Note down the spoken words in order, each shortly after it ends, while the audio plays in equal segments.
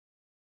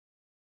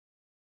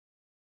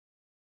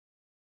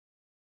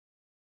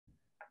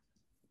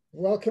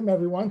Welcome,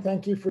 everyone.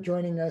 Thank you for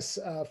joining us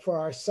for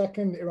our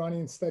second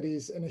Iranian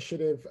Studies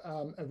Initiative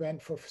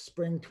event for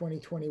spring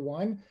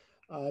 2021.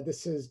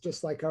 This is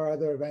just like our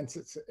other events.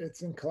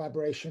 It's in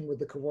collaboration with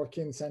the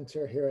Kevorkian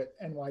Center here at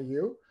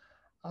NYU.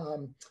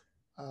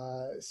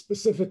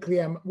 Specifically,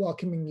 I'm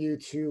welcoming you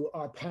to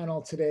our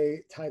panel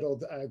today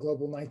titled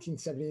Global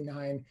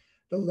 1979,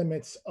 The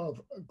Limits of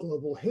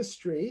Global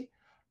History.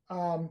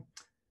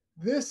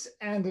 This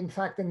and in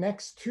fact, the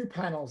next two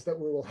panels that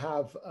we will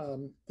have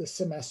this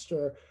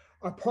semester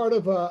are part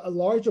of a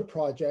larger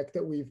project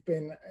that we've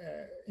been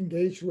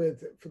engaged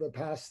with for the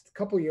past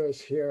couple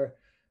years here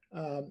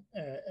at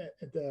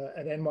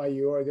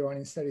NYU, or the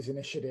Iranian Studies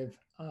Initiative,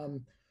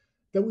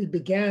 that we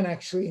began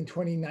actually in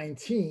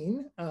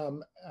 2019.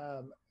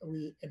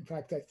 In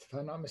fact, if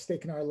I'm not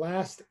mistaken, our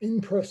last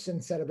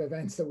in-person set of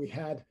events that we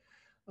had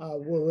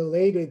were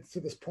related to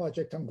this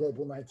project on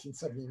Global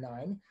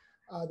 1979.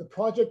 The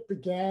project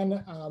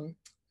began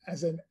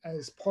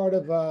as part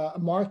of a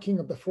marking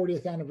of the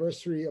 40th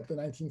anniversary of the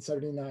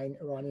 1979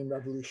 Iranian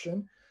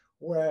Revolution,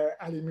 where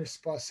Ali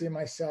Mirspasi and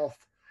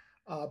myself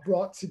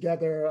brought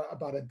together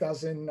about a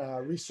dozen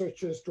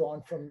researchers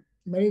drawn from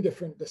many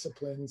different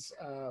disciplines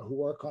who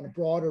work on a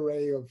broad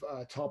array of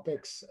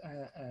topics,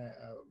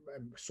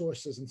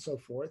 sources, and so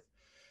forth.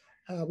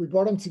 We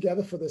brought them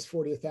together for this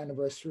 40th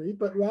anniversary,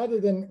 but rather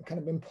than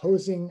kind of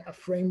imposing a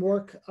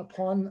framework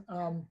upon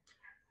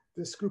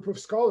this group of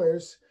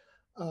scholars,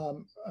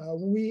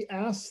 we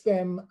asked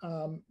them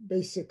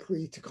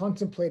basically to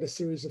contemplate a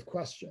series of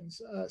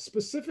questions.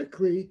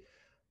 Specifically,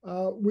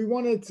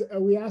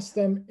 we asked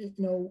them,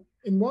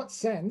 in what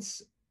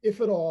sense,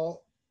 if at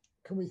all,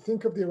 can we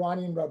think of the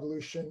Iranian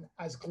Revolution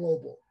as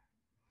global?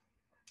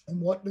 And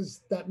what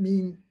does that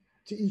mean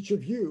to each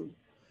of you?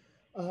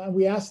 And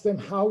we asked them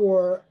how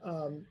was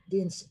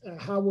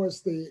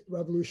the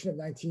revolution of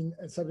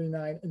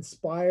 1979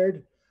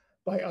 inspired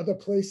by other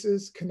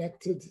places,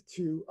 connected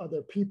to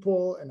other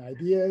people and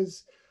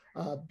ideas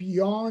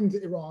beyond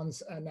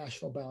Iran's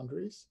national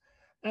boundaries?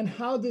 And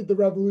how did the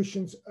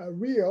revolution's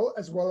real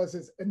as well as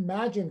its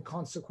imagined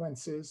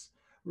consequences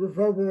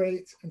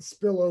reverberate and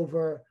spill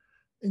over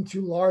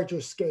into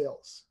larger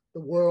scales, the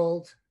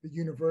world, the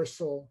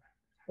universal,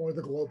 or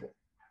the global?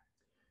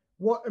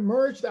 What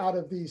emerged out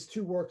of these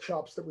two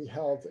workshops that we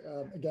held,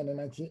 again,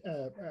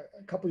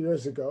 a couple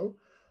years ago,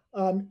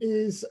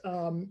 is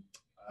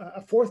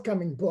a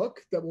forthcoming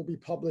book that will be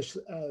published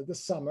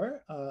this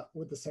summer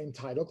with the same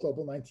title,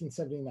 Global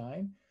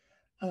 1979.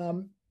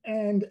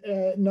 And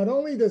not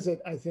only does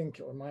it, I think,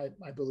 or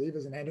I believe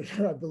as an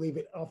editor, I believe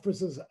it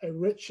offers us a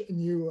rich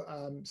new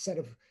set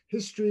of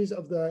histories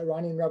of the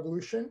Iranian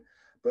Revolution,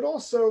 but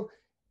also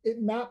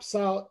it maps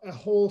out a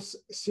whole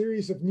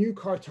series of new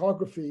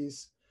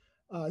cartographies,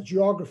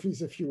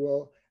 geographies, if you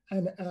will,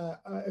 and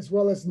as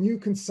well as new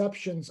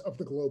conceptions of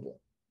the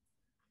global.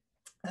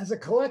 As a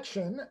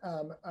collection,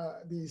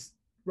 these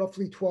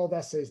roughly 12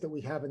 essays that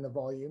we have in the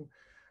volume,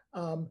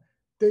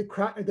 they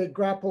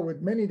grapple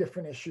with many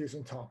different issues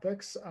and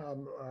topics,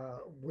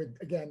 with,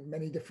 again,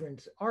 many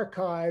different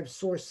archives,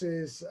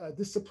 sources,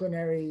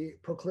 disciplinary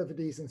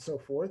proclivities, and so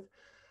forth.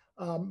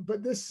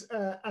 But this,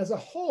 as a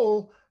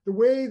whole, the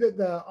way that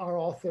our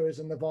authors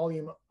in the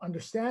volume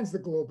understands the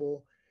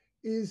global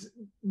is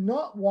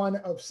not one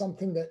of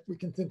something that we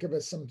can think of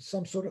as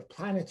some sort of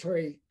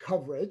planetary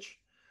coverage,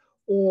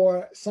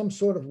 or some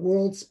sort of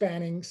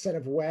world-spanning set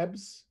of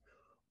webs,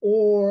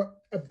 or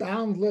a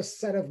boundless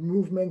set of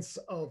movements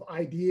of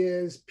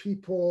ideas,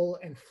 people,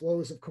 and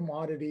flows of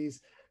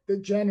commodities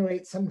that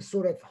generate some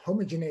sort of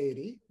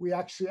homogeneity. We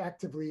actually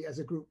actively, as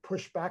a group,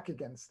 push back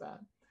against that.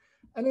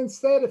 And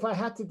instead, if I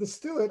had to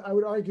distill it, I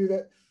would argue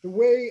that the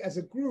way, as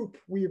a group,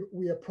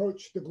 we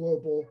approach the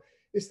global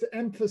is to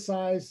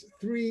emphasize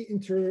three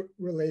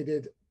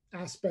interrelated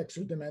aspects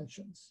or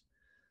dimensions.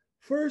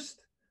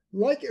 First,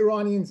 like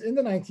Iranians in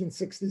the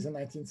 1960s and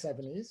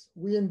 1970s,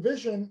 we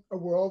envision a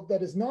world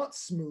that is not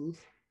smooth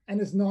and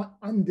is not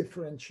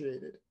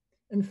undifferentiated.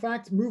 In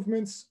fact,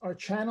 movements are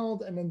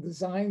channeled and then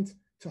designed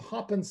to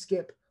hop and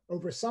skip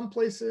over some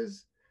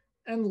places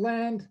and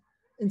land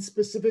in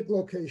specific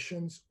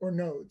locations or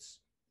nodes.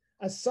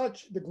 As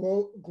such, the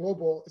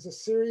global is a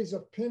series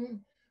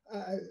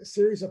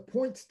of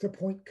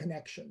point-to-point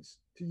connections,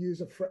 to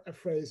use a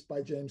phrase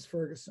by James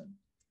Ferguson.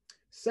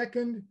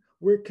 Second,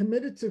 we're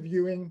committed to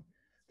viewing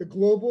the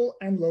global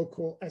and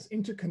local as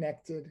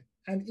interconnected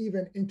and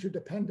even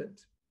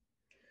interdependent.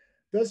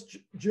 Thus,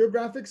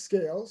 geographic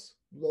scales,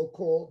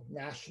 local,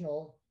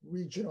 national,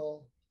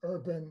 regional,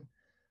 urban,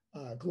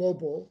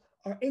 global,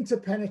 are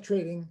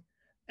interpenetrating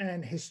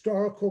and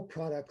historical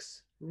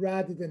products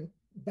rather than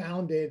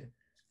bounded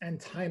and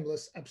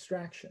timeless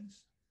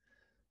abstractions.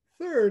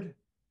 Third,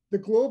 the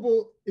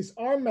global is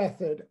our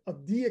method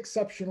of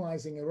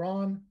de-exceptionalizing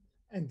Iran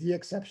and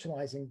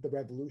de-exceptionalizing the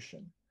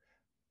revolution,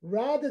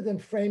 rather than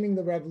framing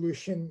the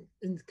revolution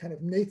in kind of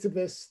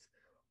nativist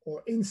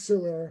or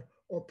insular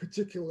or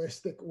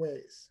particularistic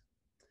ways.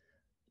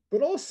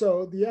 But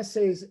also the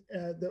essays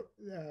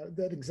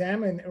that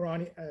examine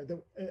Iranian,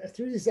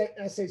 through these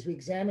essays we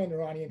examine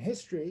Iranian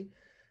history,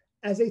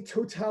 as a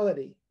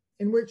totality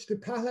in which the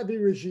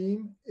Pahlavi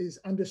regime is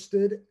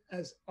understood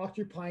as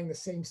occupying the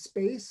same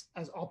space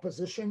as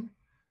opposition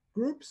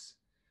groups.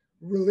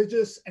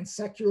 Religious and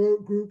secular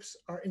groups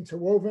are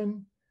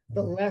interwoven.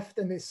 The left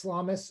and the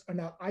Islamists are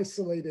not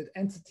isolated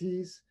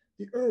entities.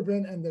 The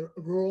urban and the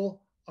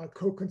rural are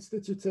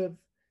co-constitutive.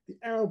 The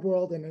Arab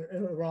world and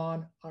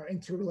Iran are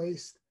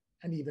interlaced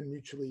and even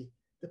mutually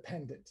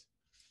dependent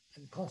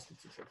and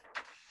constitutive.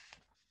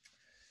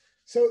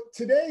 So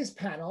today's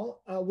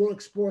panel will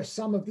explore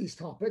some of these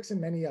topics and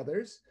many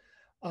others.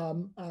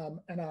 And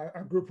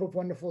our group of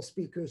wonderful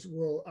speakers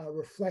will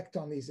reflect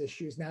on these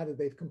issues now that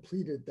they've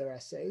completed their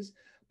essays.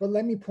 But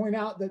let me point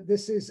out that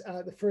this is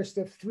the first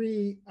of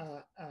three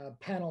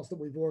panels that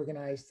we've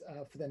organized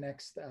for the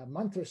next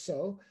month or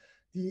so.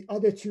 The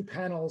other two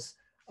panels,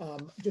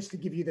 just to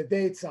give you the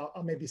dates,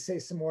 I'll maybe say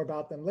some more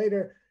about them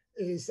later,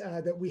 is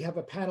that we have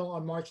a panel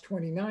on March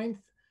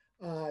 29th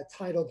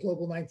titled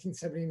Global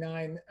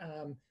 1979,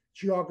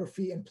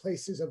 Geography and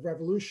Places of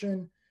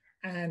Revolution,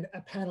 and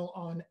a panel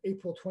on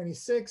April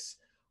 26th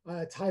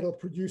titled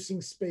Producing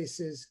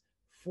Spaces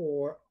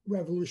for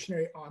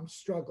Revolutionary Armed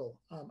Struggle.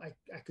 I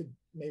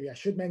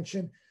should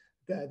mention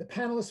the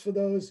panelists for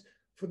those.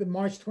 For the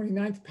March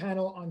 29th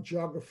panel on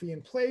Geography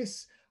and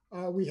Place,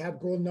 we have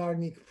Golnar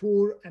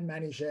Nikpour and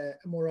Manija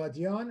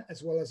Moradian,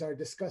 as well as our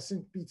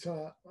discussant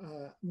Bita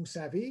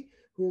Mousavi,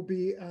 who will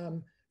be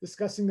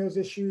discussing those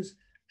issues.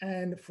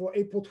 And for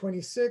April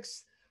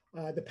 26th,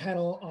 the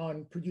panel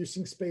on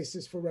Producing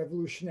Spaces for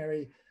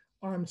Revolutionary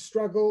Armed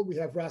Struggle, we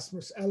have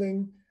Rasmus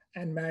Elling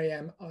and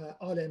Mariam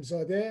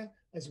Alemzadeh,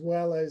 as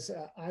well as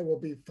I will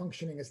be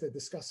functioning as the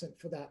discussant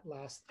for that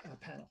last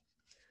panel.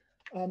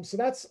 So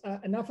that's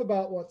enough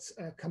about what's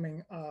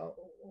coming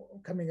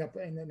up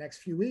in the next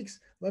few weeks.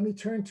 Let me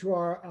turn to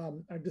our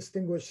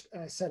distinguished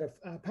set of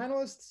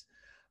panelists.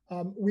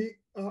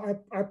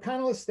 Our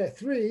panelists, they're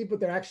three,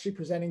 but they're actually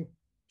presenting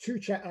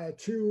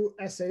two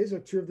essays or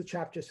two of the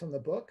chapters from the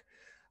book.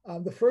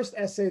 The first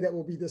essay that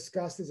will be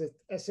discussed is an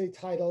essay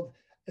titled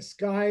A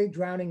Sky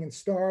Drowning in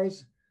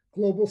Stars,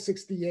 Global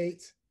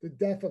 68, The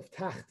Death of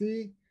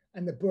Tahti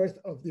and the Birth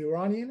of the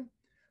Iranian.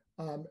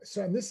 And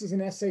this is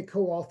an essay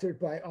co-authored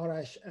by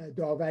Arash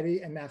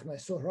Davari and Naghmeh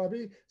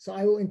Sohrabi. So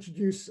I will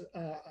introduce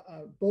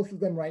both of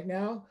them right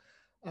now,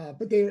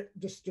 but they're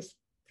just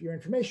for your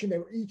information, they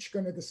were each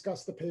going to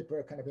discuss the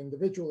paper kind of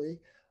individually.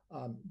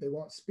 They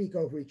won't speak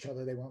over each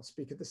other. They won't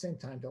speak at the same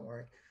time, don't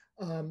worry.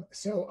 I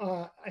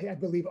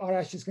believe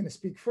Arash is going to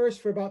speak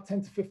first for about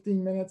 10 to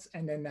 15 minutes,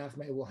 and then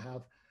Naghmeh will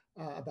have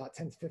about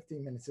 10 to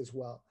 15 minutes as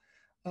well.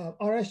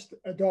 Arash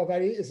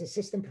Davari is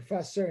assistant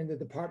professor in the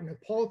Department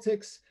of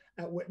Politics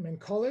at Whitman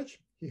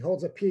College. He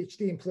holds a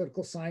PhD in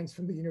political science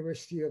from the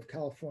University of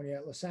California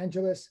at Los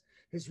Angeles.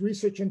 His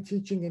research and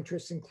teaching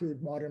interests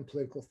include modern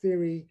political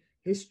theory,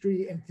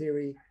 history and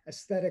theory,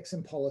 aesthetics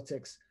and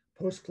politics,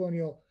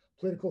 post-colonial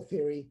political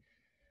theory,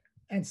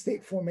 and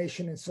state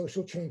formation and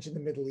social change in the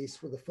Middle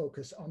East with a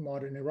focus on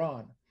modern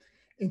Iran.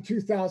 In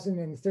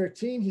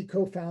 2013, he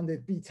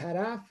co-founded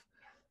Bitaraf,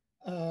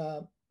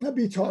 a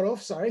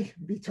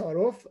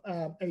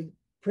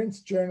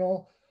print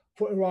journal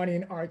for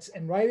Iranian arts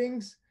and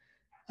writings.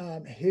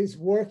 His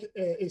work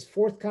is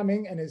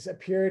forthcoming and has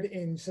appeared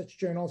in such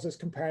journals as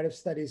Comparative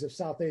Studies of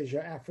South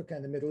Asia, Africa,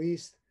 and the Middle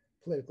East,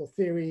 Political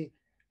Theory,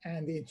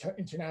 and the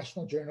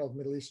International Journal of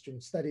Middle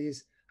Eastern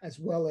Studies, as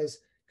well as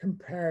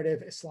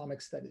Comparative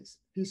Islamic Studies.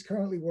 He's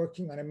currently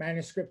working on a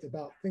manuscript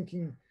about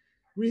thinking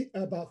the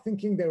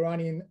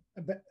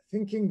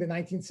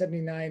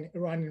 1979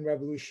 Iranian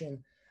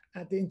Revolution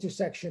at the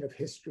intersection of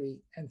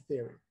history and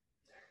theory.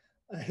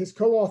 His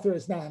co-author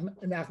is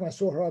Naghmeh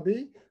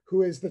Sohrabi,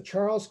 who is the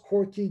Charles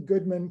Corky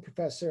Goodman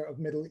Professor of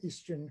Middle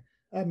East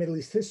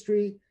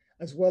History,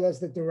 as well as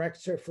the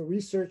Director for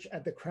Research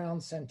at the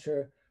Crown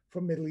Center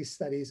for Middle East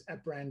Studies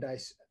at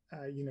Brandeis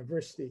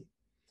University.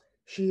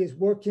 She is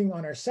working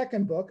on her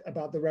second book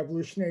about the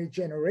revolutionary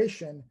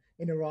generation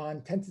in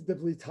Iran,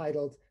 tentatively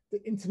titled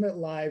The Intimate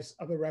Lives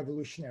of a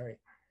Revolutionary,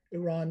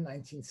 Iran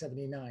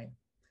 1979.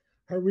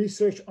 Her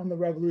research on the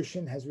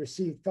revolution has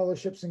received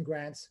fellowships and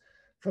grants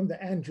from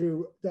the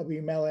Andrew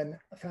W. Mellon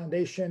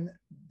Foundation,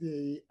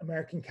 the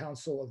American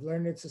Council of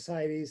Learned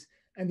Societies,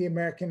 and the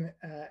American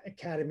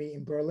Academy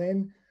in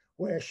Berlin,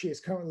 where she is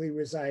currently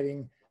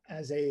residing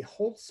as a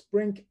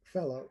Holtzbrink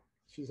Fellow.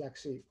 She's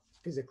actually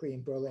physically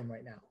in Berlin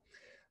right now.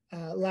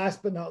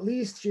 Last but not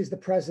least, she's the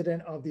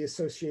president of the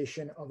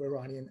Association of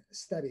Iranian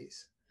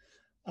Studies.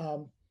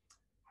 Our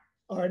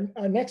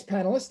next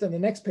panelist and the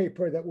next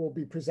paper that will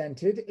be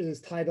presented is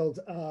titled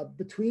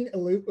Between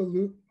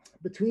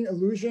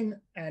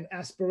Illusion and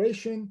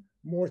Aspiration,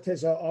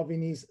 Morteza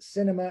Avini's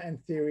Cinema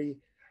and Theory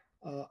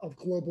of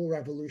Global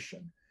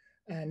Revolution.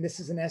 And this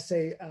is an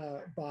essay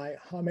by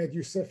Hamed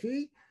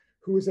Yousefi,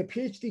 who is a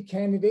PhD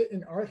candidate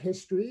in art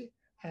history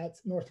at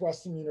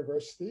Northwestern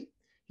University.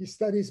 He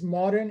studies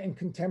modern and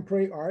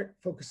contemporary art,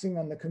 focusing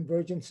on the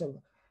convergence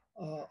of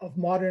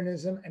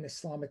modernism and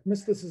Islamic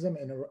mysticism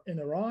in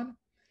Iran.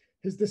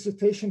 His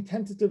dissertation,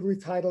 tentatively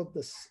titled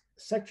The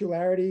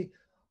Secularity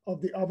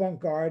of the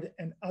avant-garde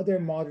and other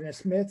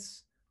modernist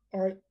myths,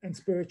 art, and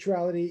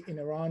spirituality in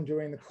Iran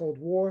during the Cold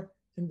War,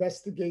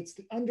 investigates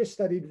the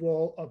understudied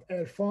role of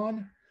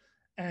Irfan,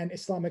 an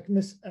Islamic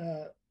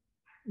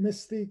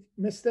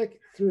mystic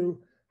through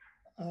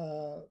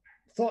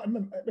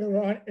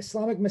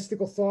Islamic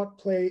mystical thought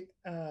play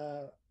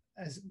the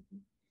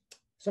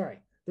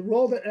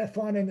role that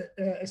Irfan and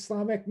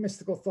Islamic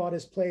mystical thought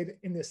has played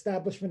in the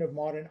establishment of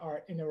modern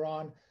art in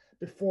Iran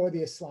before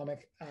the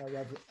Islamic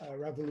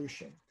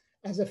Revolution.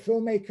 As a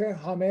filmmaker,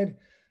 Hamed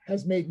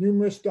has made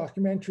numerous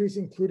documentaries,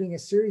 including a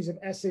series of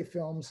essay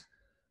films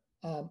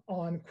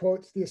on,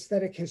 quote, the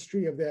aesthetic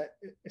history of the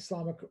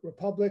Islamic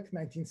Republic,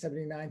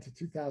 1979 to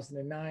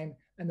 2009,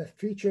 and the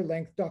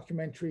feature-length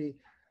documentary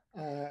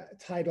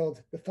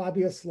titled The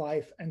Fabulous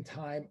Life and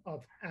Time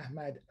of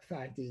Ahmad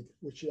Fardid,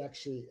 which he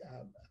actually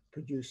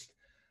produced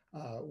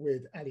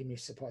with Ali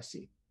Mirza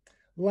Parsi.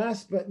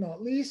 Last but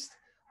not least,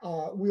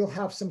 we'll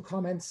have some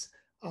comments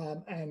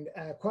and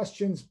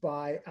questions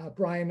by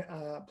Brian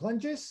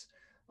Plungis.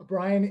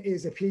 Brian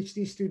is a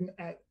PhD student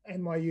at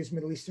NYU's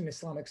Middle Eastern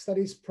Islamic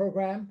Studies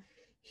program.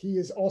 He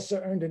has also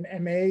earned an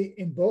MA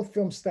in both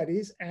film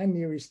studies and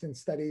Near Eastern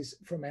studies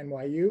from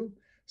NYU.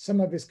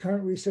 Some of his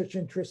current research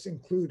interests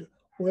include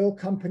oil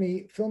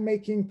company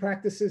filmmaking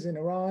practices in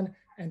Iran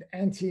and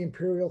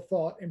anti-imperial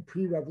thought in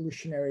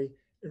pre-revolutionary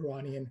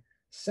Iranian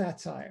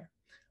satire.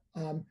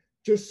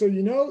 Just so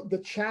you know, the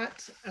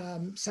chat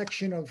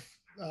section of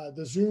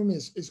the Zoom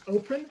is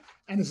open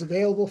and is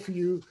available for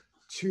you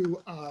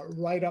to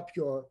write up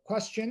your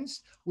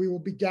questions. We will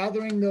be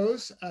gathering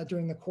those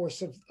during the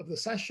course of the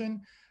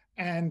session,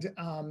 and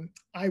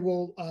I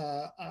will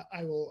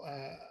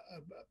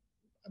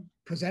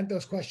present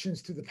those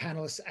questions to the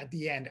panelists at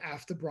the end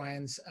after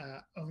Brian's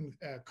own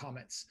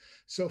comments.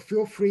 So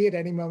feel free at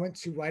any moment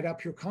to write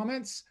up your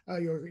comments,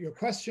 your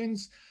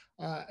questions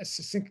as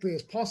succinctly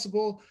as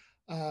possible.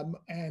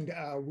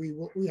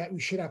 We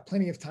should have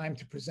plenty of time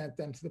to present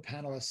them to the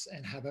panelists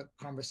and have a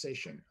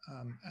conversation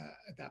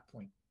at that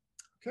point.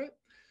 Okay,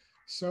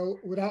 so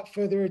without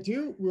further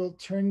ado, we'll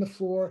turn the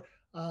floor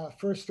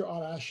first to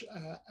Arash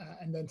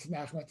and then to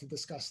Nahma to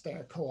discuss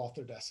their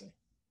co-authored essay.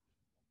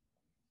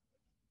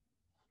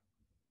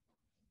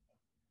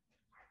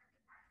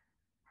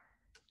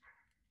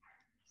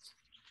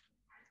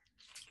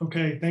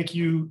 Okay, thank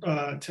you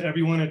to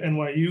everyone at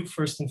NYU,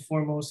 first and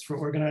foremost, for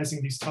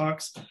organizing these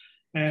talks.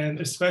 And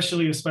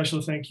especially a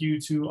special thank you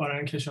to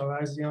Aran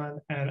Keshavazian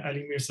and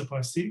Ali Mirza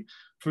Parsi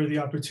for the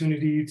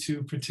opportunity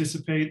to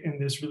participate in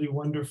this really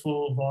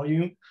wonderful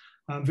volume.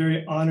 I'm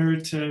very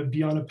honored to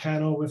be on a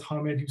panel with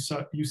Hamed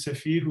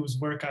Yousefi, whose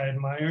work I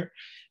admire.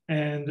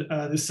 And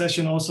this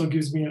session also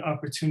gives me an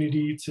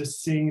opportunity to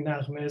sing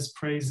Nahme's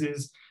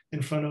praises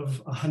in front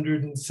of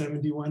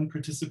 171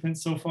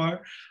 participants so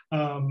far.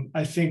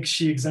 I think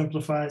she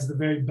exemplifies the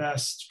very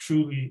best,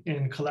 truly,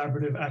 in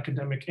collaborative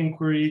academic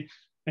inquiry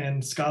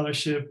and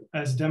scholarship,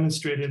 as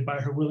demonstrated by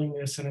her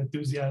willingness and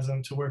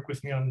enthusiasm to work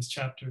with me on this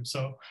chapter.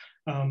 So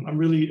I'm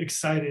really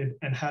excited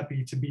and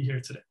happy to be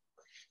here today.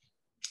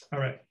 All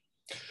right.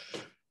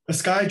 A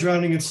Sky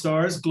Drowning in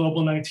Stars,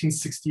 Global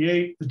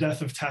 1968, The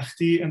Death of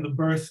Takhti and the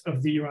Birth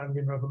of the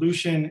Iranian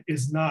Revolution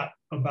is not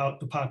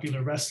about the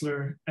popular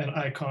wrestler and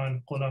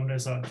icon Ghulam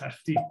Reza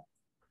Takhti.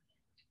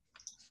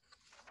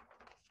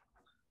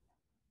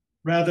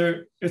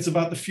 Rather, it's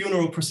about the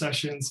funeral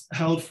processions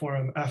held for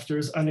him after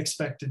his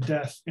unexpected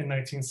death in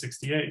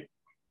 1968.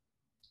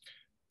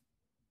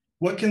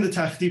 What can the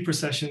Takhti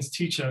processions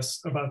teach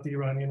us about the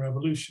Iranian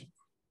Revolution?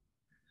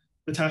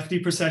 The Takhti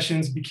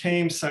processions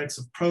became sites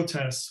of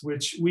protests,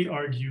 which we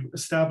argue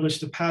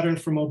established a pattern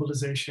for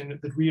mobilization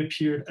that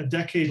reappeared a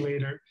decade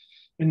later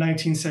in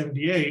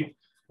 1978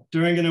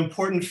 during an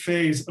important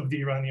phase of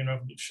the Iranian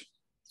Revolution.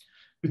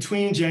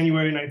 Between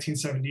January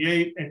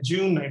 1978 and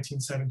June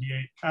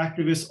 1978,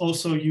 activists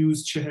also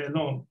used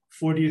Chehelom,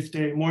 40th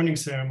day mourning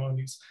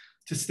ceremonies,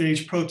 to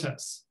stage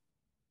protests.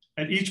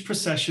 At each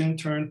procession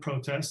turned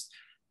protest,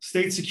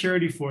 state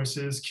security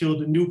forces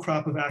killed a new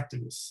crop of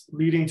activists,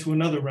 leading to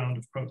another round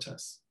of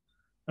protests.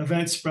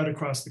 Events spread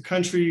across the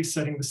country,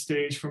 setting the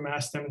stage for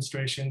mass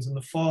demonstrations in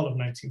the fall of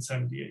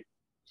 1978.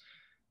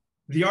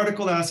 The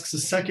article asks a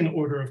second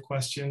order of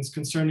questions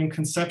concerning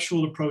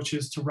conceptual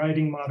approaches to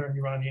writing modern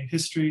Iranian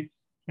history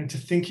and to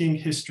thinking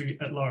history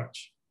at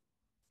large.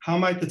 How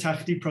might the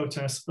Takhti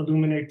protests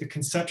illuminate the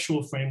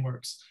conceptual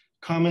frameworks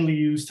commonly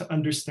used to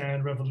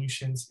understand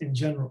revolutions in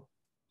general?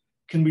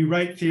 Can we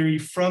write theory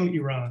from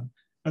Iran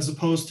as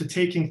opposed to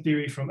taking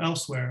theory from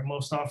elsewhere,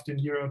 most often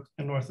Europe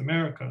and North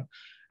America,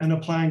 and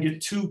applying it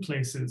to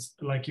places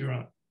like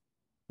Iran?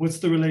 What's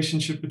the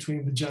relationship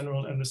between the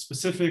general and the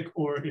specific,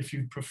 or if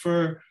you'd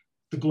prefer,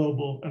 the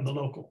global and the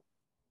local?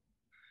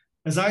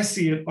 As I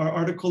see it, our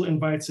article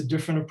invites a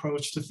different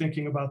approach to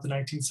thinking about the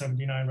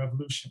 1979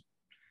 revolution.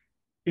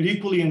 It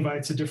equally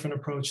invites a different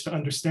approach to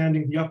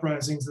understanding the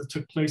uprisings that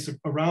took place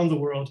around the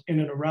world in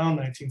and around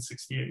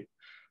 1968,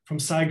 from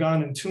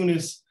Saigon and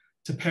Tunis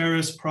to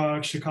Paris,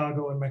 Prague,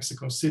 Chicago, and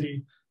Mexico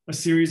City, a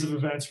series of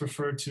events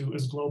referred to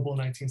as Global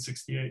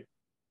 1968.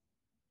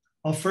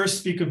 I'll first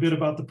speak a bit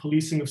about the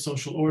policing of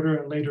social order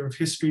and later of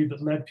history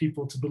that led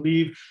people to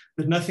believe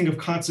that nothing of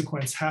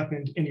consequence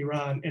happened in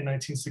Iran in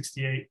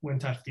 1968 when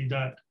Takhti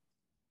died.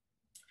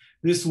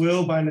 This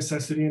will, by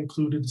necessity,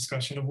 include a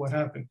discussion of what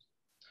happened.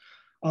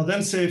 I'll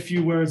then say a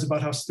few words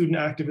about how student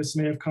activists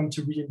may have come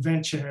to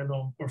reinvent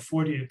Chehelom or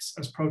 40ths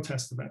as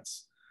protest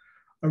events.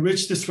 A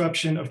rich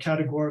disruption of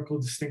categorical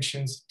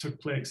distinctions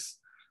took place,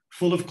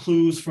 full of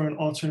clues for an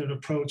alternate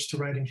approach to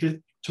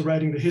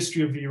writing the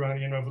history of the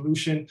Iranian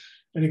Revolution,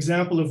 an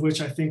example of which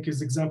I think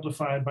is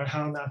exemplified by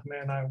how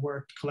Nahmeh and I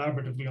worked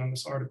collaboratively on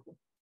this article.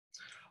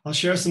 I'll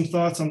share some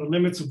thoughts on the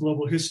limits of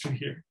global history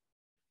here.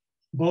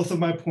 Both of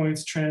my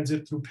points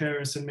transit through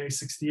Paris in May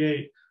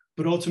 68,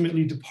 but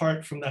ultimately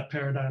depart from that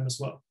paradigm as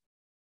well.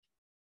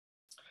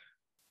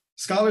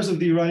 Scholars of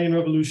the Iranian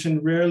Revolution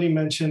rarely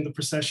mention the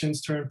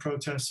processions turned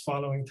protests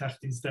following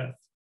Takhti's death.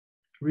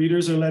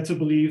 Readers are led to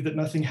believe that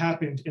nothing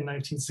happened in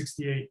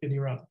 1968 in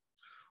Iran,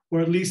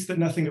 or at least that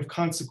nothing of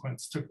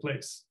consequence took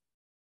place.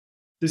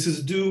 This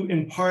is due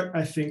in part,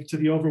 I think, to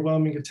the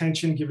overwhelming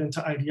attention given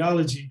to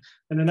ideology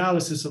and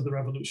analysis of the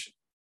revolution.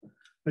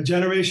 A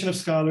generation of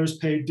scholars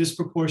paid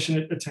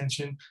disproportionate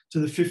attention to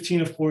the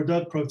 15 of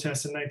Khordad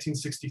protests in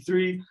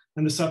 1963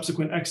 and the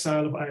subsequent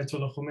exile of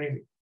Ayatollah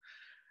Khomeini.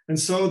 And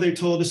so they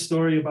told a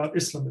story about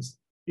Islamism,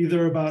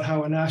 either about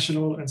how a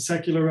national and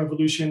secular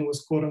revolution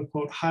was quote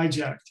unquote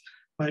hijacked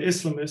by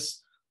Islamists,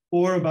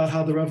 or about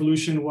how the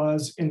revolution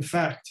was in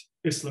fact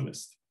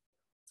Islamist.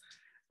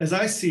 As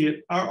I see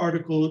it, our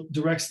article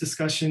directs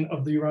discussion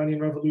of the Iranian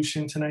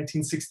Revolution to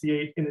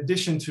 1968 in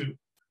addition to,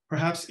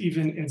 perhaps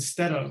even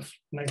instead of,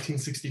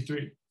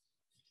 1963.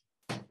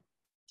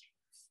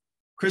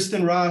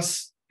 Kristen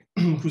Ross,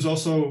 who's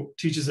also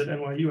teaches at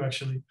NYU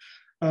actually,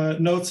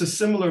 notes a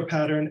similar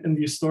pattern in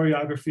the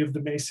historiography of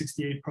the May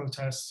 68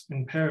 protests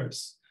in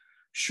Paris.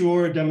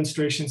 Sure,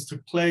 demonstrations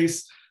took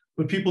place,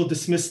 but people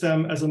dismissed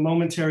them as a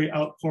momentary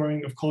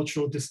outpouring of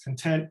cultural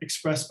discontent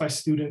expressed by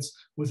students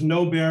with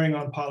no bearing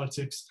on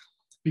politics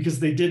because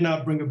they did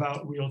not bring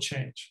about real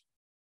change.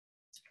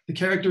 The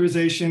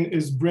characterization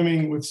is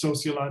brimming with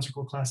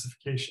sociological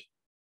classification,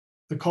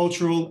 the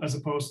cultural as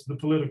opposed to the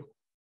political,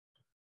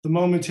 the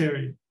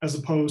momentary as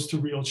opposed to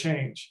real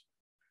change,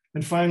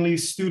 and finally,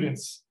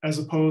 students as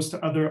opposed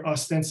to other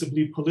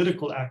ostensibly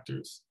political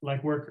actors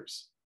like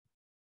workers.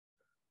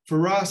 For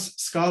Ross,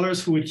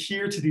 scholars who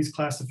adhere to these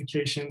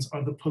classifications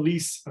are the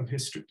police of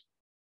history.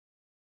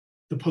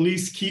 The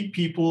police keep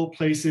people,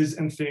 places,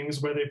 and things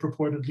where they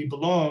purportedly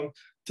belong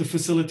to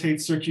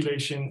facilitate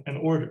circulation and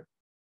order.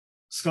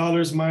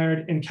 Scholars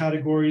mired in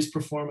categories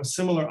perform a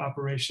similar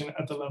operation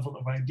at the level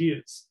of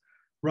ideas.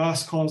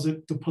 Ross calls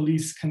it the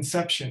police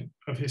conception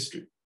of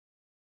history.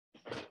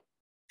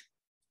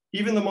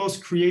 Even the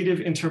most creative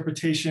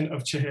interpretation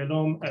of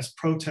Chehelom as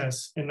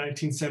protests in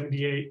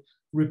 1978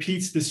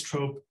 repeats this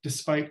trope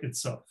despite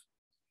itself.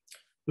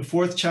 The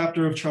fourth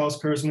chapter of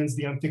Charles Kurzman's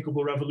The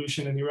Unthinkable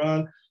Revolution in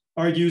Iran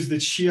argues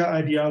that Shia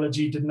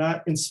ideology did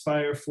not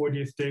inspire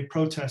 40th Day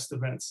protest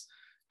events,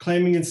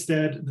 claiming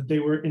instead that they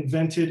were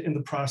invented in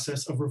the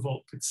process of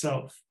revolt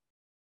itself.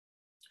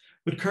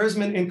 But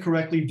Kurzman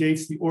incorrectly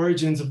dates the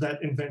origins of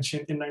that invention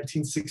in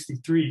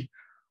 1963,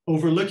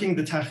 overlooking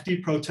the Takhti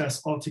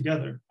protests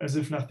altogether as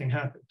if nothing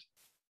happened,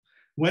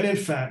 when in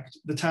fact,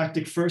 the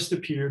tactic first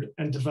appeared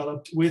and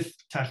developed with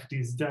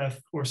Takhti's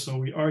death, or so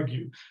we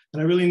argue.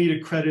 And I really need to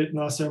credit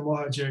Nasser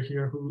Mohajer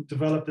here, who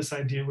developed this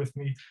idea with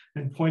me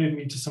and pointed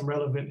me to some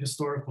relevant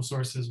historical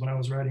sources when I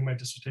was writing my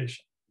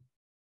dissertation.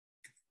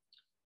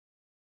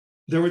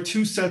 There were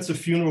two sets of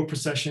funeral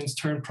processions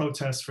turned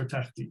protests for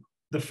Takhti.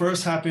 The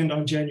first happened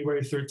on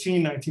January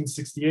 13,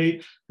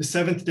 1968, the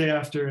seventh day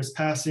after his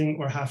passing,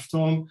 or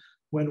Haftom,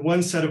 when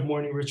one set of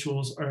mourning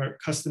rituals are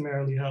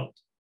customarily held.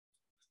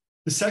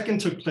 The second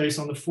took place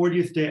on the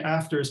 40th day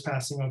after his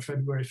passing on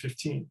February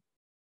 15.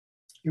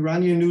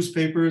 Iranian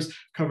newspapers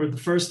covered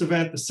the first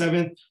event, the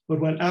seventh,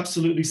 but went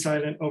absolutely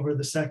silent over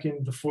the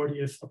second, the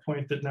 40th, a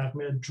point that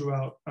Nahmeh drew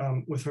out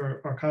with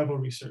her archival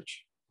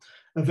research.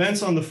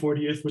 Events on the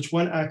 40th, which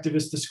one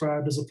activist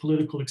described as a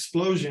political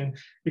explosion,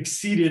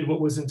 exceeded what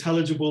was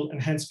intelligible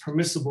and hence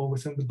permissible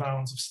within the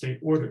bounds of state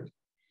order.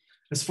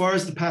 As far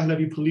as the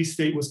Pahlavi police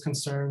state was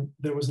concerned,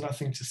 there was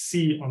nothing to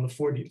see on the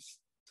 40th.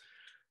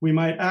 We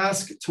might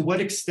ask, to what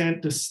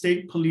extent does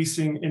state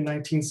policing in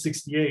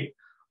 1968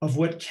 of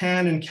what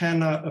can and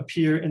cannot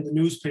appear in the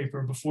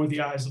newspaper before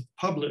the eyes of the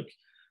public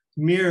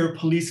mirror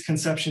police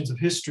conceptions of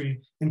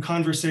history in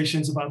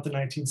conversations about the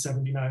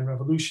 1979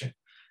 revolution?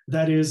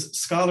 That is,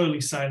 scholarly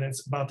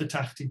silence about the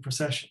Takhti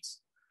processions.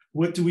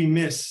 What do we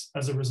miss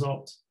as a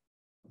result?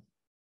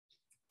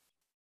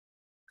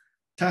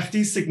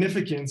 Takhti's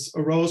significance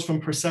arose from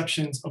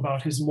perceptions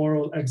about his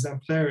moral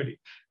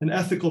exemplarity, an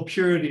ethical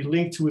purity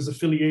linked to his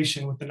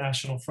affiliation with the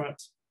National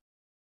Front.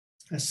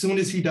 As soon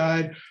as he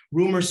died,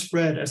 rumors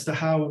spread as to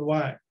how and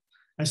why.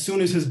 As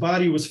soon as his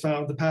body was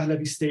found, the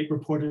Pahlavi state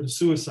reported a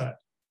suicide.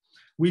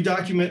 We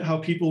document how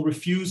people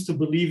refused to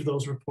believe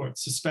those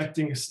reports,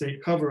 suspecting a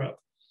state cover-up,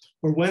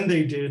 or when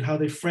they did, how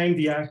they framed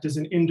the act as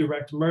an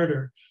indirect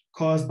murder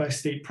caused by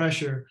state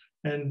pressure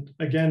And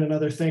again,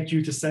 another thank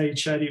you to Saeed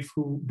Sharif,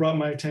 who brought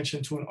my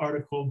attention to an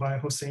article by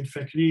Hossein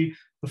Fakhri,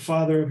 the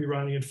father of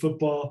Iranian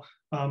football,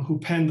 who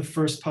penned the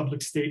first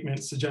public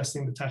statement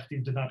suggesting the Takhti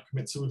did not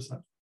commit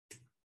suicide.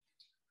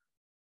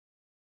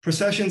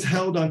 Processions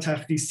held on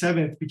Takhti's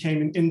 7th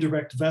became an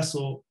indirect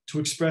vessel to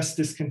express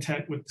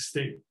discontent with the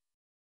state.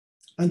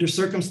 Under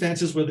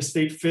circumstances where the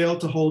state failed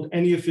to hold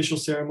any official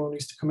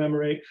ceremonies to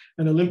commemorate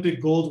an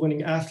Olympic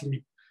gold-winning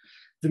athlete,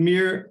 the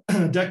mere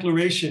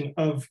declaration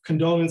of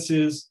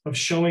condolences, of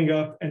showing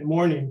up and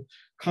mourning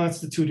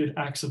constituted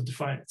acts of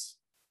defiance.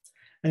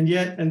 And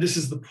yet, and this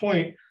is the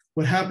point,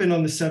 what happened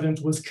on the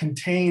 7th was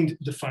contained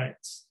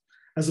defiance,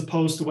 as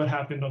opposed to what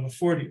happened on the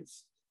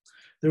 40th.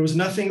 There was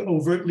nothing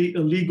overtly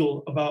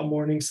illegal about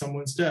mourning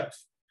someone's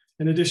death.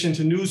 In addition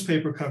to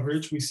newspaper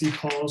coverage, we see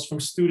calls from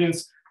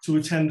students to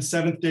attend the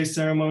 7th-day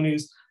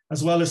ceremonies,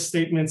 as well as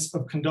statements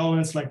of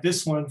condolence like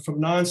this one from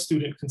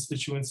non-student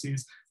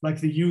constituencies, like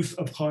the youth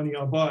of Khani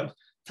Abad,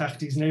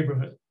 Takhti's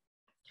neighborhood.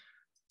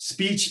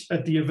 Speech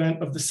at the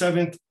event of the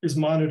 7th is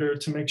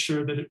monitored to make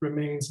sure that it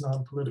remains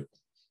non-political.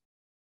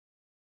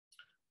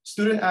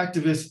 Student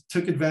activists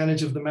took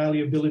advantage of the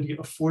malleability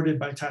afforded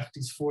by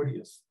Takhti's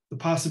 40th, the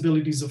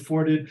possibilities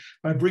afforded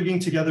by bringing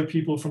together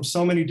people from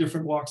so many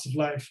different walks of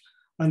life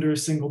under a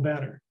single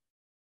banner.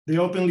 They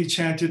openly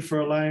chanted for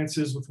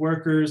alliances with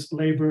workers,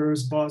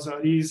 laborers,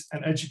 bazaris,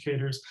 and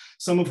educators,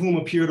 some of whom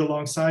appeared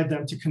alongside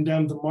them to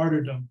condemn the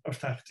martyrdom of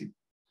Takhti.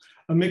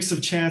 A mix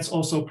of chants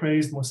also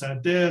praised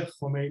Mossadegh,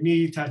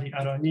 Khomeini, Taghi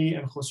Arani,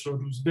 and Khosrow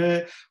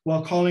Ruzbe,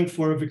 while calling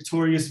for a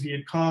victorious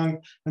Viet Cong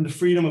and the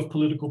freedom of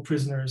political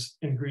prisoners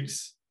in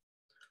Greece.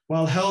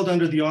 While held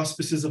under the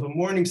auspices of a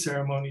mourning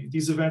ceremony,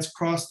 these events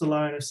crossed the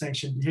line of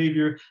sanctioned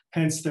behavior,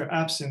 hence their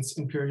absence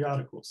in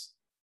periodicals.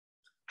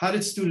 How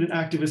did student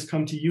activists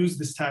come to use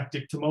this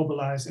tactic to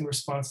mobilize in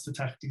response to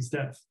Takhti's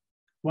death?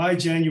 Why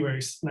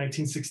January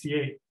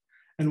 1968?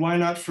 And why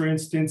not, for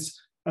instance,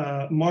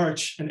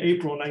 March and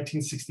April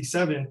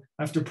 1967,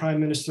 after Prime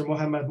Minister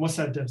Mohammad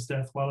Mossadegh's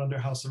death while under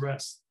house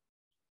arrest?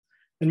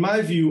 In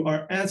my view,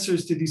 our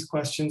answers to these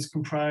questions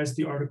comprise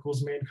the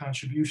article's main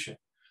contribution.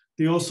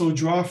 They also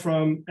draw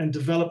from and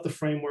develop the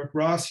framework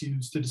Ross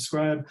used to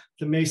describe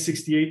the May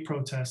 68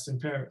 protests in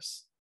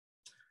Paris.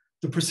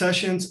 The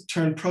processions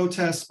turned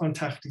protests on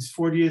Takhti's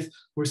 40th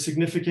were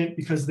significant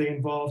because they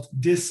involved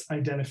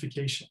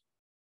disidentification.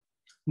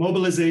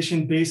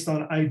 Mobilization based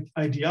on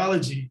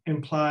ideology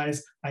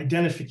implies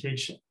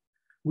identification.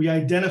 We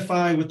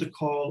identify with the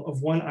call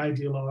of one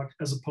ideologue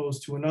as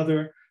opposed to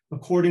another,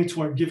 according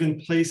to our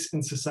given place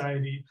in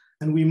society,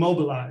 and we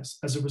mobilize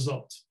as a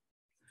result.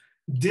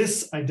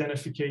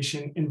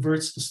 Disidentification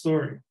inverts the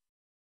story.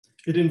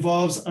 It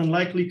involves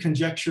unlikely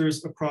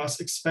conjectures across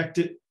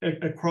expected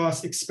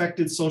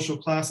social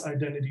class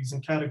identities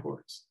and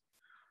categories.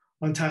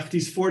 On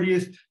Takhti's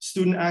 40th,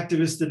 student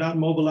activists did not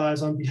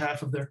mobilize on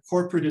behalf of their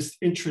corporatist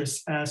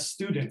interests as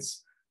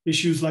students,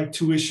 issues like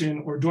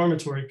tuition or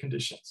dormitory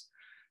conditions.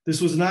 This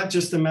was not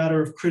just a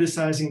matter of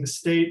criticizing the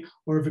state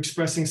or of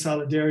expressing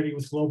solidarity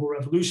with global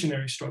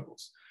revolutionary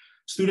struggles.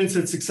 Students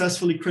had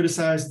successfully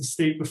criticized the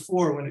state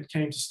before when it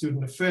came to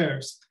student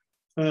affairs,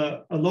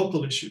 a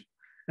local issue.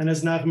 And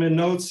as Naghmeh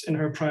notes in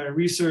her prior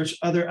research,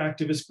 other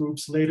activist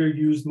groups later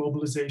used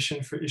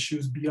mobilization for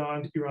issues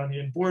beyond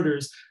Iranian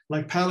borders,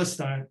 like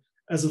Palestine,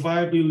 as a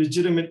viably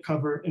legitimate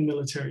cover in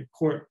military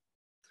court.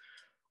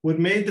 What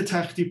made the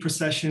Takhti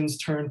processions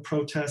turn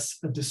protests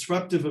a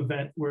disruptive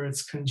event were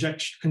its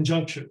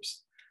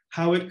conjunctures,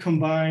 how it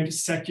combined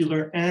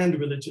secular and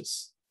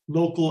religious,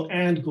 local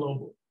and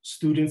global,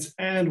 students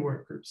and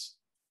workers.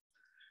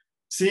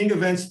 Seeing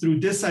events through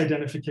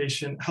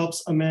disidentification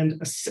helps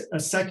amend a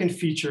second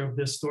feature of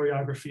this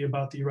historiography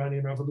about the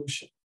Iranian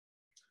Revolution.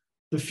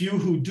 The few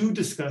who do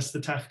discuss the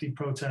Takhti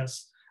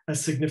protests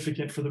as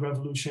significant for the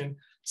revolution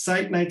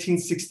cite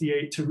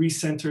 1968 to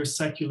recenter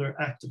secular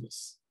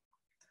activists.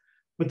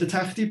 But the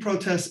Takhti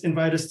protests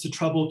invite us to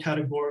trouble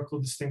categorical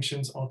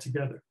distinctions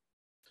altogether.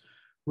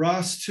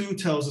 Ross too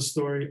tells a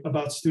story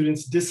about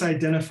students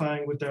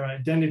disidentifying with their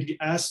identity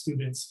as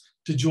students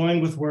to join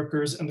with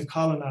workers and the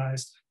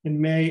colonized in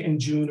May and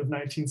June of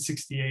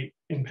 1968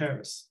 in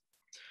Paris.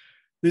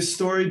 This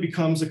story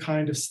becomes a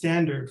kind of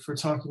standard for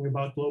talking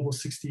about Global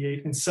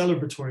 68 in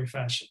celebratory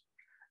fashion,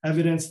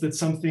 evidence that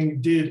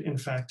something did in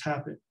fact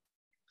happen.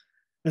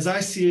 As I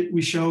see it,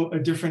 we show a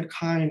different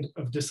kind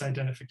of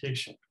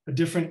disidentification, a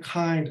different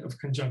kind of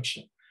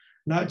conjunction,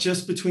 not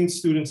just between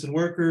students and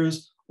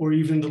workers, or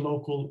even the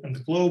local and the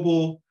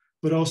global,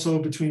 but also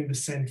between the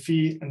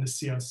Senfi and the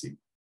Siyasi.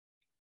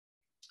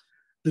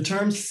 The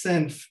term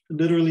Senf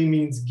literally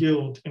means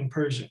guild in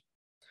Persian,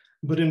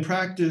 but in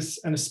practice,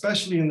 and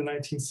especially in the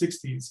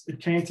 1960s, it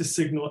came to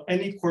signal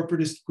any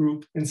corporatist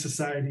group in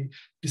society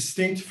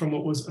distinct from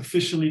what was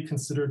officially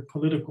considered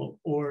political,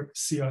 or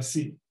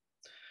Siyasi.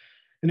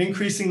 An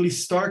increasingly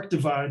stark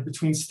divide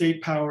between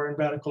state power and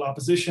radical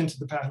opposition to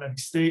the Pahlavi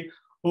state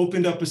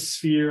opened up a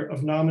sphere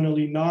of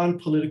nominally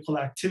non-political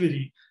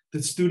activity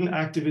that student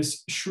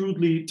activists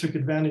shrewdly took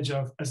advantage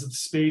of as a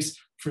space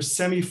for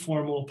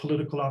semi-formal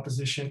political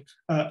opposition,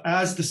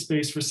 as the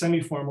space for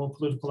semi-formal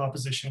political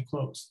opposition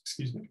closed,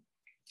 excuse me.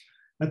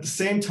 At the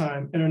same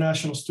time,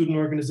 international student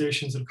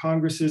organizations and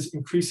congresses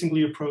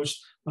increasingly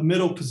approached a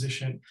middle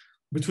position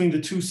between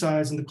the two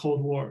sides in the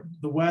Cold War,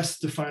 the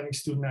West defining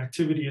student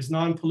activity as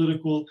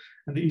non-political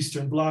and the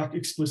Eastern Bloc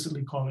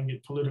explicitly calling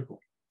it political.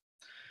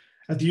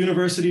 At the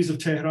universities of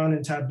Tehran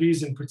and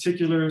Tabriz in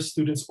particular,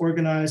 students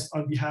organized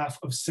on behalf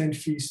of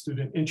Senfi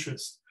student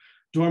interests.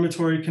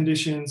 Dormitory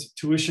conditions,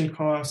 tuition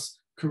costs,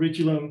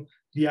 curriculum,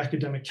 the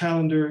academic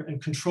calendar,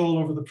 and control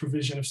over the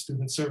provision of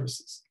student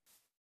services.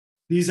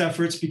 These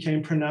efforts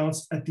became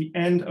pronounced at the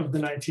end of the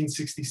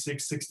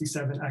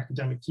 1966-67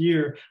 academic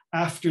year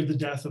after the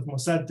death of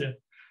Mossadegh,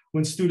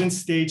 when students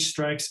staged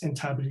strikes in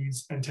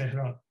Tabriz and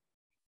Tehran.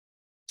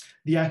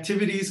 The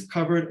activities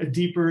covered a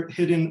deeper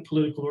hidden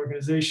political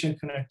organization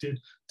connected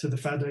to the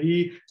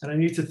Fada'i, and I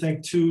need to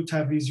thank two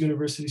Tabriz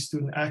University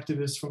student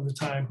activists from the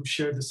time who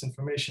shared this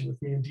information with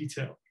me in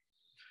detail.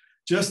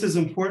 Just as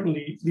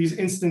importantly, these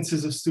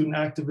instances of student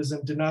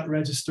activism did not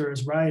register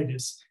as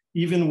riotous,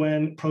 even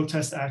when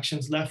protest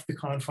actions left the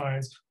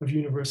confines of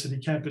university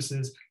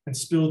campuses and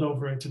spilled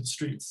over into the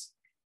streets.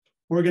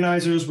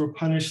 Organizers were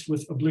punished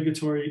with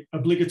obligatory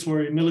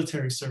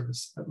military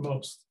service at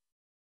most.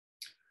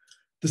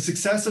 The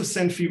success of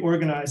Senfi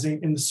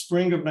organizing in the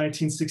spring of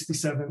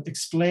 1967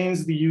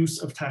 explains the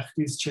use of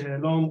Takhti's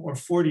Chehelom or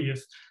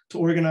 40th to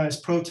organize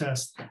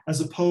protest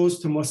as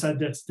opposed to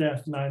Mossadegh's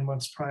death 9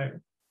 months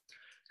prior.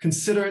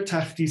 Consider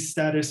Takhti's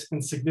status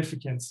and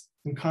significance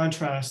in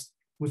contrast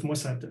with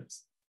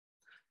Mossadegh's.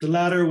 The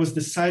latter was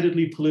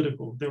decidedly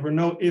political. There were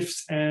no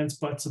ifs, ands,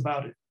 buts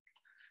about it.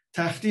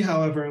 Takhti,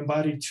 however,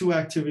 embodied two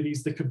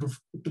activities that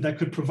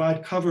could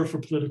provide cover for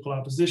political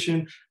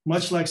opposition,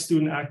 much like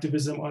student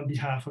activism on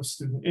behalf of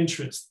student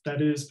interest,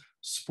 that is,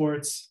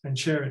 sports and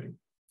charity.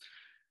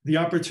 The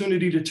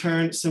opportunity to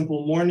turn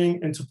simple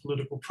mourning into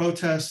political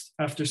protest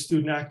after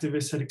student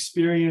activists had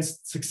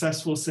experienced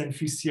successful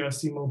Senfi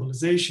Siyasi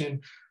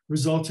mobilization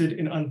resulted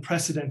in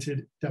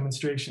unprecedented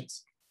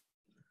demonstrations.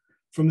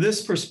 From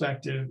this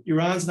perspective,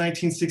 Iran's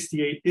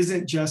 1968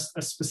 isn't just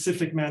a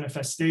specific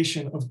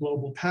manifestation of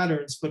global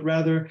patterns, but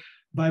rather,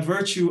 by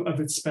virtue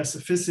of its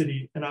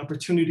specificity, an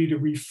opportunity to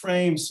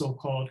reframe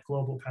so-called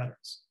global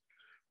patterns.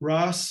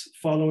 Ross,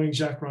 following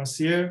Jacques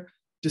Rancière,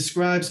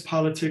 describes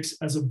politics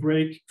as a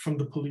break from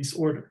the police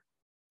order.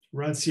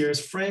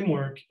 Rancière's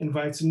framework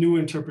invites new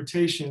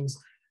interpretations,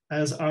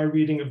 as our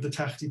reading of the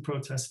Takhti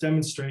protests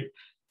demonstrate,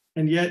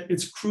 and yet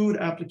its crude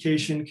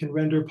application can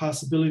render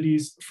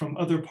possibilities from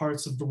other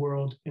parts of the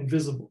world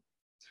invisible.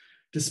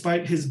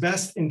 Despite his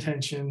best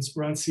intentions,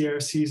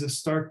 Rancière sees a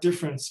stark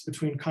difference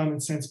between common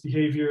sense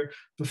behavior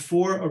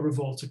before a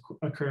revolt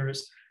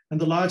occurs and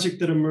the logic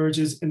that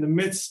emerges in the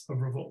midst of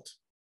revolt.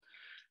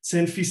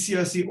 Senfi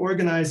Siyasi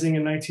organizing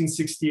in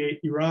 1968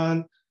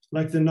 Iran,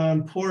 like the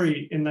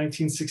non-Pori in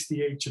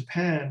 1968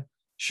 Japan,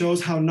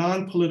 shows how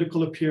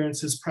non-political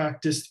appearances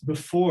practiced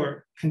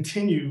before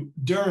continue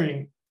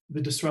during the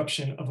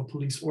disruption of a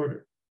police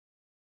order.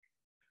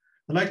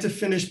 I'd like to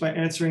finish by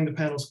answering the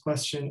panel's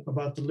question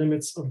about the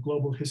limits of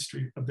global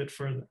history a bit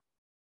further.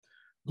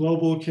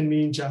 Global can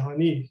mean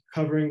Jahani,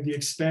 covering the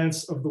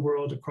expanse of the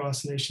world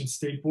across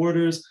nation-state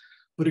borders,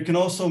 but it can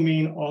also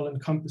mean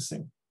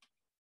all-encompassing.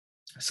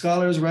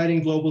 Scholars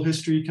writing global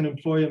history can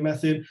employ a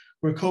method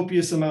where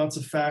copious amounts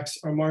of facts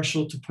are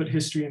marshaled to put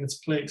history in its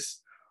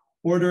place,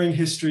 ordering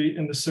history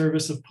in the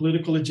service of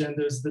political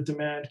agendas that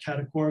demand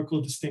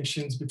categorical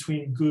distinctions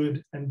between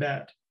good and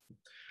bad.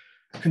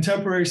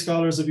 Contemporary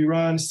scholars of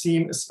Iran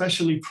seem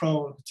especially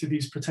prone to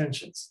these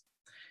pretensions.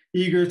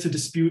 Eager to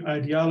dispute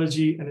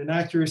ideology and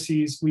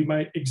inaccuracies, we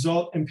might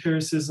exalt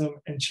empiricism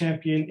and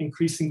champion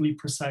increasingly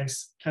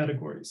precise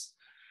categories.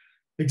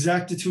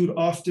 Exactitude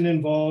often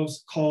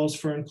involves calls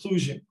for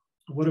inclusion.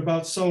 What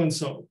about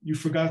so-and-so? You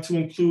forgot to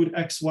include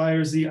X, Y,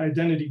 or Z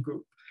identity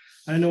group.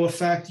 I know a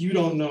fact you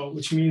don't know,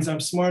 which means I'm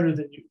smarter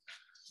than you.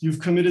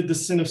 You've committed the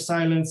sin of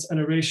silence and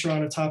erasure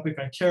on a topic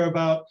I care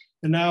about,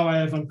 and now I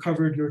have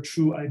uncovered your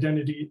true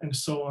identity, and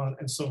so on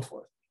and so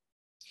forth.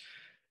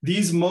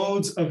 These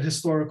modes of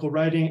historical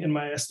writing, in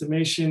my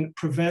estimation,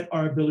 prevent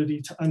our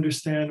ability to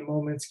understand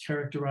moments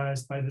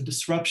characterized by the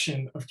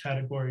disruption of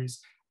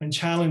categories and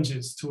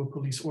challenges to a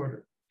police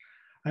order.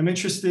 I'm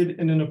interested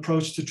in an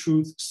approach to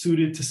truth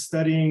suited to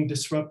studying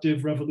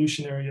disruptive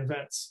revolutionary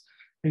events,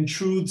 in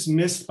truths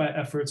missed by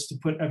efforts to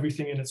put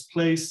everything in its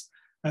place,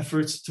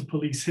 efforts to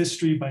police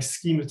history by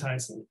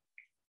schematizing it.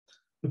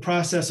 The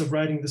process of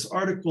writing this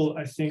article,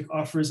 I think,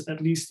 offers at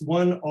least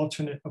one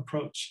alternate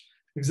approach,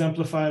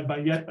 exemplified by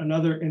yet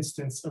another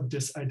instance of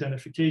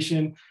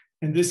disidentification,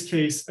 in this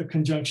case, a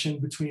conjunction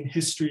between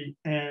history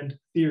and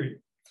theory.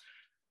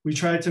 We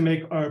tried to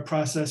make our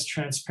process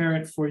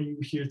transparent for you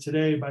here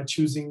today by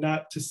choosing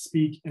not to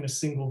speak in a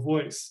single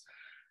voice.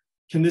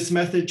 Can this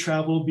method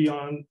travel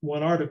beyond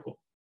one article?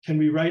 Can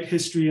we write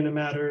history in a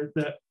manner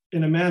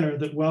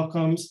that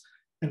welcomes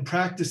and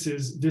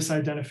practices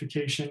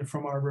disidentification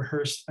from our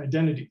rehearsed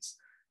identities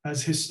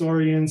as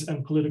historians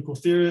and political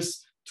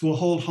theorists to a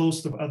whole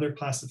host of other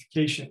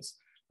classifications,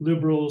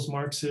 liberals,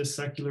 Marxists,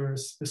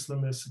 secularists,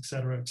 Islamists, et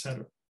cetera, et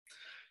cetera?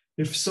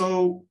 If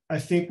so, I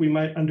think we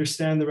might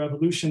understand the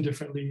revolution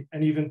differently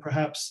and even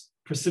perhaps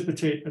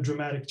precipitate a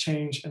dramatic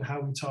change in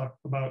how we talk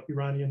about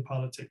Iranian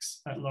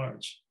politics at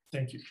large.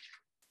 Thank you.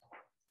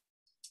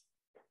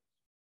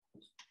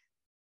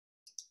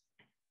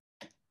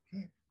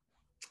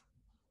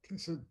 Okay,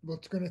 so we're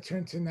going to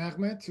turn to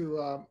Naghmeh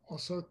to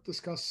also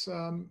discuss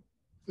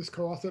this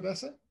co-authored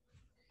essay.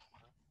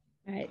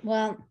 All right,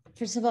 well,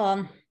 first of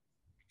all,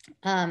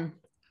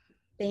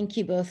 thank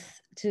you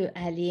both to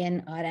Ali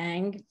and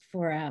Arang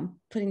for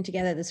putting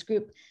together this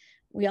group.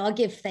 We all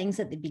give thanks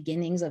at the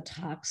beginnings of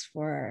talks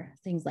for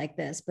things like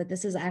this, but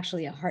this is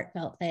actually a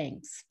heartfelt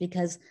thanks,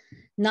 because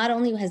not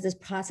only has this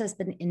process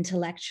been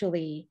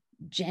intellectually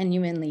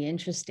genuinely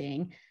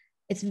interesting,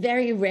 it's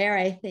very rare,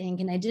 I think,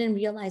 and I didn't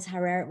realize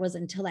how rare it was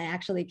until I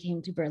actually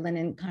came to Berlin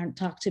and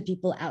talked to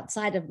people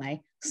outside of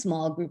my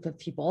small group of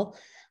people,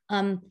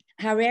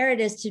 how rare it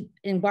is to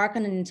embark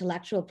on an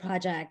intellectual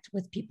project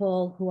with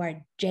people who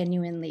are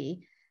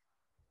genuinely,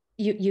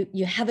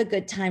 you have a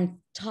good time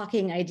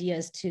talking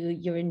ideas to,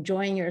 you're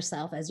enjoying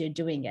yourself as you're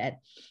doing it.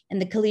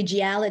 And the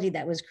collegiality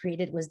that was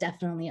created was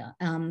definitely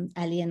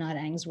Ali and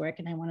Arang's work,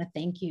 and I want to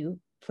thank you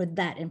for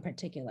that in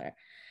particular.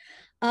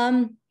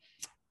 I'm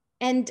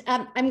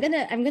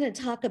gonna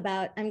talk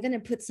about, I'm gonna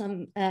put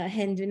some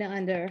Henduna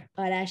under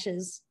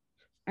Arash's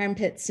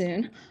armpit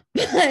soon,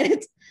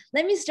 but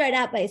let me start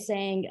out by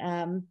saying,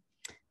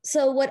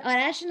 so what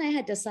Arash and I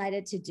had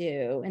decided to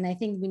do, and I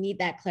think we need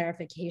that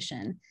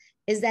clarification,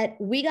 is that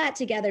we got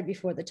together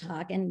before the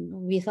talk and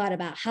we thought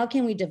about how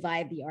can we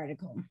divide the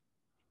article?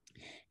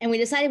 And we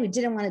decided we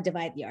didn't want to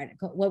divide the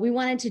article. What we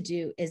wanted to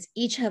do is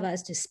each of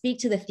us to speak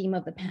to the theme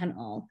of the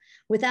panel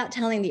without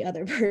telling the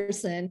other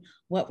person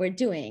what we're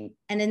doing.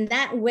 And in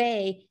that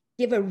way,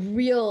 give a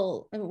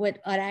real,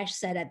 what Arash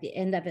said at the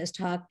end of his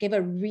talk, give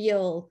a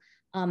real,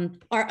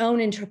 our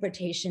own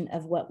interpretation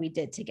of what we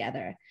did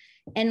together.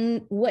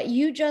 And what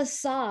you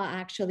just saw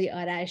actually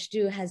Arash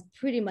do has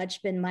pretty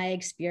much been my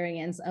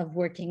experience of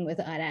working with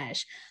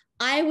Arash.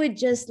 I would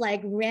just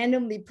like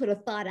randomly put a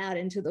thought out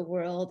into the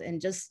world and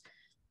just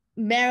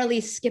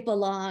merrily skip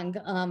along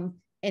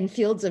in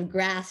fields of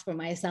grass for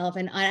myself.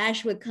 And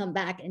Arash would come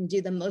back and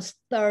do the most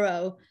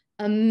thorough,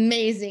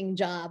 amazing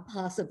job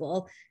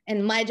possible.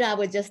 And my job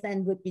would just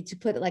then would be to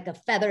put like a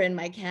feather in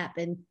my cap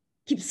and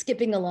keep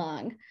skipping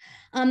along.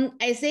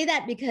 I say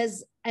that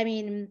because, I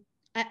mean,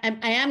 I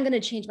am going to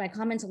change my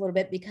comments a little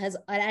bit because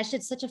Arash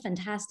did such a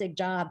fantastic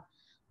job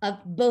of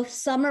both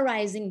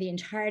summarizing the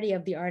entirety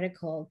of the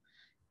article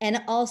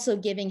and also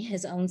giving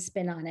his own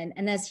spin on it.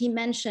 And as he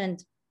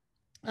mentioned,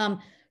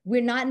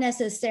 we're not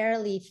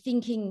necessarily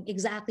thinking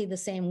exactly the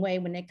same way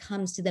when it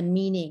comes to the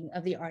meaning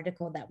of the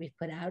article that we've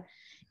put out.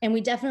 And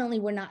we definitely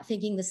were not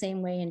thinking the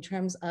same way in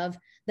terms of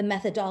the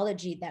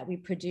methodology that we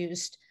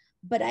produced.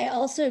 But I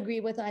also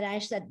agree with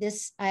Arash that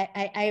this,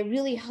 I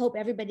really hope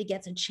everybody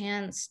gets a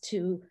chance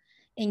to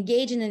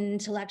engage in an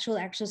intellectual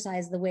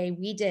exercise the way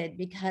we did,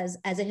 because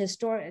as a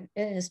historian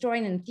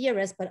and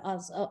theorist, but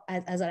also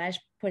as Arash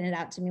pointed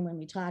out to me when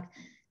we talked,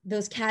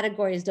 those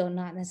categories do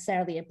not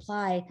necessarily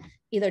apply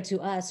either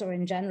to us or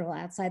in general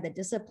outside the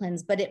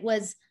disciplines. But it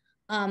was,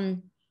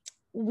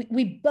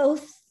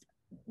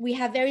 we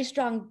have very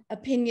strong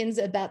opinions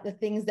about the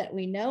things that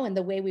we know and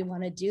the way we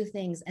want to do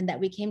things, and that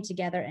we came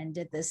together and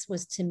did this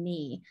was, to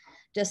me,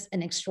 just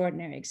an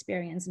extraordinary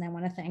experience. And I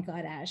want to thank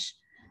Arash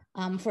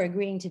for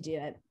agreeing to do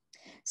it.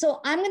 So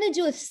I'm going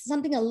to do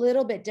something a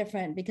little bit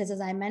different because,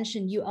 as I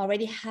mentioned, you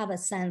already have a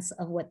sense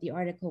of what the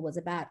article was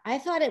about. I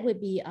thought it would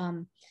be,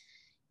 I'm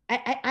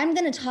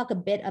going to talk a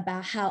bit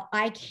about how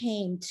I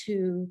came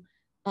to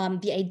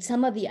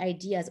some of the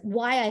ideas,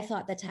 why I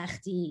thought the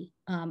Takhti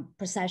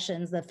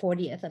processions, the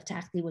 40th of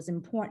Takhti, was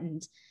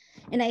important.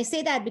 And I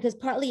say that because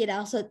partly it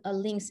also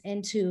links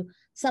into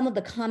some of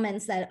the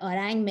comments that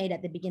Arang made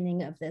at the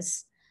beginning of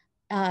this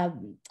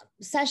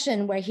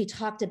session, where he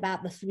talked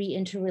about the three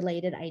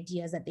interrelated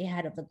ideas that they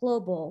had of the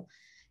global.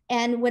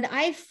 And when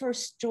I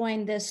first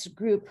joined this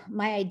group,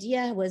 my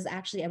idea was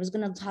actually, I was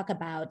going to talk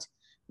about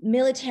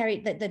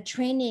military, the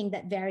training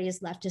that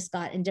various leftists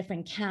got in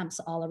different camps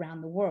all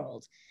around the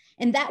world.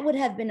 And that would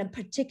have been a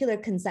particular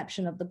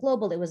conception of the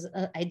global. It was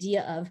an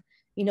idea of,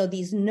 you know,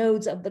 these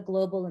nodes of the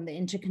global and the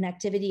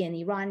interconnectivity, and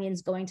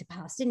Iranians going to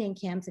Palestinian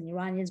camps and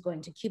Iranians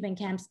going to Cuban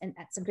camps. And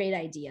that's a great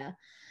idea.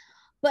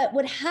 But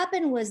what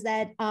happened was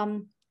that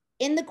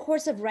in the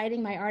course of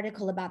writing my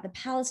article about the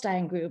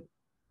Palestine group,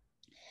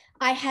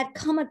 I had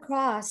come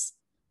across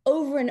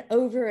over and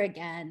over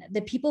again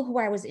the people who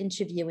I was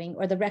interviewing,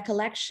 or the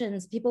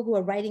recollections, people who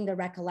were writing the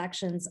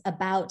recollections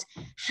about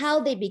how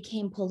they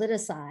became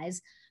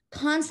politicized,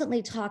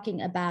 constantly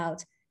talking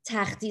about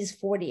Takhti's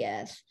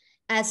 40th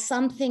as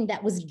something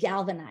that was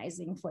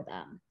galvanizing for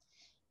them.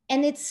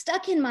 And it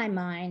stuck in my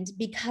mind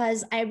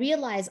because I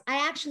realized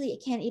I actually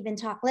can't even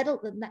talk,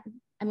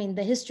 I mean,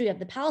 the history of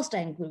the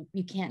Palestine group,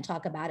 you can't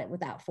talk about it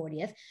without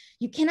 40th.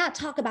 You cannot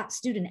talk about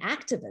student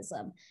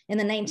activism in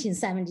the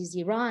 1970s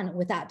Iran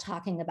without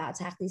talking about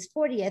Takhti's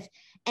 40th.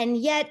 And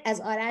yet, as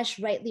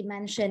Arash rightly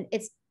mentioned,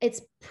 it's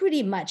it's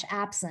pretty much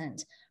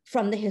absent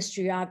from the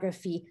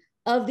historiography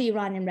of the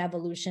Iranian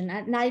Revolution,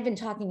 not even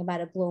talking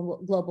about a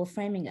global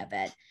framing of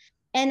it.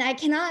 And I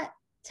cannot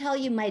tell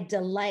you my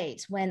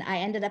delight when I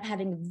ended up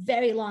having a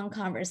very long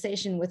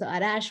conversation with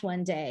Arash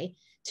one day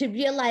to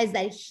realize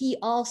that he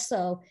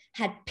also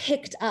had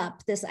picked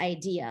up this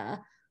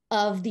idea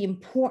of the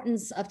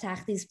importance of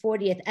Takhti's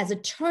 40th as a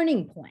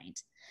turning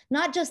point.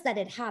 Not just that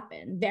it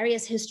happened,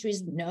 various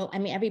histories know, I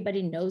mean,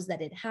 everybody knows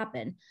that it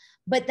happened,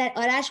 but that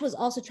Arash was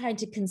also trying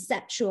to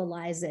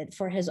conceptualize it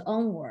for his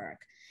own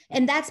work.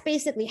 And that's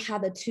basically how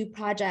the two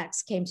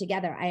projects came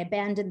together. I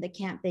abandoned the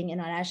camp thing and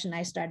Arash and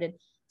I started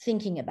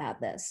thinking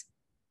about this.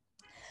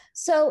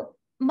 So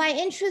my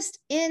interest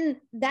in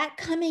that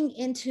coming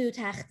into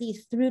Takhti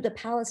through the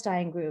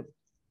Palestine group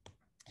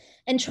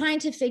and trying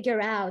to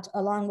figure out,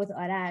 along with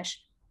Arash,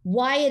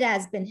 why it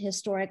has been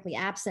historically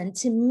absent,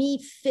 to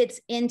me fits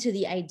into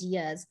the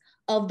ideas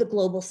of the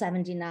Global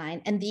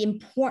 79 and the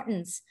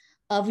importance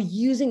of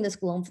using this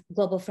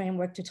global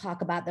framework to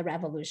talk about the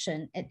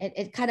revolution.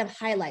 It kind of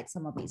highlights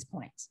some of these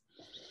points.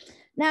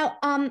 Now,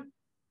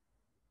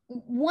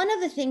 one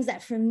of the things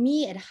that for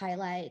me it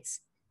highlights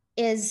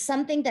is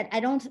something that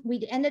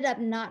we ended up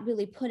not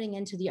really putting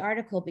into the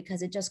article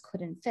because it just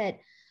couldn't fit,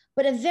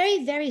 but a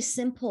very, very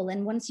simple,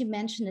 and once you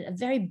mention it, a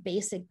very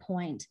basic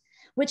point,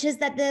 which is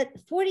that the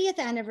 40th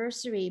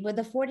anniversary, or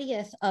the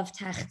 40th of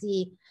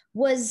Takhti,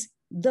 was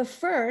the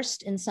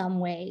first in some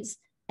ways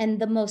and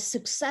the most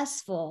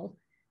successful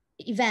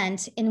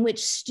event in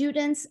which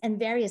students and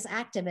various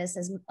activists,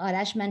 as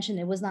Arash mentioned,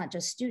 it was not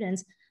just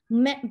students,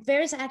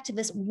 various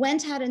activists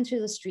went out into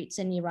the streets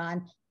in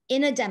Iran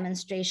in a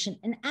demonstration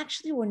and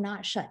actually were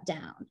not shut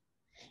down.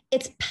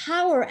 Its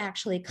power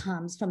actually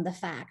comes from the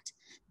fact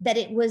that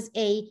it was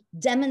a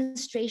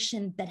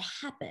demonstration that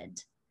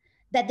happened,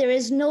 that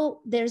there's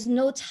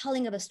no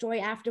telling of a story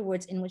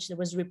afterwards in which there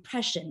was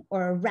repression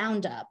or a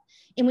roundup,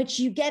 in which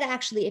you get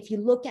actually, if you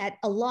look at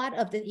a lot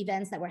of the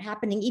events that were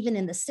happening even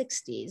in the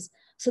 60s,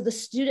 so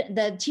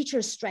the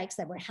teacher strikes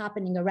that were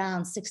happening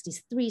around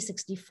 63,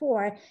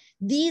 64,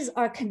 these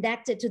are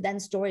connected to then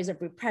stories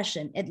of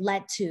repression. It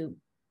led to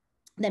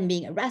them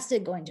being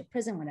arrested, going to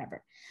prison,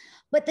 whatever.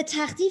 But the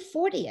Takhti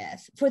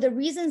 40th, for the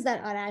reasons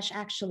that Arash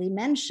actually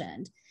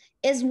mentioned,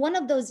 is one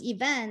of those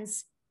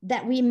events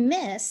that we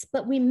miss,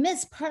 but we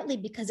miss partly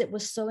because it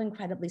was so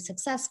incredibly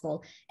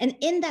successful. And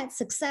in that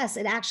success,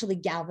 it actually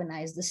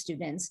galvanized the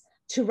students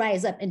to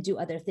rise up and do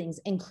other things,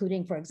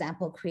 including, for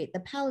example, create the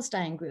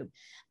Palestine group.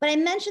 But I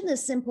mentioned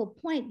this simple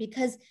point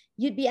because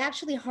you'd be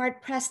actually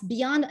hard pressed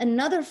beyond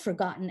another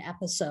forgotten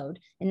episode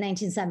in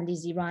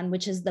 1970s Iran,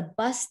 which is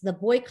the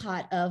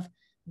boycott of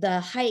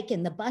the hike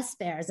and the bus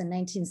fares in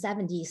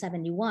 1970,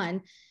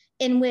 71,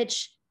 in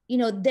which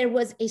there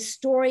was a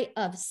story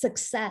of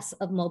success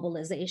of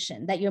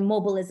mobilization, that your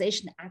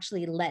mobilization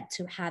actually led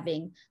to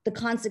having the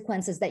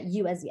consequences that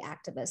you as the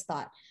activist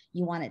thought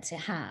you wanted to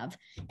have.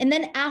 And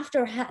then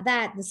after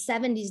that, the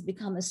 70s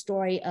become a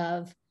story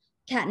of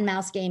cat and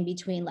mouse game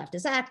between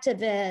leftist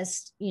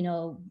activists,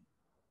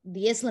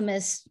 the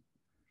Islamists,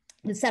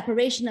 the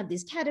separation of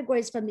these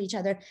categories from each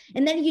other.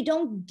 And then you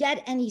don't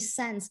get any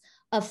sense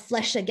of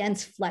flesh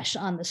against flesh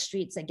on the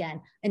streets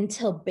again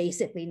until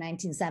basically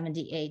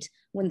 1978,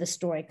 when the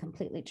story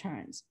completely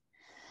turns.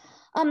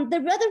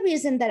 The other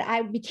reason that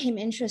I became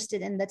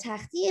interested in the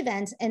Takhti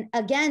event, and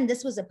again,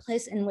 this was a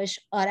place in which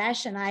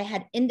Arash and I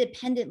had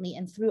independently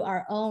and through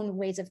our own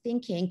ways of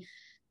thinking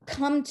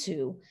come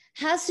to,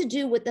 has to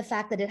do with the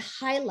fact that it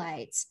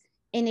highlights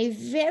in a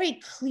very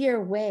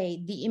clear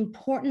way the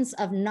importance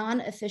of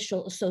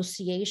non-official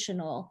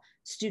associational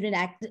student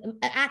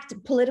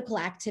political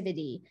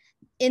activity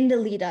in the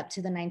lead up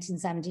to the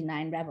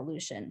 1979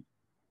 revolution.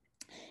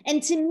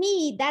 And to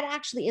me, that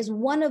actually is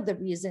one of the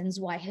reasons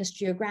why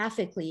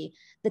historiographically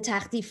the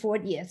Takhti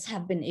 40ths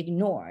have been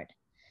ignored.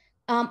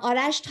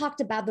 Arash talked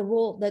about the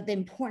role, the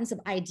importance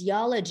of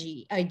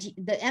ideology,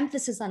 the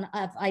emphasis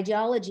of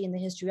ideology in the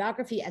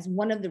historiography as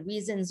one of the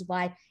reasons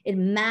why it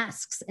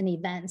masks an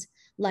event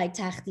like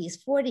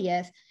Takhti's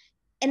 40th.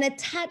 And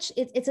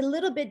it's a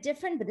little bit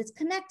different, but it's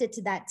connected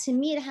to that. To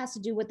me, it has to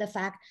do with the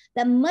fact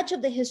that much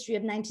of the history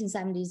of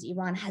 1970s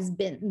Iran has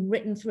been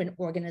written through an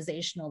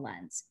organizational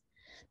lens.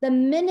 The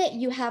minute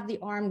you have the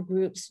armed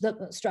groups,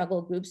 the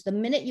struggle groups, the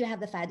minute you have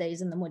the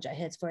Fadais and the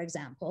Mujahids, for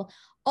example,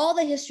 all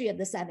the history of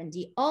the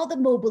 70s, all the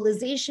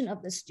mobilization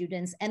of the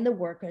students and the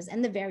workers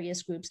and the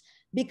various groups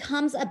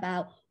becomes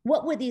about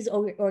what were these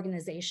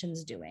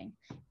organizations doing?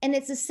 And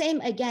it's the same,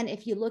 again,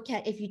 if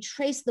you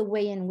trace the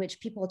way in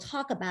which people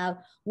talk about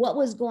what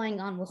was going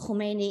on with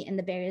Khomeini and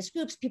the various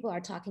groups, people are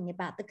talking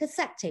about the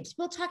cassette tapes,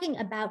 people are talking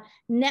about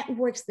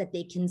networks that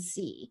they can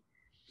see.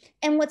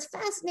 And what's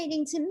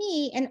fascinating to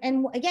me,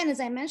 and again,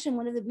 as I mentioned,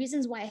 one of the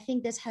reasons why I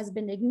think this has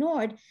been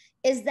ignored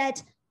is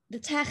that the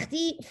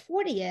Takhti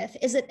 40th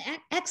is an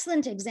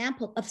excellent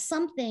example of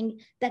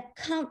something that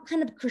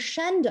kind of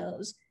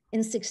crescendos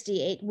in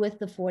 68 with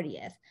the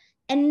 40th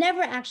and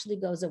never actually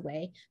goes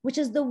away, which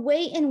is the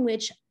way in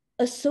which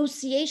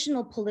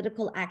associational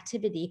political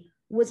activity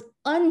was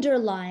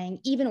underlying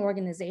even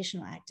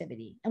organizational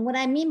activity. And what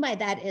I mean by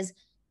that is,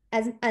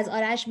 as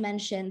Arash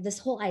mentioned, this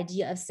whole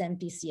idea of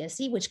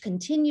Senfi-Siyasi, which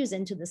continues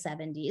into the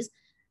 70s.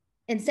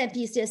 And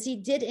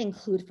Senfi-Siyasi did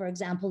include, for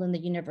example, in the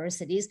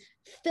universities,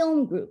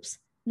 film groups,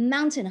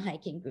 mountain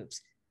hiking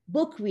groups,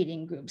 book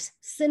reading groups,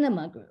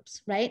 cinema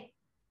groups, right?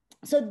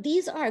 So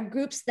these are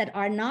groups that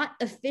are not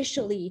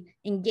officially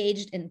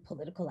engaged in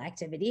political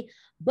activity,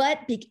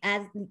 but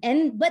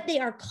they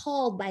are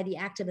called by the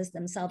activists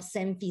themselves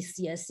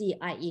Senfi-Siyasi,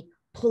 i.e.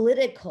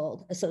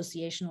 political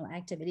associational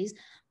activities,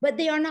 but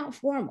they are not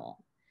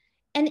formal.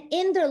 And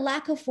in their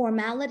lack of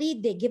formality,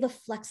 they give a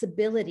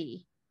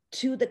flexibility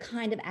to the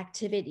kind of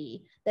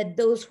activity that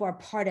those who are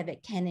part of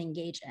it can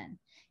engage in.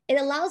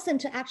 It allows them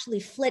to actually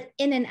flit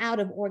in and out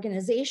of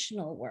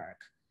organizational work,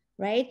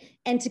 right?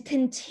 And to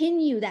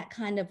continue that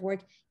kind of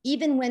work,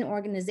 even when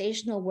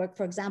organizational work,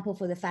 for example,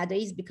 for the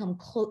Fadais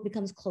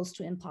becomes close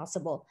to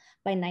impossible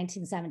by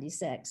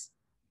 1976.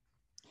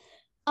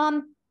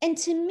 And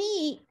to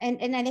me,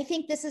 and I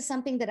think this is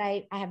something that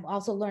I have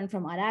also learned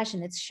from Arash,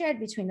 and it's shared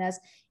between us,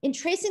 in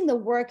tracing the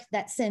work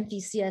that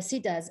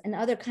Senfi-Siyasi does and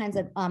other kinds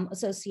of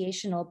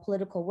associational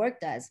political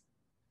work does,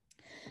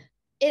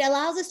 it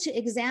allows us to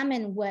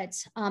examine what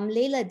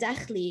Leila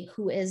Dakhli,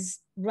 who is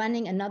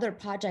running another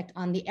project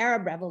on the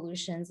Arab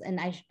revolutions, and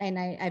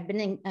I've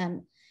been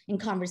in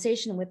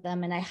conversation with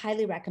them, and I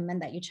highly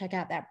recommend that you check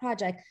out that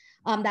project.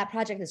 That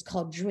project is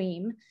called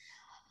Dream,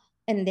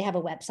 and they have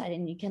a website,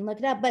 and you can look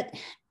it up. But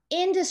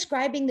in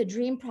describing the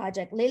Dream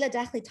project, Leila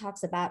Dakhli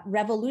talks about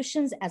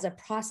revolutions as a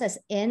process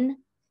in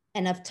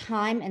and of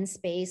time and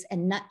space,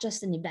 and not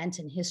just an event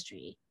in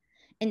history.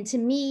 And to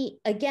me,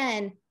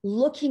 again,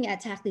 looking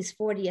at Dakhli's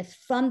 40th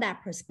from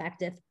that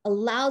perspective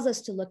allows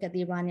us to look at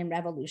the Iranian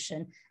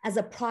Revolution as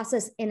a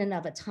process in and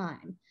of a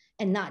time,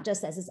 and not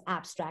just as this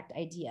abstract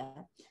idea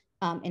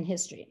in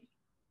history.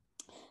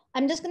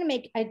 I'm just going to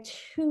make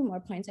 2 more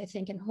points, I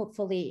think, and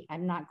hopefully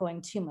I'm not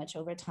going too much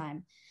over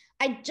time.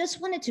 I just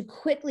wanted to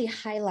quickly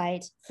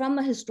highlight from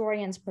a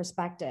historian's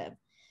perspective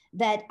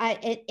that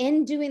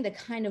in doing the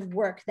kind of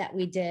work that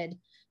we did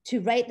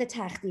to write the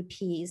Dakhli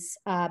piece,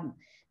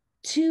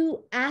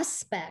 2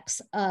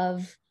 aspects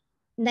of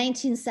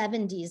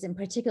 1970s, in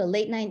particular,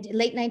 late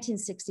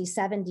 1960s,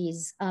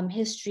 70s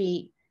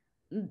history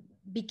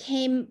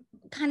became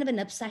kind of an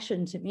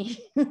obsession to me.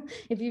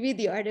 If you read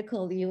the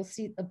article, you'll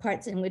see the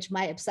parts in which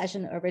my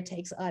obsession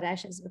overtakes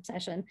Arash's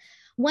obsession.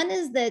 One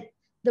is that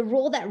the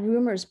role that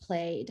rumors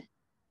played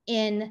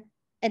in,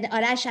 and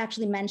Arash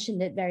actually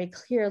mentioned it very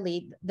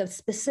clearly, the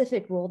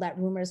specific role that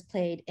rumors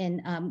played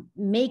in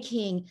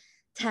making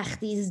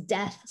Dakhli's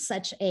death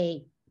such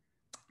a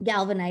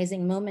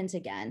galvanizing moment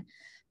again.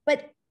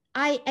 But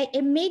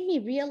it made me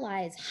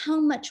realize how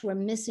much we're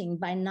missing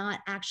by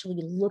not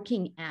actually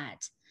looking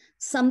at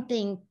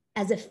something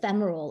as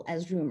ephemeral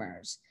as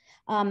rumors.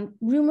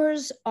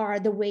 Rumors are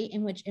the way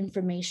in which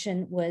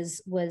information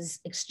was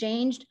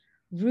exchanged.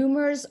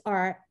 Rumors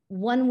are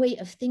one way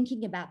of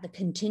thinking about the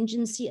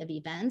contingency of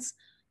events.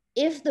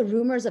 If the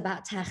rumors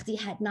about Dakhli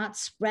had not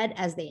spread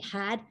as they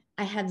had,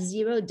 I have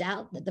zero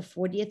doubt that the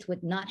 40th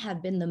would not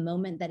have been the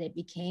moment that it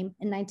became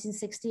in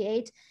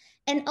 1968.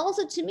 And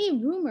also, to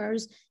me,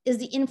 rumors is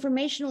the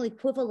informational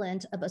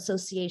equivalent of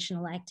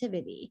associational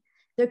activity.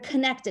 They're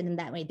connected in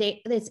that way.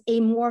 It's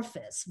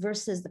amorphous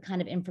versus the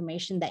kind of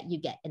information that you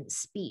get in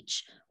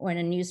speech or in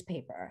a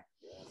newspaper.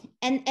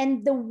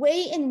 And the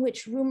way in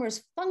which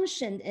rumors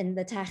functioned in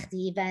the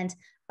Dakhli event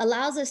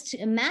allows us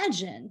to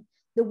imagine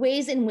the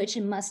ways in which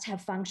it must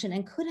have functioned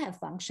and could have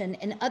functioned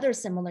in other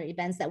similar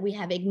events that we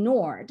have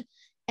ignored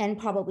and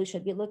probably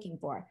should be looking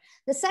for.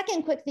 The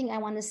second quick thing I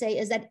want to say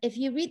is that if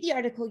you read the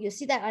article, you'll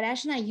see that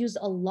Arash and I used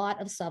a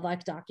lot of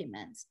Savak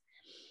documents.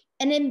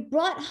 And it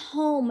brought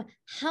home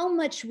how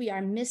much we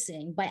are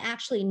missing by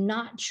actually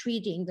not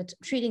treating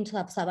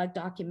Savak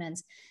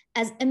documents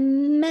as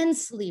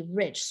immensely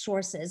rich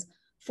sources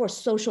for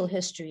social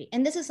history.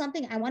 And this is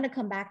something I want to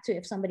come back to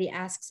if somebody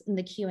asks in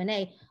the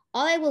Q&A.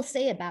 All I will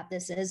say about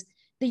this is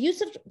the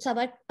use of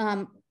Savak,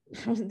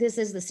 this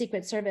is the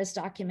Secret Service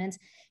documents,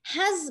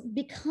 has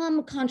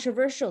become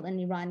controversial in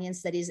Iranian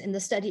studies, in the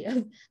study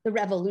of the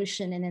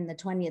revolution and in the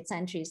 20th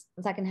century,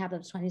 the second half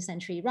of the 20th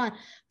century Iran,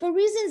 for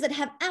reasons that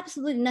have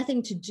absolutely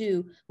nothing to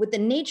do with the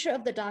nature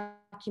of the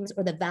documents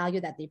or the value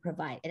that they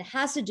provide. It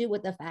has to do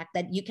with the fact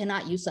that you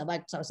cannot use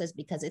Savak sources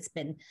because it's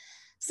been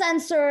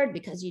censored,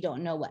 because you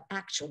don't know what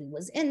actually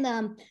was in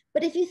them.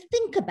 But if you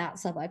think about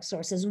Savak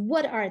sources,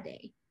 what are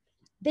they?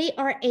 They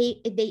are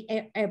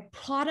a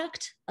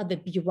product of a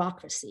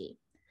bureaucracy.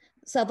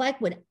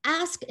 Savak would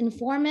ask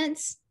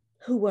informants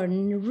who were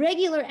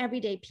regular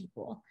everyday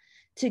people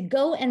to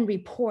go and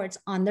report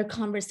on their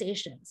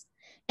conversations.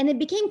 And it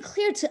became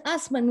clear to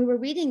us when we were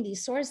reading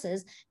these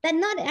sources that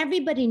not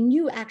everybody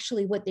knew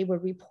actually what they were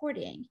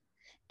reporting.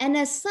 And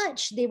as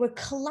such, they were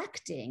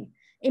collecting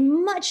a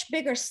much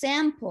bigger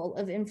sample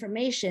of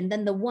information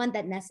than the one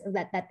that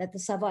the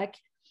Savak,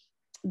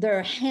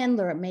 their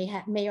handler,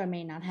 may or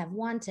may not have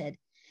wanted.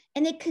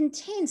 And it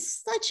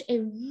contains such a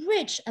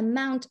rich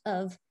amount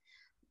of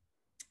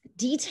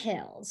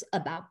details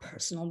about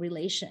personal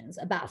relations,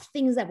 about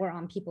things that were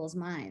on people's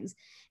minds.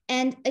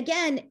 And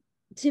again,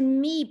 to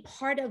me,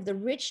 part of the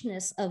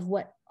richness of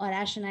what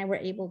Arash and I were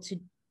able to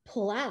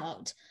pull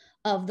out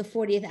of the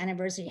 40th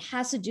anniversary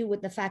has to do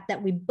with the fact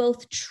that we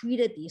both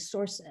treated these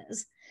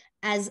sources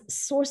as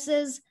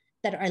sources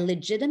that are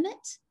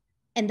legitimate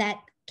and that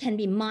can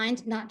be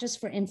mined not just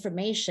for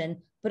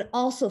information, but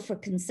also for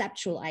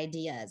conceptual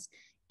ideas.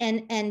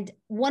 And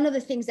one of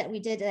the things that we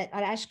did that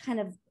Arash kind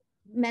of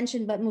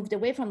mentioned but moved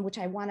away from, which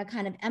I want to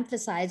kind of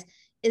emphasize,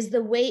 is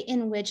the way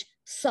in which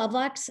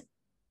Savax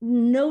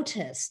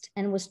noticed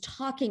and was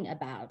talking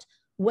about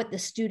what the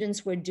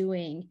students were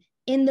doing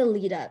in the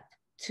lead up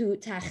to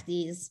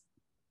Takhti's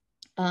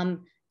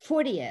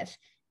 40th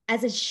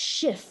as a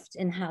shift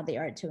in how they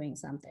are doing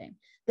something.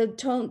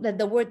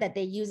 The word that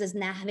they use is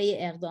nahve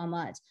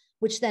iqdamat,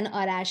 which then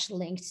Arash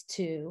linked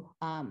to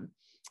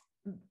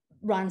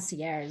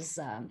Rancière's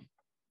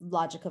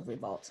logic of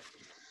revolt.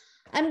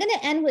 I'm going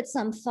to end with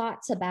some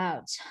thoughts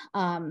about,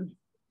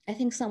 I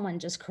think someone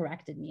just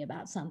corrected me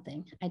about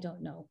something. I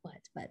don't know what,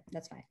 but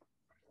that's fine.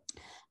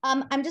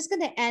 I'm just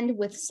going to end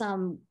with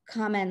some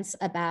comments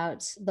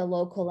about the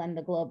local and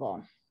the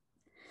global.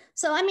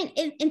 So, I mean,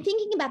 in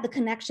thinking about the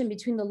connection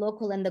between the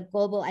local and the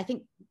global,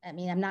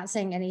 I'm not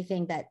saying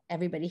anything that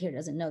everybody here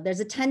doesn't know. There's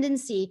a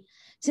tendency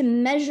to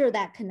measure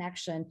that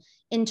connection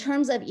in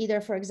terms of either,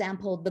 for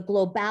example, the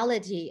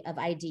globality of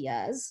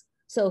ideas.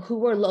 So who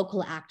were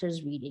local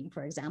actors reading,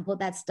 for example,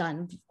 that's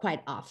done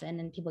quite often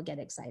and people get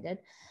excited.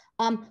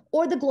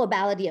 Or the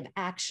globality of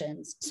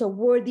actions. So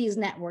were these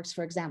networks,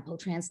 for example,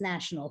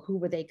 transnational, who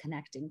were they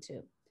connecting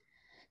to?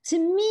 To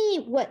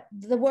me, what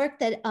the work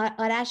that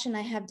Arash and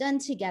I have done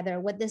together,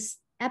 what this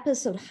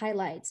episode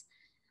highlights,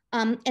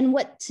 and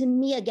what to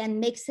me, again,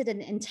 makes it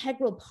an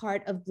integral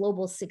part of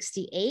Global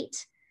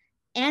 68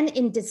 and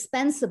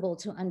indispensable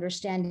to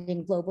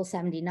understanding Global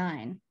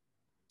 79,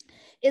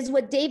 is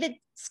what David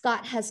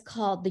Scott has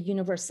called the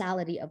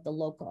universality of the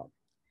local.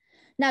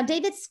 Now,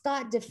 David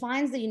Scott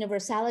defines the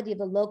universality of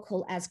the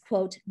local as,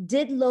 quote,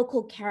 did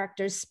local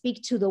characters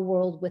speak to the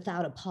world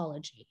without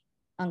apology,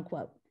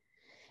 unquote.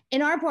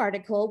 In our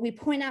article, we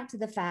point out to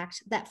the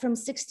fact that from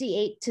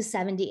 68 to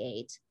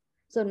 78,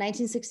 so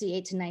 1968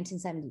 to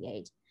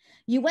 1978,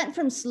 you went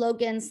from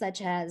slogans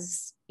such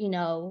as,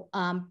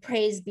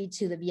 praise be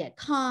to the Viet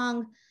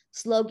Cong,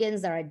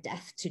 slogans that are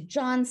death to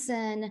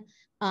Johnson,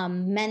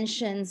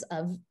 mentions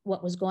of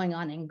what was going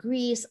on in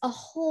Greece, a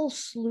whole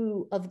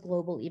slew of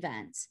global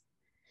events.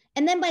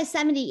 And then by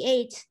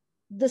 78,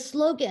 the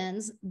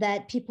slogans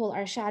that people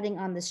are shouting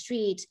on the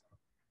street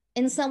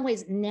in some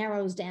ways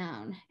narrows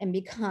down and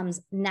becomes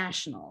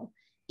national,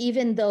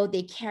 even though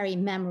they carry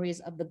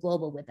memories of the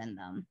global within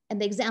them. And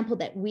the example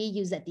that we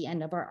use at the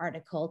end of our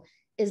article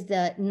is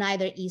the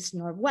neither east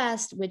nor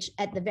west, which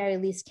at the very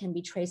least can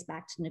be traced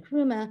back to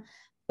Nkrumah.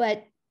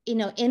 But in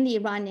the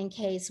Iranian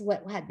case,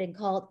 what had been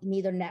called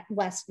neither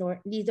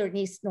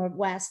east nor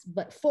west,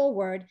 but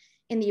forward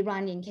in the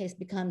Iranian case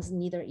becomes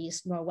neither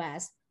east nor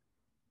west,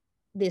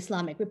 the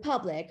Islamic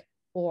Republic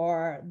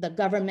or the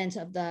government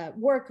of the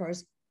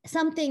workers,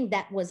 something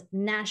that was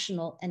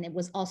national and it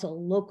was also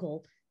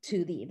local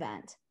to the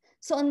event.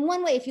 So in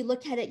one way, if you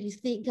look at it, you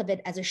think of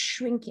it as a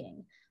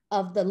shrinking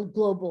of the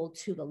global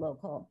to the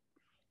local.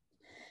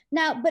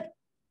 Now, but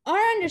our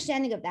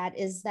understanding of that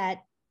is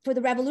that for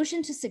the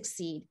revolution to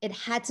succeed, it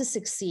had to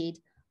succeed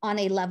on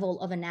a level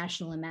of a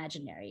national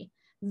imaginary.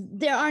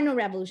 There are no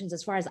revolutions,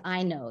 as far as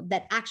I know,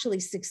 that actually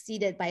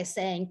succeeded by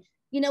saying,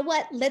 you know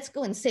what, let's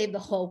go and save the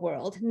whole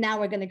world. Now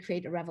we're going to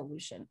create a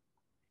revolution.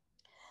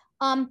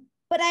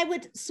 But I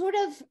would sort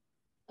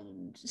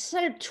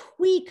of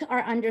tweak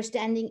our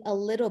understanding a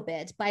little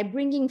bit by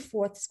bringing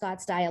forth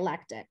Scott's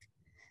dialectic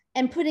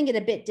and putting it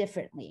a bit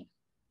differently.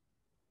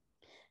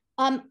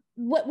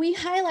 What we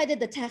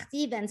highlighted, the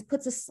Takhti events,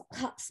 puts a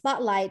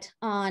spotlight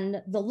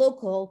on the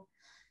local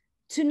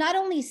to not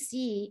only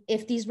see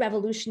if these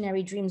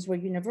revolutionary dreams were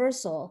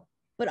universal,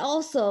 but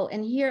also,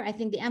 and here I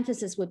think the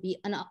emphasis would be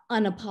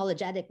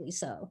unapologetically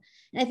so.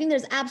 And I think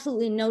there's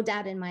absolutely no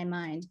doubt in my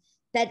mind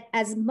that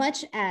as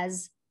much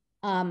as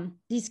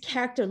these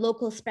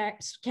local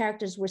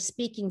characters were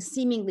speaking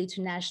seemingly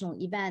to national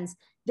events,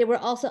 they were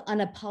also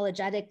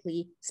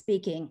unapologetically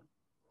speaking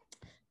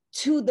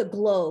to the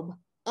globe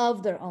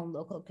of their own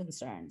local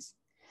concerns.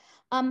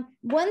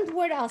 One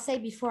word I'll say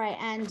before I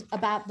end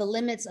about the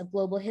limits of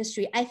global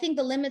history. I think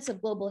the limits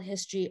of global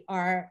history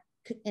are,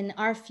 in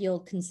our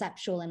field,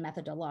 conceptual and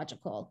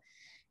methodological.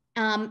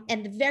 And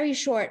the very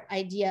short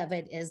idea of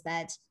it is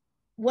that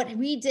what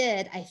we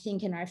did, I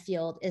think, in our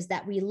field is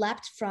that we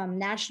leapt from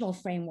national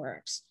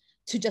frameworks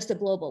to just a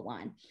global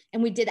one.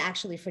 And we did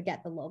actually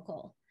forget the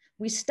local.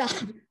 We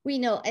stopped, we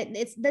know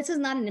this is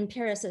not an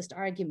empiricist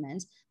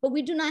argument, but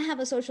we do not have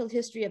a social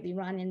history of the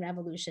Iranian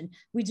Revolution.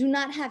 We do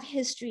not have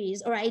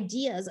histories or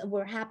ideas of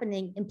what were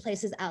happening in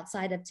places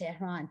outside of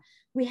Tehran.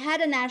 We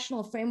had a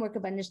national framework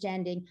of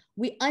understanding.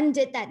 We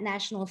undid that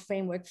national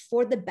framework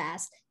for the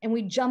best, and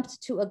we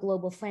jumped to a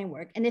global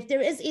framework. And if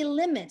there is a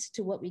limit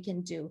to what we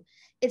can do,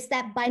 it's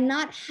that by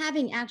not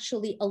having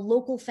actually a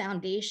local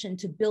foundation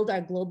to build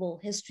our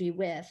global history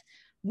with,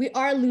 we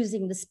are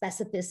losing the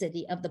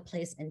specificity of the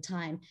place and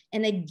time,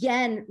 and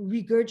again,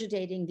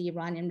 regurgitating the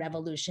Iranian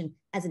Revolution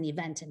as an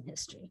event in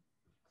history.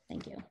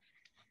 Thank you.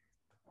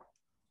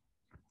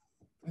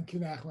 Thank you,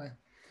 Nahmeh.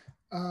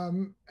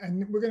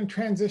 And we're going to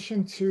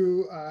transition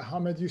to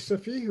Hamid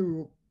Yousefi, who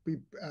will be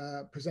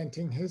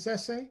presenting his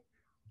essay.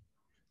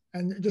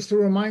 And just to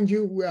remind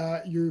you,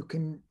 you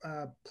can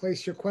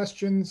place your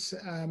questions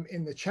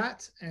in the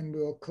chat, and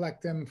we'll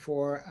collect them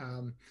for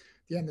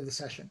the end of the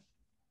session.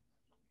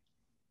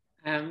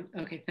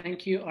 Okay,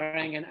 thank you,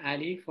 Arang and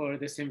Ali, for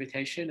this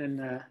invitation.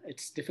 And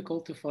it's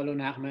difficult to follow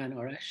Nahmeh and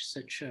Arash,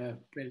 such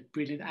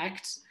brilliant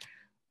acts.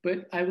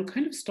 But I will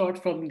kind of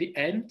start from the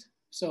end.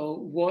 So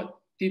what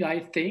did I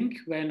think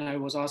when I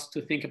was asked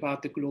to think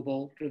about the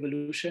global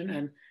revolution?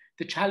 And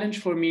the challenge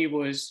for me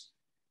was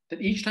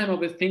that each time I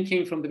was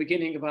thinking from the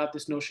beginning about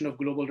this notion of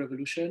global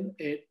revolution,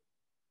 it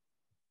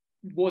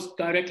was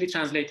directly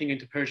translating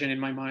into Persian in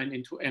my mind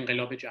into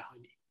Enqilab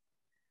Jahani.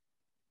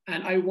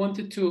 And I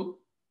wanted to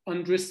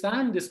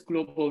understand this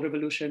global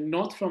revolution,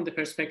 not from the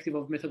perspective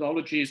of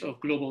methodologies of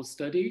global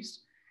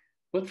studies,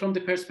 but from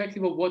the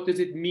perspective of what does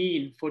it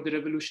mean for the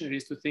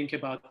revolutionaries to think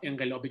about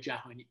Enqilab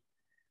Jahani.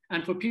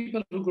 And for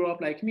people who grew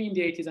up like me in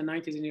the 80s and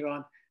 90s in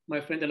Iran,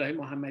 my friend Elahi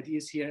Mohammadi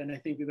is here, and I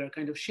think we were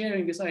kind of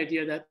sharing this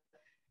idea that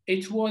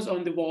it was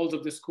on the walls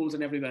of the schools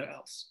and everywhere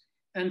else.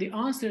 And the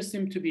answer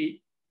seemed to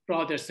be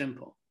rather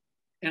simple.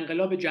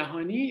 Enqilab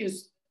Jahani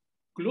is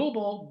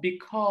global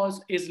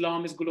because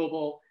Islam is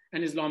global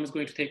and Islam is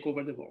going to take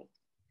over the world.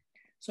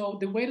 So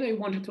the way that I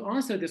wanted to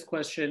answer this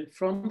question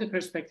from the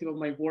perspective of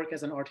my work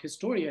as an art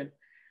historian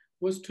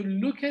was to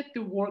look at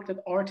the work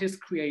that artists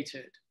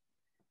created.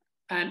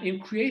 And in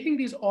creating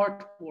these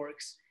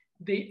artworks,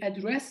 they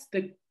address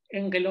the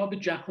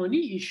Enqilab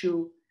Jahani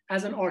issue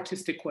as an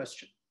artistic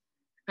question.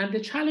 And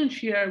the challenge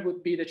here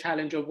would be the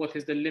challenge of what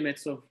is the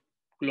limits of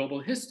global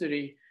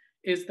history,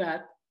 is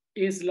that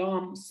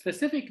Islam,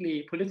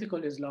 specifically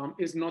political Islam,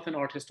 is not an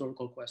art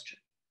historical question.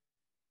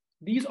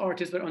 These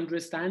artists were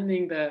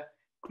understanding the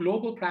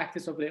global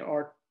practice of their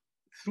art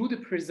through the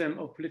prism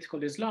of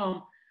political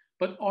Islam,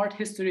 but art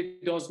history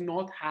does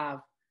not have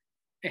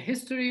a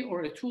history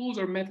or a tools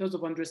or methods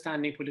of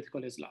understanding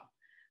political Islam.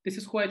 This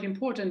is quite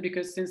important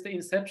because since the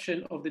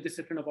inception of the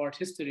discipline of art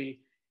history,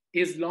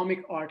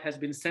 Islamic art has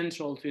been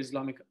central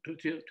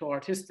to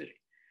art history.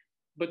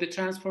 But the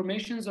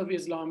transformations of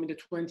Islam in the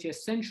 20th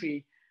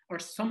century are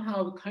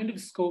somehow the kind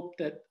of scope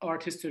that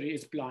art history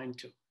is blind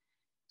to.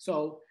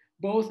 So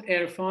both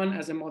Irfan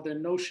as a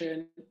modern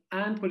notion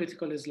and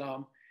political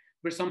Islam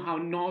were somehow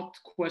not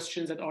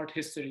questions that art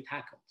history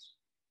tackles.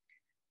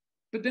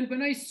 But then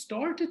when I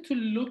started to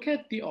look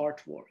at the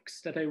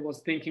artworks that I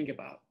was thinking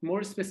about,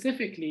 more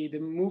specifically the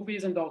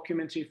movies and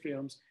documentary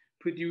films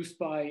produced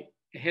by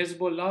a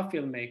Hezbollah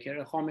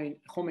filmmaker, a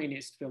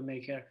Khomeinist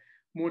filmmaker,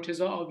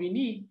 Morteza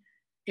Avini,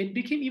 it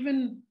became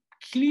even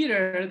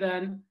clearer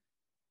than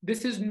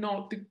this is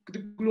not the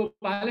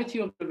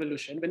globality of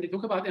revolution. When they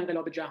talk about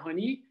Enqilab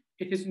Jahani,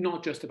 it is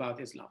not just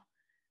about Islam.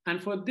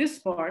 And for this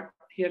part,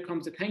 here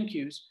comes the thank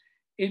yous,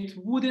 it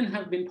wouldn't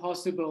have been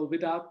possible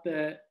without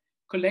the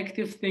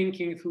collective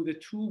thinking through the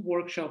two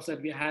workshops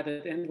that we had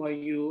at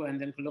NYU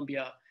and then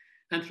Columbia,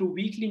 and through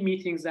weekly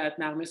meetings that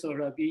Nahmeh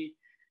Sohrabi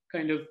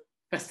kind of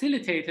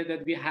facilitated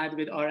that we had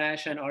with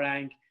Arash and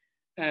Arang,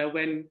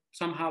 when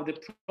somehow the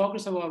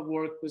progress of our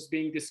work was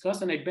being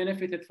discussed, and I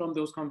benefited from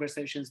those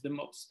conversations the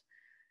most.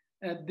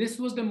 This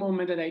was the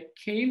moment that I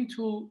came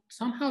to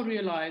somehow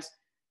realize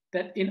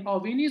that in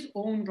Avini's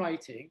own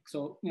writing,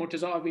 so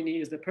Morteza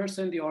Avini is the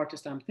person, the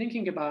artist I'm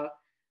thinking about,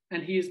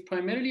 and he is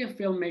primarily a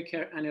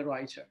filmmaker and a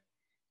writer.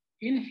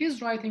 In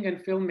his writing and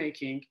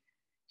filmmaking,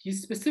 he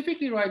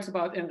specifically writes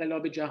about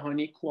Enqilab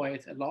Jahani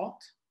quite a lot,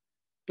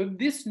 but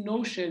this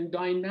notion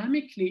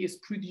dynamically is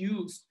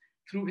produced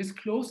through his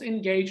close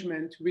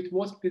engagement with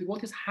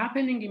what is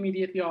happening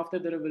immediately after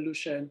the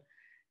revolution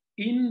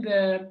in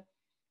the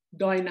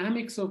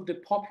dynamics of the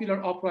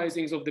popular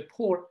uprisings of the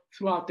poor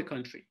throughout the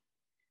country.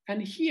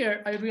 And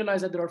here I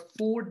realized that there are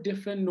 4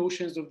 different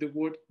notions of the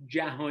word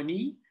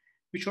Jahani,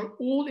 which are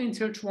all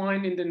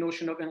intertwined in the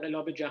notion of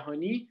Enqilab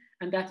Jahani,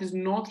 and that is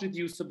not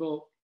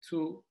reducible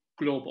to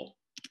global.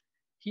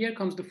 Here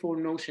comes the 4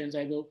 notions.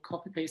 I will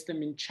copy paste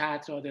them in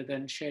chat rather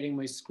than sharing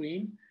my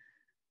screen.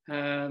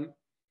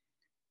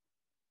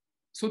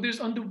 So there's,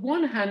 on the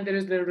one hand, there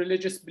is the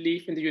religious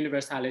belief in the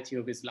universality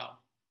of Islam.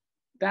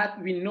 That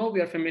we know,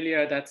 we are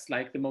familiar, that's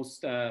like the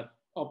most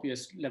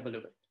obvious level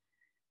of it.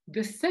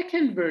 The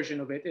second version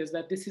of it is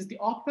that this is the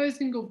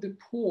uprising of the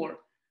poor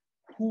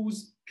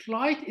whose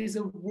plight is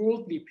a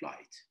worldly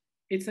plight.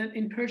 It's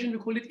in Persian, we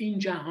call it in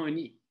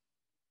Jahani.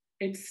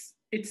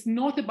 It's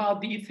not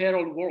about the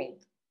ethereal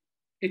world.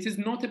 It is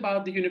not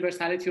about the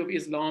universality of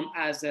Islam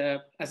as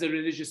a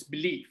religious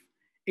belief.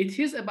 It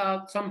is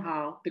about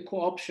somehow the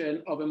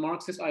co-option of a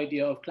Marxist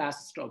idea of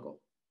class struggle.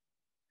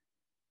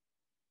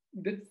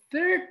 The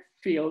third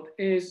field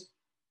is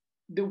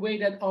the way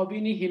that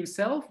Avini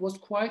himself was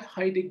quite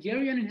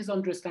Heideggerian in his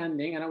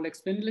understanding, and I will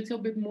explain a little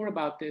bit more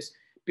about this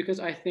because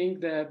I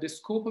think the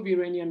scope of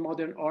Iranian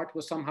modern art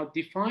was somehow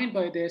defined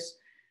by this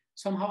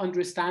somehow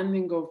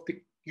understanding of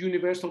the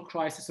universal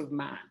crisis of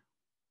man,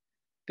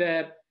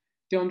 the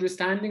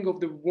understanding of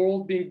the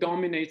world being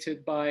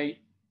dominated by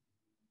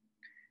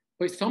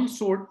some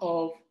sort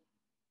of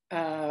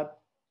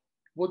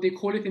what they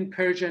call it in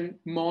Persian,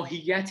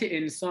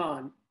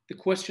 mahiyat-e-insan, the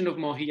question of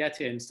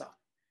mahiyat-e-insan,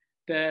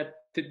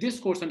 the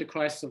discourse on the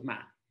crisis of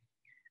man.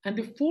 And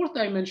the fourth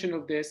dimension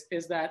of this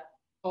is that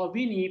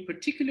Avini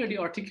particularly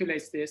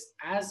articulates this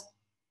as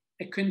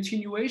a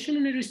continuation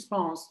and a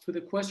response to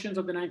the questions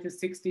of the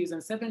 1960s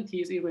and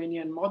 70s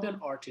Iranian modern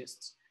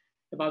artists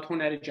about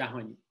Hunar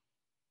Jahani,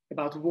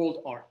 about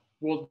world art,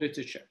 world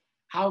literature.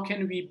 How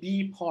can we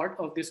be part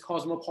of this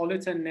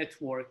cosmopolitan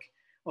network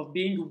of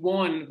being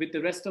one with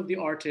the rest of the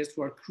artists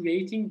who are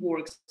creating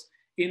works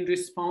in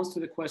response to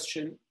the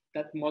question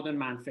that modern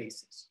man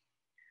faces?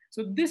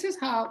 So this is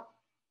how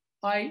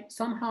I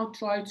somehow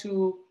try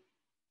to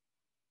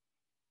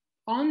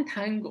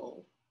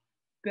untangle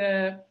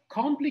the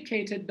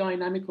complicated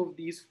dynamic of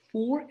these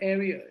four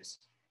areas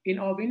in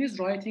Avini's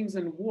writings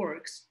and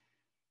works,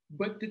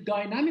 but the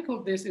dynamic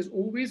of this is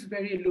always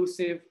very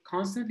elusive,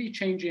 constantly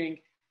changing,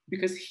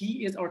 because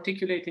he is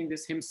articulating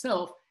this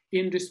himself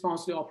in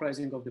response to the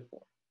uprising of the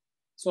poor.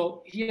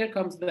 So here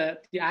comes the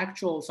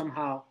actual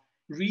somehow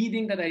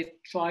reading that I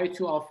try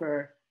to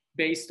offer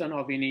based on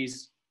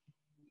Avini's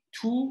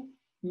two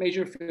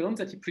major films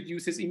that he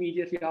produces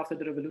immediately after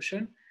the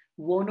revolution.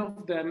 One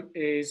of them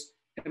is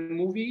a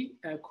movie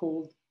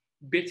called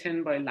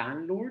Bitten by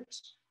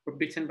Landlords or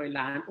Bitten by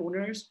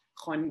Landowners,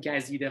 Khan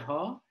Gazide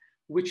Ha,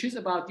 which is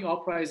about the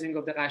uprising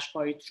of the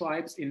Qashqai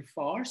tribes in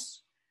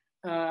Fars.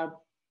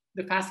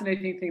 The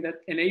fascinating thing that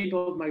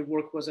enabled my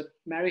work was that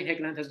Mary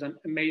Hegland has done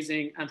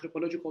amazing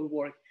anthropological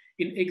work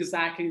in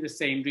exactly the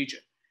same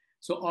region.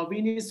 So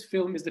Avini's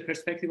film is the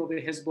perspective of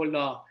the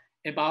Hezbollah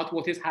about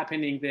what is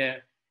happening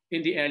there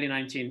in the early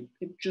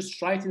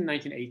just right in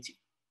 1980.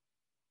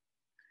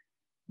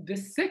 The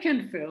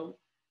second film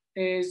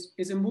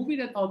is a movie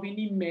that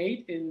Avini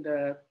made in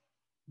the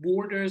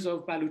borders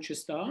of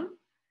Baluchistan.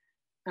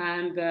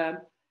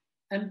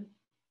 And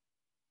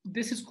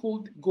this is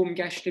called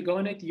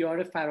Gumgashtagan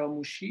Diyar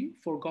Faramushi,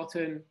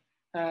 forgotten,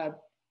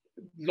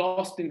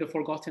 lost in the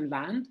forgotten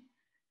land.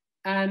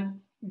 And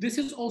this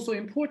is also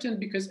important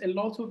because a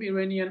lot of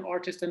Iranian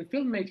artists and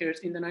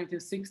filmmakers in the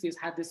 1960s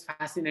had this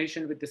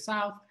fascination with the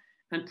South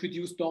and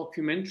produced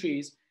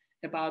documentaries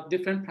about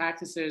different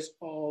practices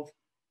of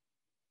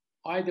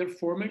either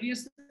formerly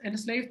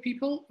enslaved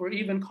people or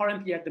even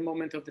currently at the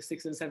moment of the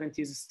 60s and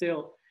 70s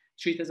still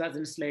treated as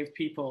enslaved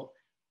people,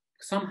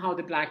 somehow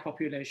the Black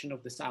population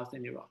of the South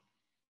in Iran.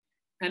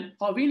 And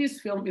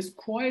Avini's film is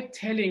quite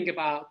telling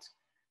about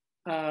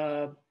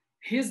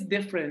his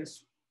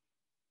difference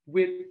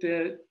with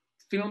the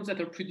films that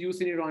are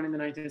produced in Iran in the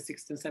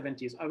 1960s and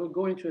 70s. I will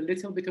go into a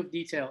little bit of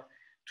detail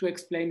to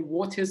explain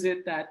what is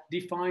it that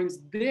defines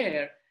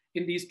there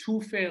in these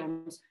two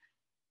films,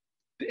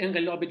 the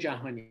Enqilab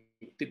Jahani,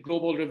 the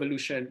global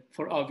revolution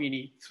for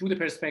Avini through the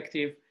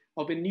perspective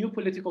of a new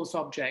political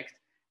subject,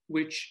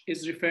 which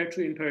is referred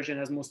to in Persian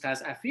as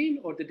Mustaz'afin,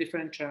 or the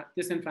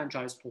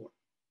disenfranchised poor.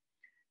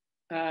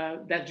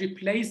 That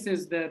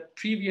replaces the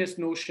previous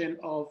notion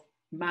of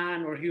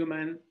man or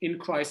human in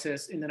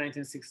crisis in the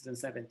 1960s and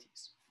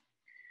 70s.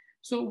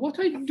 So what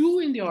I do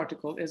in the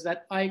article is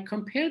that I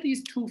compare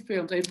these two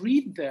films, I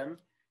read them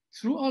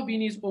through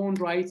Avini's own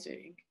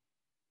writing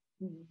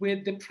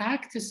with the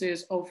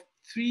practices of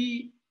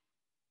three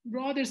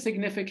rather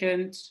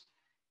significant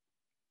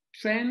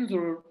trends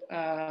or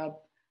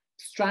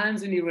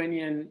strands in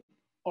Iranian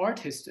art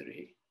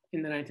history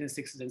in the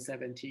 1960s and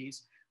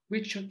 70s,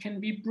 which can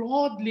be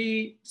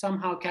broadly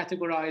somehow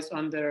categorized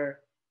under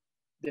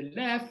the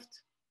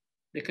left,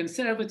 the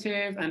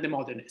conservative, and the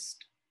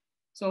modernist.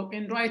 So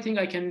in writing,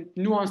 I can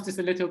nuance this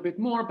a little bit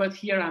more, but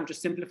here I'm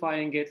just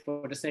simplifying it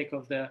for the sake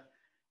of the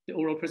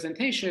oral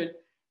presentation.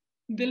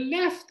 The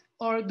left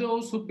are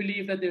those who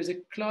believe that there's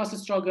a class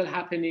struggle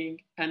happening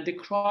and the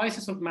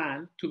crisis of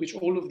man, to which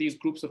all of these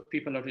groups of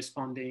people are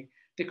responding,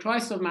 the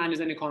crisis of man is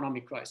an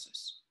economic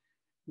crisis.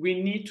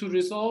 We need to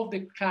resolve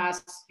the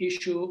class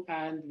issue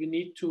and we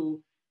need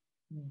to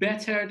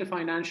better the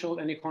financial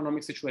and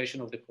economic situation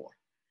of the poor.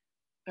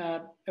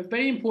 A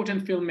very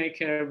important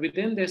filmmaker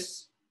within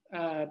this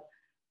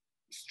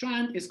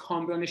strand is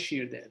Kamran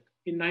Shirdel.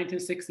 In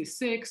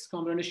 1966,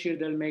 Kamran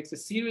Shirdel makes a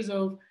series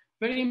of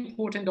very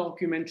important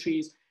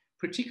documentaries,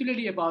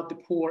 particularly about the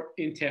poor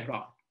in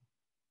Tehran.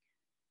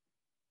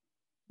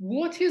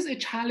 What is a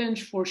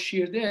challenge for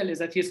Shirdel is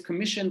that he is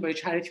commissioned by a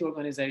charity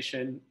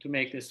organization to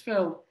make this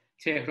film,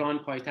 Tehran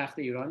Paytakht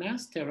Iran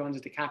ast. Tehran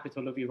is the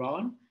capital of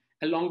Iran,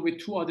 along with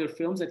two other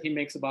films that he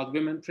makes about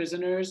women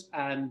prisoners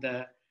and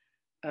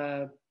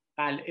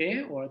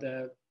Qal'eh, or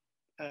the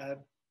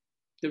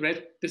the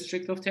red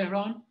district of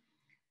Tehran.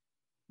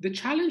 The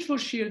challenge for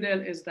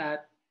Shirdel is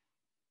that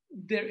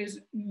there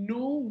is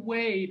no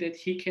way that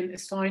he can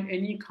assign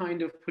any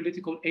kind of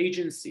political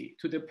agency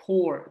to the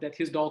poor that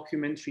his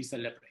documentary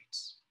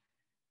celebrates.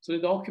 So the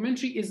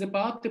documentary is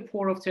about the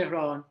poor of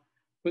Tehran,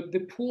 but the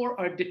poor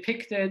are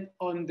depicted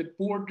on the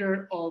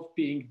border of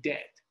being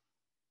dead.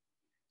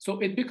 So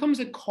it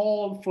becomes a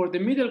call for the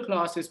middle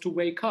classes to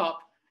wake up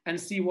and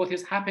see what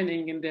is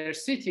happening in their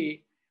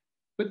city,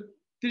 but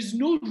there's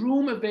no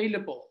room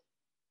available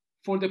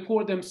for the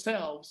poor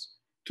themselves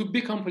to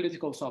become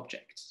political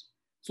subjects.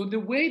 So the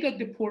way that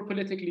the poor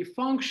politically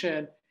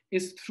function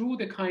is through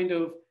the kind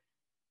of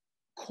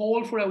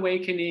call for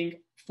awakening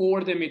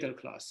for the middle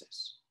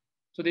classes.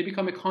 So they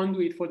become a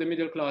conduit for the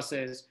middle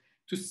classes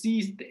to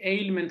seize the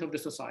ailment of the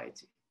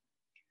society.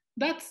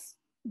 That's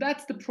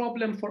the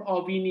problem for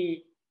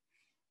Avini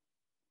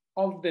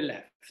of the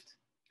left.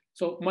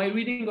 So my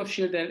reading of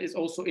Shirdel is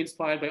also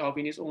inspired by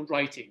Avini's own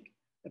writing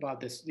about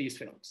these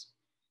films.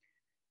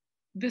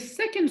 The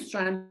second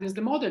strand is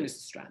the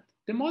modernist strand.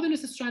 The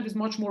modernist strand is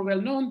much more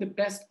well known. The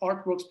best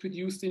artworks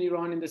produced in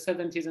Iran in the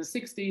 70s and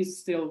 60s,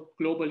 still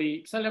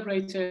globally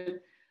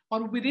celebrated,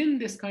 are within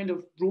this kind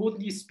of,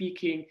 broadly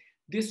speaking,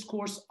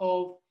 discourse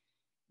of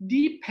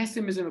deep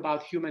pessimism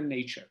about human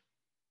nature.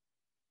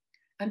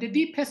 And the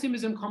deep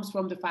pessimism comes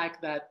from the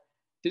fact that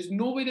there's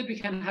no way that we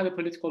can have a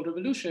political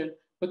revolution,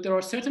 but there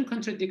are certain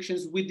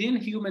contradictions within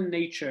human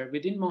nature,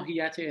 within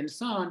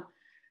mahiyat-e-insan,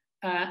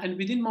 and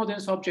within modern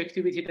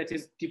subjectivity that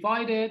is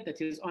divided,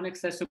 that is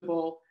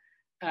inaccessible,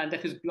 and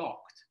that is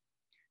blocked.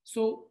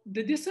 So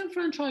the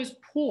disenfranchised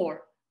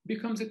poor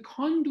becomes a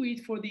conduit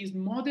for these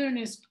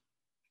modernist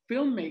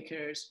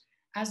filmmakers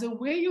as a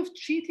way of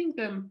treating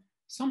them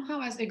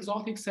somehow as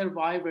exotic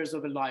survivors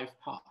of a life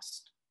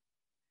past.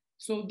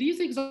 So these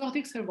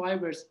exotic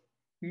survivors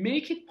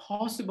make it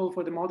possible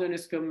for the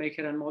modernist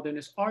filmmaker and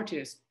modernist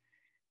artist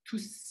to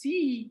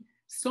see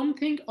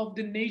something of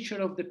the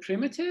nature of the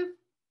primitive.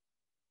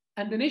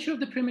 And the nature of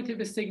the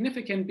primitive is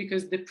significant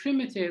because the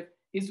primitive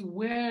is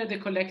where the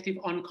collective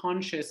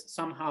unconscious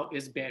somehow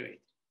is buried.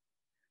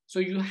 So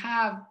you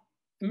have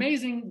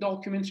amazing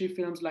documentary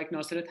films like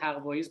Nasir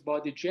Taqvai's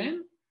Bad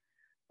Jinn,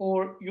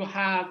 or you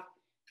have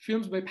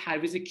films by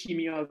Parviz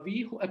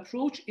Kimiavi who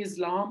approach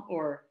Islam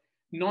or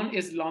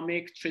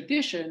non-Islamic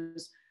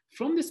traditions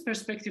from this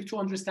perspective to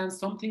understand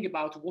something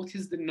about what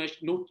is the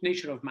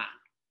nature of man.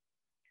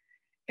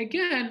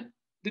 Again,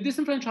 the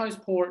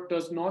disenfranchised poor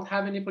does not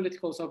have any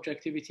political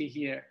subjectivity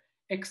here,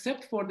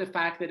 except for the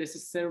fact that it's a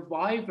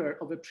survivor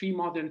of a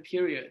pre-modern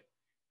period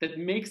that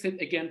makes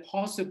it, again,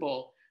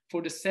 possible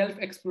for the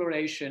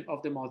self-exploration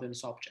of the modern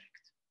subject.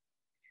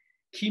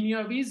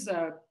 Kimiavi's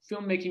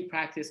filmmaking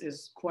practice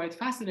is quite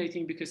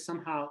fascinating because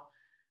somehow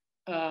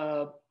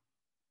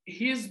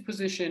his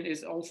position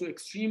is also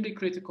extremely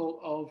critical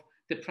of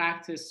the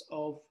practice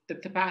of the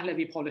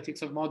Pahlavi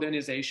politics of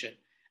modernization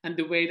and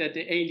the way that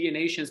the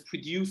alienations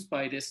produced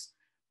by this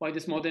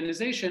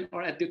modernization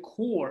are at the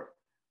core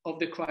of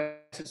the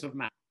crisis of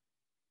man.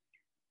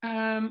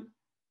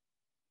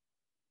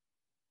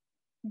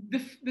 The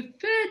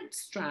third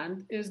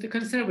strand is the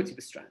conservative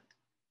strand.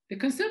 The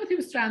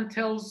conservative strand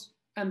tells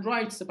and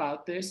writes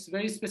about this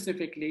very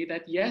specifically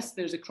that yes,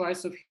 there's a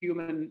crisis of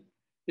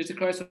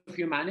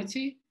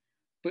humanity,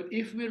 but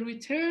if we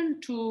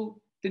return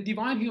to the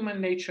divine human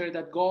nature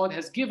that God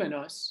has given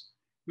us,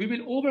 we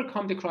will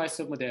overcome the crisis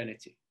of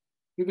modernity.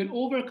 We will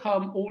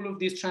overcome all of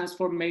these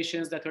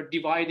transformations that are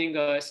dividing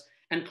us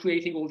and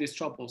creating all these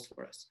troubles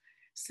for us.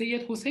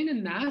 Sayyid Hussein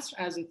al-Nasr,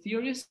 as a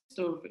theorist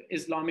of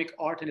Islamic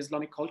art and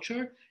Islamic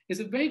culture, is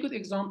a very good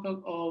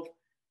example of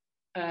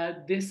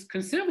this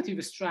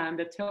conservative strand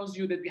that tells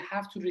you that we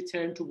have to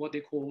return to what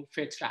they call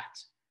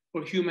fitrat,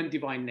 or human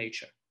divine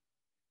nature.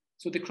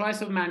 So the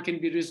crisis of man can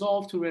be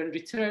resolved to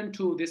return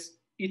to this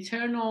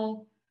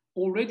eternal,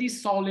 already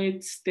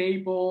solid,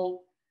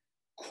 stable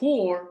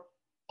core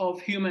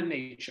of human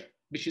nature,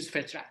 which is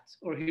fitrat,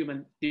 or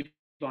human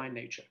divine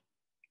nature.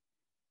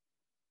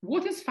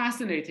 What is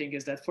fascinating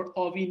is that for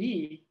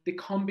Avini, the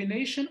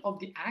combination of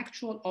the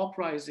actual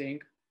uprising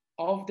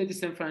of the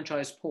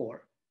disenfranchised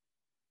poor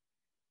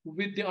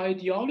with the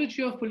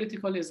ideology of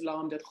political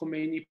Islam that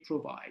Khomeini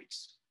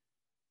provides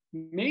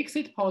makes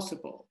it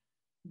possible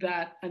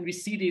that, and we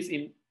see these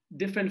in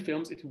different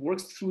films, it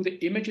works through the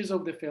images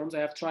of the films.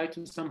 I have tried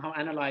to somehow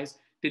analyze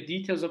the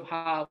details of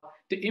how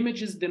the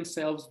images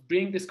themselves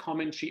bring this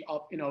commentary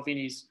up in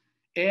Avini's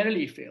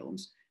early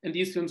films. And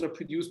these films are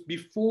produced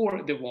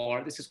before the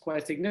war. This is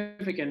quite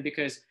significant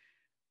because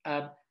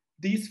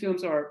these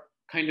films are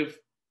kind of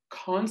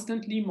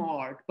constantly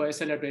marred by a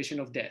celebration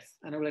of death.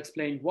 And I will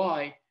explain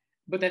why,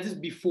 but that is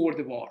before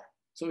the war.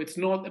 So it's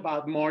not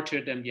about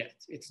martyrdom yet.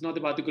 It's not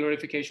about the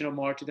glorification of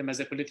martyrdom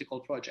as a political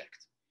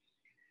project.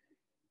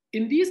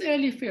 In these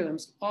early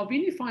films,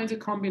 Avini finds a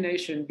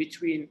combination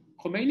between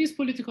Khomeini's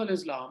political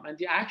Islam and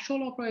the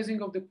actual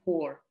uprising of the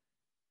poor,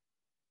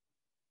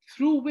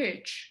 through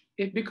which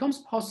it becomes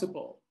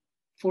possible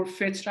for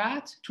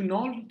fitrat to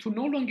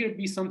no longer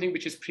be something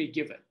which is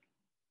pre-given.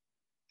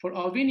 For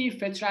Avini,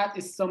 fitrat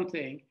is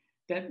something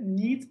that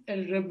needs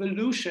a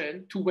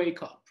revolution to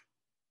wake up,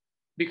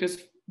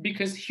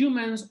 because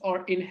humans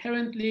are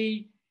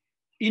inherently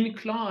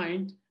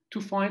inclined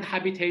to find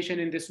habitation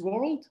in this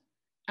world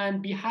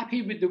and be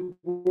happy with the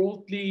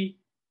worldly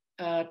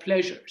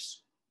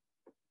pleasures.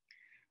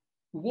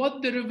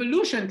 What the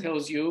revolution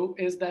tells you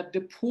is that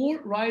the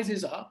poor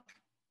rises up,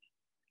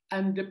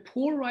 and the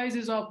poor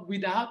rises up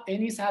without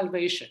any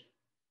salvation.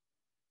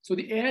 So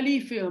the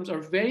early films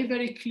are very,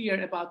 very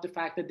clear about the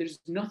fact that there's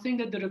nothing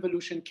that the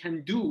revolution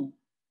can do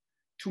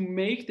to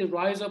make the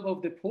rise up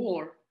of the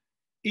poor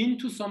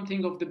into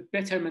something of the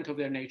betterment of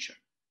their nature.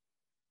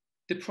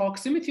 The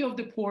proximity of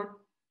the poor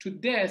to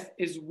death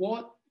is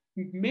what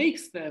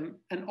makes them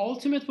an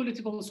ultimate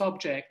political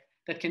subject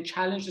that can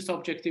challenge the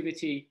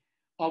subjectivity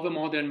of a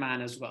modern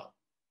man as well.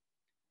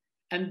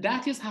 And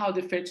that is how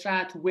the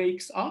Fetrat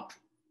wakes up.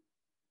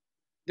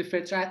 The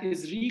Fetrat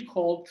is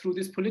recalled through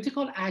this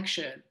political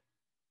action.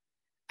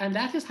 And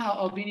that is how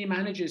Avini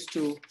manages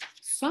to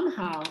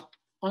somehow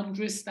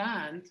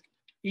understand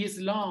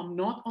Islam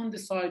not on the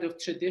side of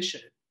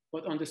tradition,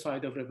 but on the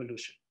side of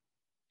revolution.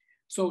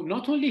 So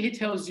not only he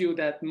tells you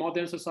that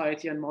modern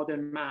society and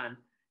modern man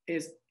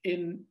is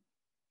in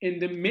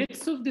the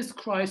midst of this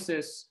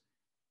crisis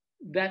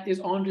that is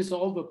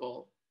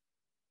unresolvable,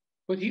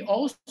 but he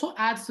also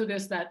adds to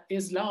this that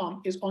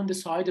Islam is on the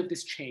side of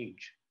this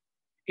change.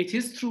 It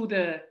is through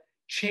the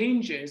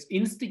changes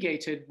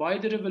instigated by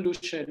the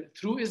revolution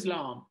through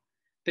Islam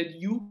that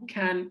you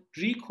can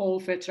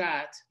recall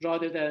Fetrat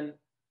rather than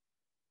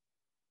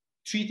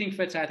treating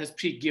Fetrat as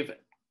pre-given.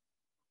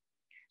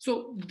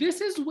 So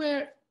this is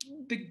where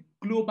the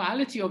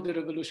globality of the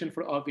revolution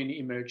for Avini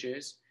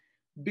emerges,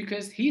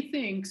 because he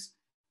thinks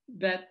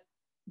that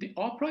the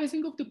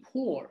uprising of the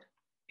poor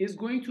is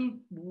going to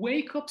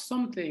wake up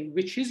something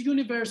which is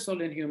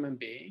universal in human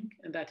being,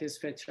 and that is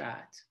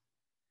Fetrat,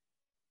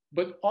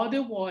 but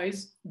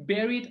otherwise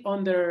buried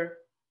under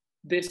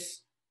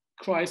this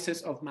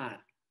crisis of man.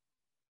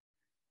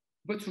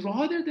 But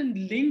rather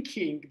than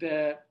linking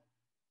the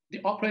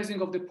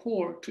uprising of the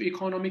poor to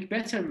economic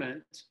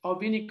betterment,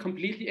 Avini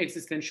completely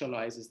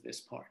existentializes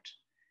this part.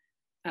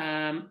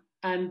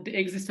 And the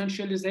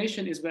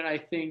existentialization is where I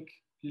think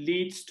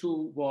leads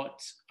to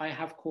what I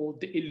have called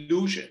the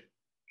illusion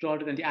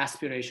rather than the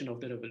aspiration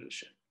of the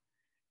revolution.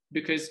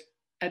 Because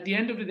at the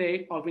end of the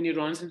day, Avini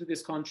runs into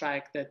this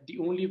contract that the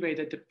only way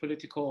that the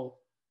political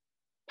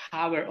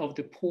power of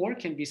the poor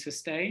can be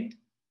sustained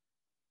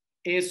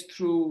is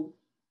through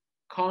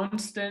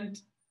constant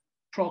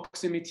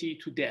proximity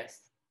to death.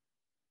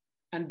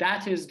 And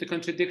that is the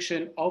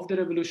contradiction of the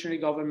revolutionary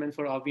government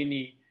for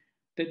Avini,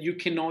 that you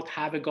cannot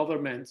have a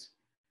government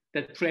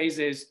that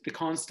praises the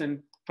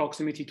constant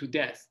proximity to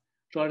death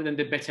rather than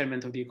the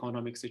betterment of the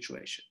economic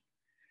situation.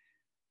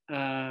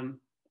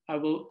 I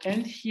will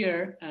end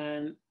here,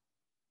 and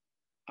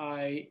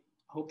I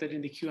hope that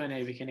in the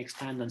Q&A we can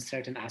expand on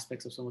certain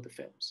aspects of some of the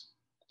films.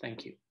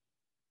 Thank you.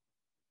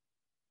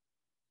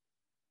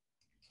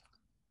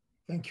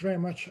 Thank you very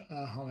much,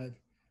 Hamed.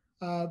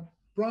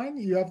 Brian,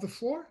 you have the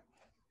floor.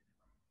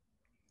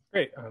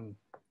 Great.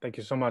 Thank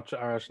you so much,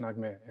 Arash,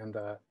 Naghmeh, and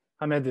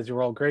Hamed. These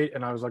were all great,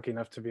 and I was lucky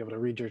enough to be able to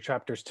read your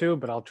chapters too.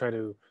 But I'll try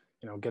to,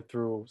 get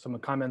through some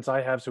of the comments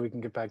I have so we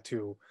can get back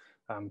to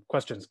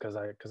questions, because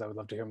I would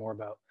love to hear more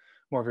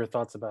of your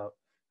thoughts about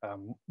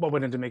what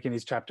went into making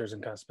these chapters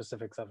and kind of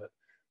specifics of it.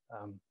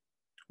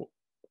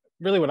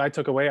 Really, what I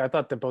took away, I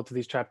thought that both of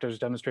these chapters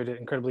demonstrated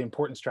incredibly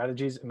important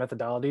strategies and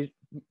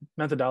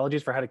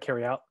methodologies for how to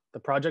carry out the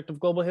project of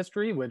global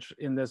history, which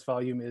in this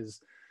volume is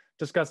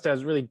discussed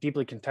as really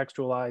deeply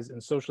contextualized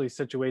and socially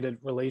situated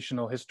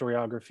relational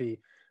historiography,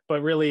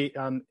 but really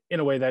in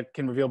a way that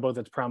can reveal both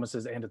its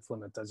promises and its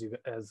limits,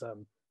 as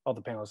all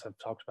the panelists have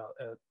talked about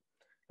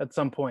at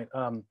some point.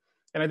 And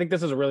I think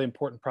this is a really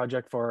important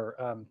project for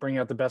bringing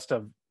out the best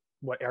of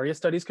what area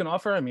studies can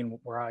offer. I mean,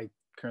 where I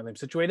currently am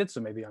situated, so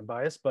maybe I'm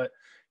biased, but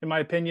in my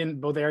opinion,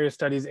 both area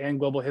studies and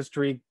global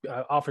history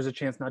offers a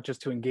chance not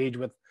just to engage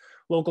with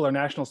local or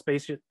national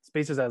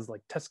spaces as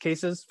like test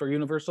cases for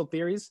universal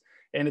theories,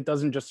 and it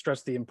doesn't just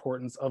stress the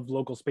importance of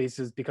local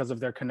spaces because of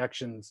their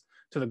connections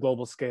to the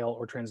global scale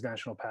or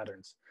transnational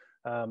patterns.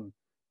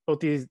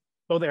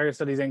 Both area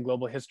studies and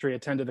global history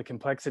attend to the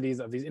complexities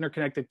of these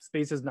interconnected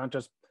spaces, not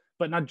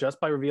just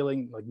by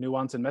revealing like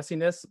nuance and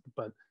messiness,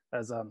 but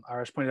as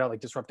Arash pointed out,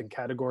 like disrupting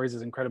categories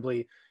is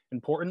incredibly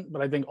important,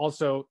 but I think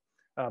also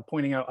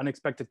pointing out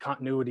unexpected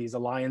continuities,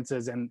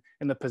 alliances, and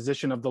the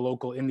position of the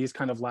local in these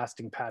kind of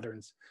lasting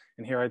patterns.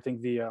 And here I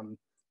think the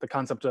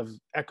concept of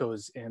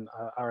echoes in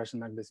Arash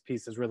and Naghmeh's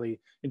piece is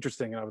really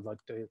interesting, and I would like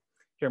to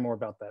hear more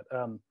about that.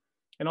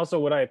 And also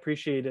what I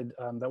appreciated,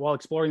 that while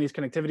exploring these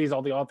connectivities,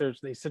 all the authors,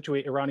 they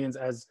situate Iranians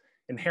as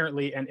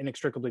inherently and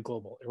inextricably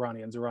global,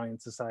 Iranian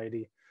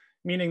society,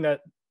 meaning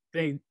that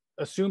they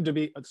assume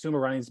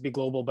Iranians to be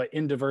global, but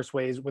in diverse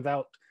ways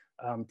without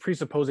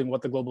presupposing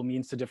what the global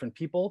means to different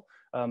people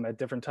at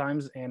different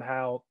times,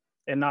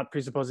 and not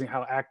presupposing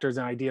how actors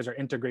and ideas are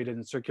integrated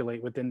and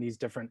circulate within these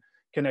different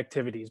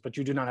connectivities. But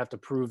you do not have to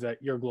prove that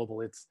you're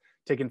global. It's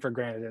taken for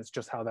granted, and it's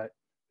just how that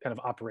kind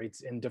of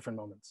operates in different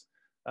moments.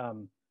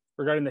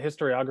 Regarding the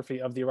historiography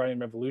of the Iranian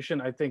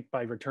Revolution, I think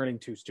by returning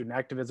to student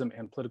activism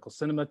and political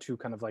cinema, two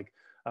kind of like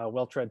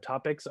well-tread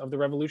topics of the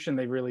revolution,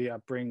 they really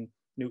bring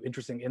new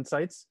interesting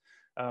insights.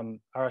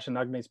 Arash and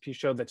Nagme's piece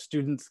showed that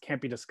students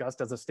can't be discussed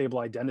as a stable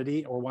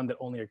identity or one that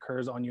only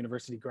occurs on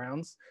university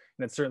grounds.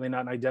 And it's certainly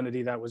not an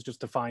identity that was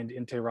just defined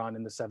in Tehran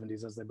in the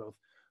 70s, as they both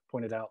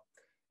pointed out.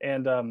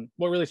 And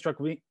what struck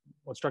me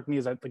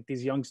is that like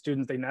these young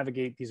students, they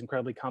navigate these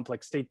incredibly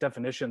complex state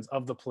definitions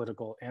of the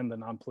political and the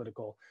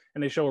non-political,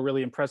 and they show a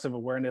really impressive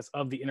awareness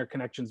of the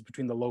interconnections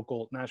between the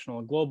local, national,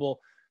 and global,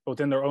 both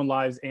in their own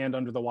lives and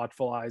under the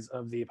watchful eyes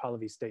of the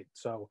Pahlavi state.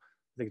 So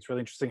I think it's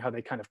really interesting how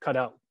they kind of cut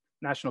out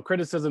national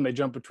criticism. They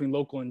jump between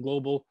local and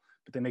global,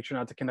 but they make sure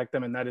not to connect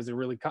them, and that is a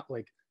really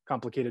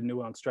complicated,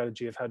 nuanced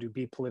strategy of how to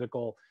be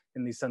political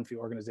in these Senfi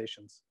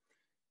organizations.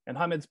 And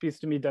Hamid's piece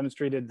to me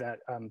demonstrated that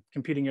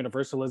competing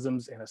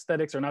universalisms and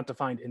aesthetics are not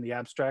defined in the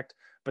abstract,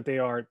 but they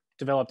are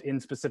developed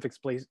in specific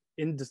spaces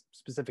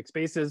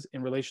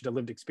in relation to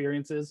lived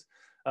experiences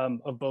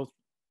of both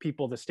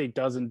people the state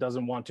does and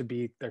doesn't want to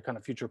be their kind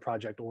of future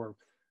project or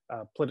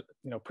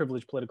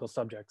privileged political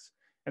subjects.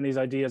 And these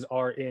ideas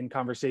are in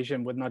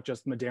conversation with not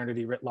just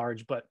modernity writ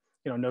large, but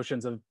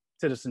notions of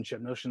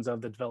citizenship, notions of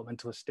the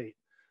developmentalist state.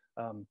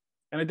 And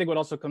I think what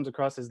also comes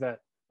across is that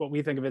what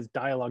we think of as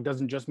dialogue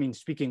doesn't just mean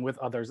speaking with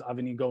others,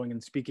 Avni going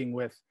and speaking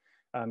with,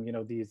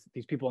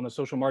 these people on the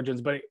social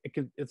margins, but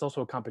it's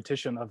also a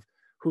competition of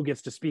who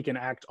gets to speak and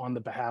act on the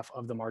behalf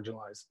of the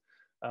marginalized.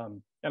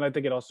 And I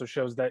think it also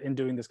shows that in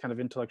doing this kind of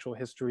intellectual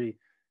history,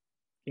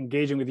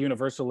 engaging with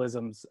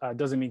universalisms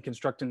doesn't mean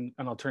constructing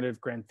an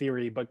alternative grand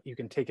theory, but you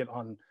can take it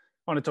on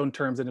its own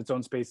terms in its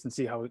own space and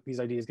see how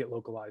these ideas get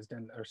localized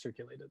and are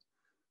circulated.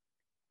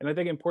 And I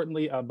think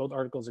importantly, both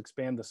articles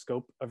expand the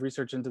scope of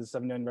research into the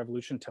 79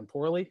 revolution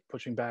temporally,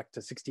 pushing back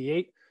to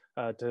 68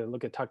 to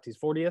look at Takhti's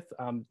 40th,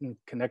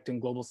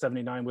 connecting global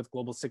 79 with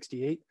global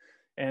 68.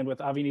 And with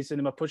Avni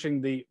Cinema pushing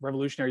the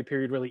revolutionary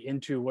period really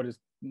into what is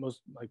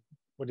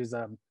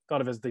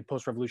thought of as the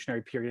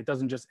post-revolutionary period. It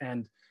doesn't just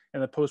end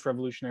in the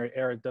post-revolutionary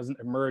era. It doesn't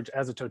emerge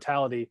as a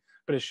totality,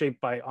 but is shaped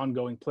by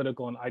ongoing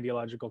political and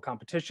ideological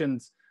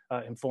competitions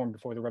informed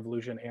before the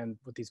revolution and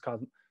with these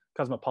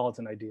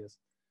cosmopolitan ideas.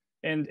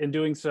 And in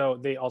doing so,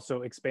 they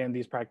also expand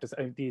these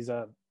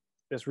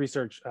this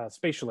research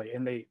spatially,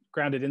 and they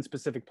ground it in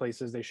specific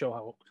places. They show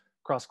how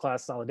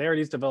cross-class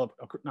solidarities develop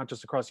not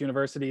just across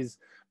universities,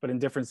 but in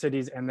different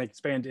cities, and they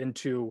expand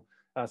into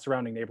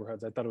surrounding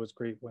neighborhoods. I thought it was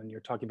great when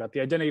you're talking about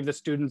the identity of the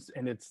students,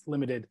 and it's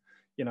limited,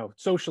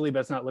 socially, but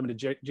it's not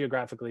limited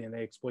geographically, and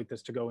they exploit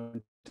this to go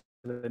into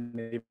the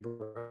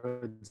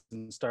neighborhoods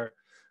and start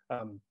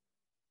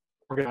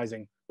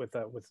organizing with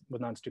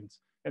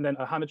non-students. And then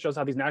Hamid shows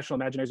how these national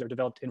imaginaries are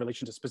developed in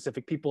relation to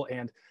specific people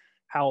and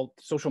how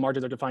social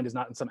margins are defined as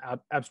not in some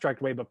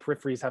abstract way, but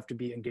peripheries have to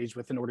be engaged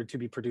with in order to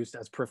be produced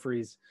as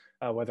peripheries,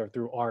 whether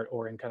through art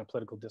or in kind of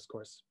political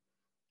discourse.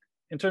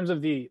 In terms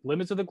of the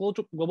limits of the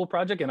global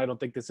project, and I don't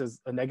think this is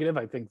a negative,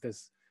 I think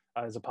this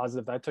is a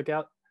positive that I took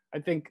out. I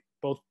think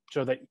both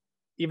show that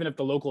even if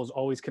the local is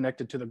always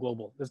connected to the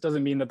global, this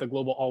doesn't mean that the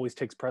global always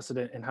takes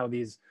precedent in how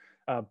these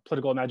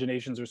political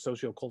imaginations or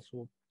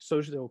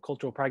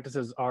socio-cultural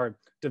practices are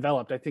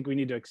developed. I think we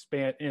need to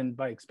expand, and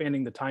by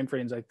expanding the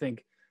timeframes, I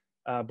think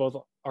both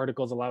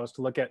articles allow us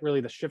to look at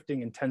really the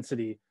shifting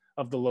intensity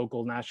of the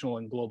local, national,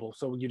 and global.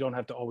 So you don't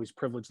have to always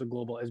privilege the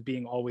global as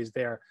being always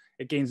there.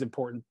 It gains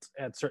importance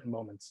at certain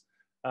moments.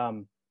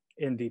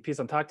 In the piece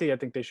on Takhti, I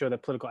think they show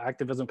that political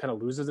activism kind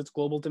of loses its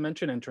global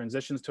dimension and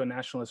transitions to a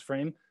nationalist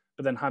frame.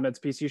 But then Hamid's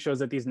piece shows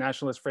that these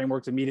nationalist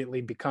frameworks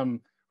immediately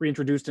become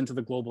reintroduced into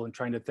the global and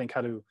trying to think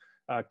how to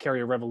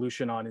carry a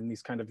revolution on in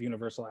these kind of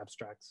universal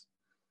abstracts.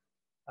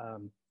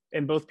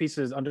 And both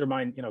pieces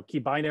undermine, key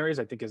binaries,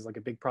 I think is like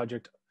a big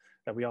project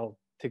that we all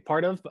take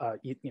part of,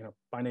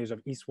 binaries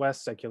of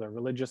East-West, secular,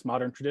 religious,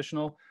 modern,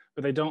 traditional,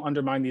 but they don't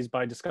undermine these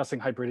by discussing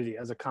hybridity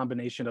as a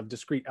combination of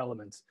discrete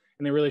elements.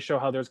 And they really show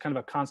how there's kind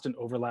of a constant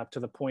overlap to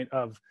the point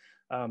of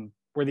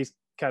where these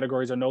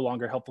categories are no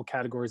longer helpful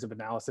categories of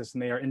analysis,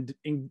 and they are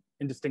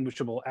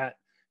indistinguishable at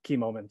key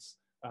moments,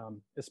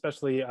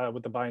 especially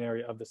with the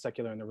binary of the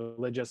secular and the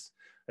religious.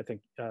 I think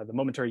the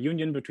momentary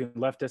union between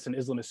leftists and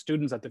Islamist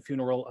students at the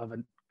funeral of a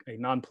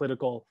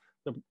non-political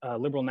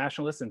liberal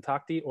nationalist in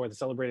Takhti, or the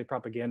celebrated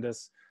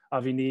propagandist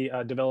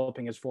Avni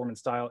developing his form and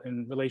style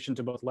in relation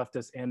to both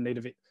leftist and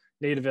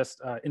nativist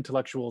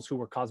intellectuals who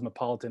were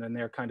cosmopolitan, and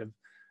their kind of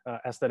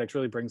aesthetics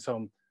really brings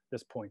home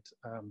this point.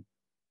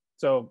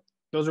 So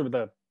those are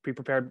the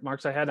pre-prepared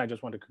marks I had. I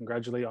just want to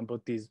congratulate on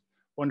both these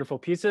wonderful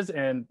pieces,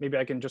 and maybe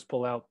I can just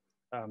pull out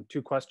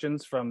 2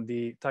 questions from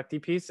the Takhti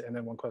piece and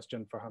then 1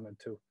 question for Hamid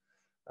too.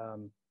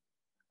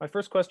 My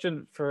first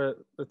question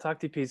for the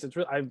Takhti piece,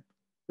 I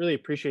really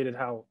appreciated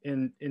how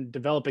in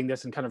developing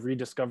this and kind of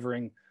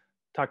rediscovering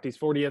Takhti's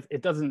 40th,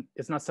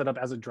 it's not set up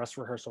as a dress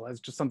rehearsal, as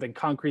just something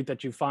concrete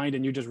that you find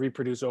and you just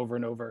reproduce over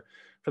and over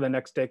for the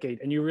next decade.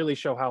 And you really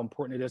show how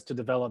important it is to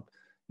develop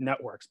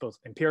networks, both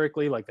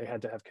empirically, like they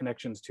had to have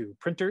connections to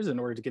printers in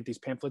order to get these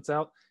pamphlets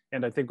out.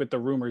 And I think with the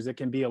rumors, it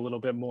can be a little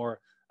bit more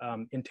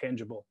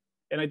intangible.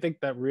 And I think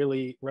that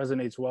really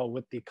resonates well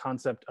with the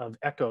concept of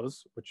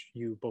echoes, which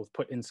you both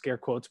put in scare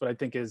quotes, but I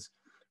think is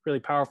really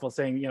powerful,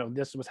 saying, you know,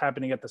 this was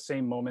happening at the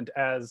same moment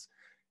as,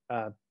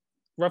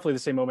 roughly the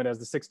same moment as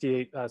the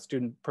 68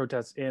 student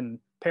protests in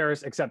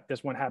Paris, except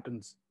this one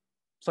happens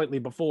slightly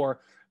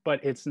before,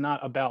 but it's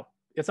not about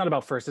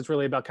first, it's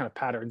really about kind of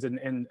patterns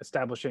and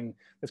establishing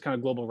this kind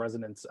of global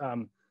resonance.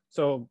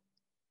 So,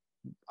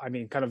 I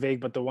mean, kind of vague,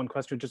 but the one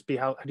question would just be,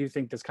 how do you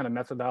think this kind of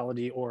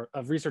methodology or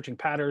of researching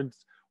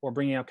patterns or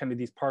bringing out kind of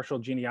these partial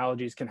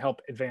genealogies can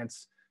help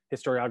advance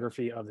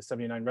historiography of the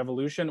 79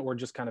 revolution, or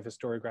just kind of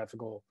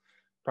historiographical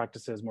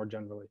practices more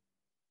generally?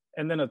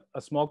 And then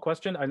a small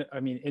question. I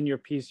mean, in your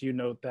piece, you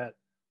note that,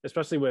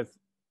 especially with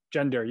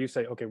gender, you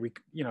say, okay,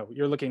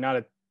 you're looking not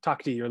at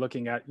Takti, you're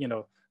looking at,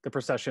 the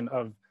procession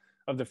of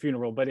the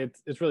funeral, but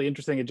it's really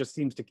interesting. It just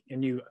seems to,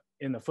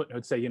 in the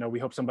footnote say, we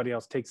hope somebody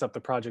else takes up the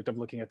project of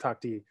looking at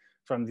Takti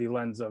from the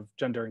lens of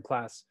gender and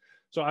class.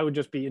 So I would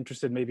just be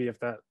interested, maybe if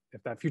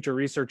that future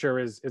researcher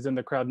is in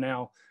the crowd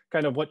now,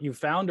 kind of what you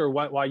found, or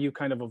why you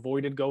kind of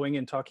avoided going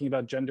and talking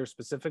about gender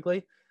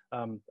specifically.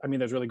 I mean,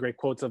 there's really great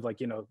quotes of,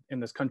 like, in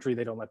this country,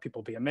 they don't let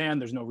people be a man.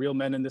 There's no real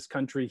men in this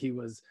country. He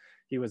was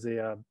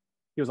a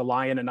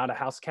lion and not a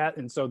house cat.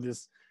 And so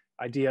this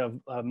idea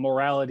of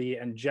morality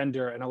and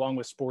gender, and along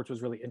with sports,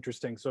 was really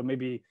interesting. So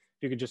maybe if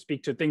you could just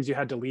speak to things you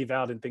had to leave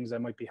out and things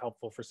that might be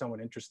helpful for someone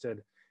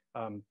interested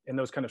in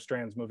those kind of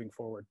strands moving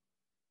forward.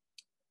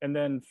 And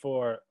then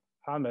for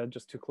Hamed,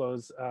 just to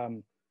close,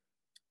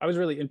 I was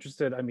really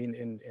interested, I mean,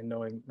 in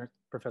knowing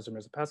Professor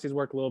Mirzapassi's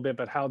work a little bit,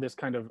 but how this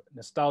kind of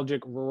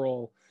nostalgic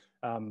rural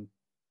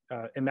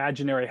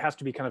imaginary has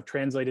to be kind of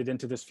translated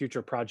into this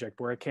future project,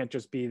 where it can't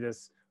just be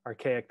this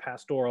archaic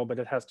pastoral, but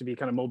it has to be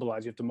kind of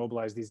mobilized. You have to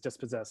mobilize these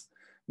dispossessed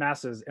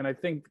masses. And I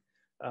think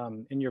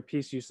in your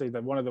piece, you say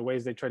that one of the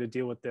ways they try to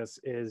deal with this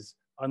is,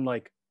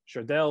 unlike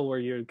Chardel, where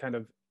you're kind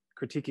of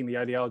critiquing the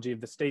ideology of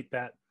the state,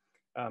 that,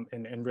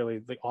 and really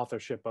the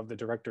authorship of the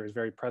director is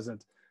very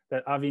present,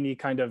 that Avini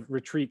kind of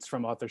retreats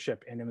from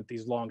authorship, and in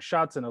these long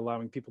shots and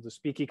allowing people to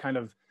speak, he kind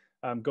of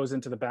goes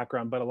into the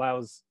background, but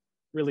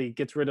really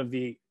gets rid of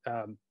the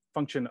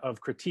function of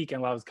critique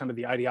and allows kind of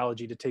the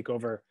ideology to take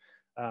over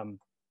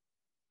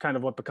kind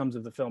of what becomes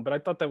of the film. But I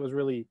thought that was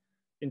really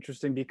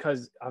interesting,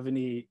 because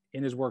Avini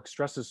in his work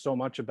stresses so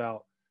much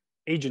about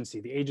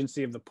agency, the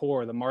agency of the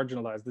poor, the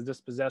marginalized, the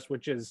dispossessed,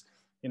 which is,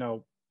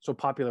 so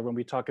popular when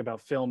we talk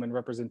about film and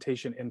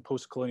representation in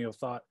post-colonial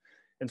thought.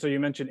 And so you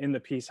mentioned in the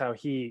piece how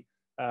he,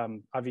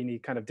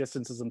 Avini, kind of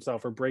distances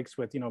himself or breaks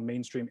with,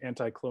 mainstream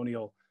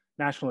anti-colonial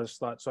nationalist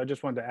thought. So I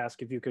just wanted to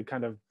ask if you could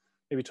kind of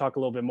maybe talk a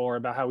little bit more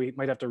about how we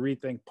might have to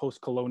rethink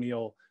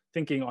post-colonial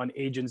thinking on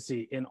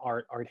agency in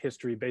art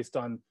history, based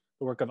on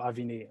the work of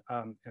Avini,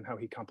 and how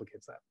he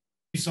complicates that.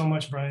 Thank you so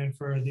much, Brian,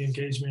 for the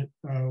engagement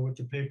with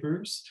the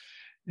papers.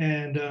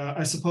 And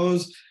I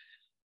suppose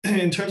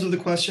in terms of the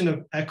question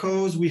of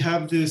echoes, we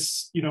have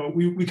this,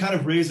 we kind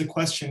of raise a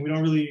question. We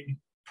don't really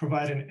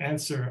provide an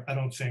answer, I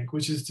don't think,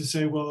 which is to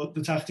say, well,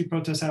 the Tahti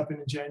protests happened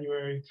in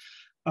January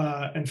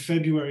and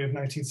February of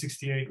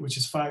 1968, which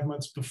is 5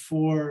 months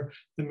before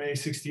the May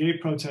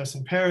 68 protests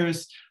in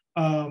Paris.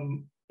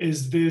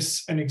 Is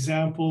this an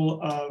example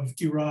of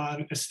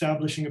Iran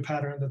establishing a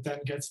pattern that then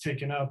gets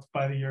taken up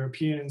by the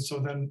Europeans? So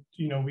then,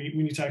 we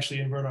need to actually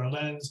invert our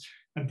lens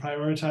and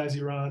prioritize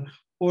Iran.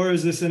 Or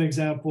is this an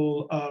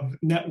example of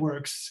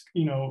networks,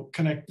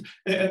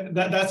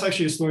 that's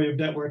actually a story of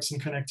networks and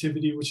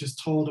connectivity, which is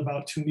told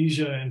about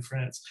Tunisia and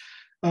France.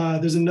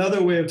 There's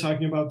another way of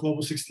talking about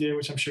Global 68,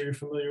 which I'm sure you're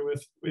familiar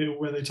with,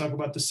 where they talk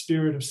about the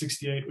spirit of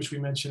 68, which we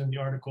mentioned in the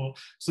article.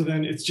 So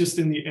then it's just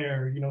in the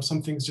air,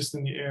 something's just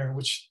in the air,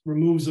 which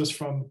removes us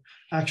from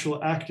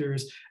actual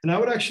actors. And I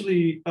would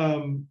actually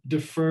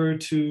defer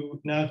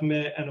to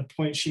Nagme and a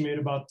point she made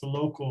about the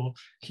local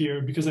here,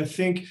 because I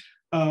think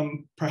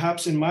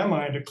perhaps in my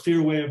mind, a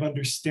clear way of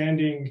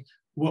understanding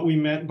what we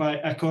meant by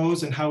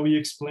echoes and how we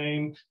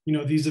explain,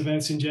 these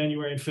events in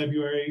January and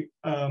February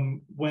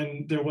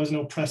when there was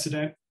no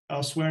precedent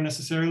elsewhere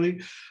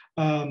necessarily,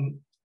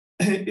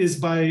 is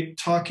by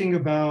talking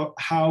about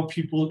how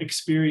people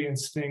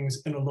experience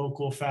things in a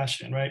local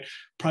fashion, right?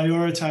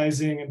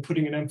 Prioritizing and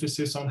putting an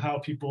emphasis on how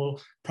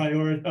people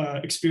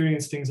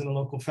experience things in a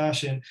local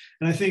fashion.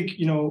 And I think,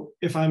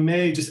 if I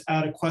may just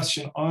add a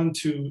question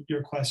onto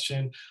your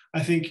question,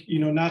 I think,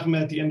 Nagme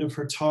at the end of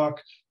her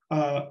talk,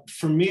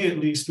 for me at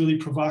least, really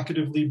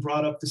provocatively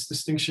brought up this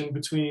distinction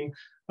between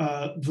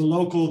the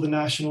local, the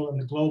national, and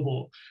the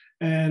global.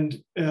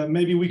 And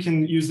maybe we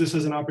can use this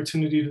as an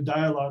opportunity to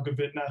dialogue a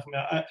bit,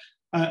 Nagme.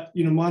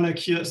 Mana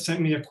Kia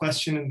sent me a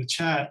question in the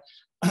chat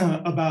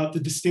about the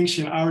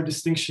distinction, our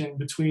distinction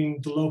between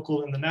the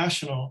local and the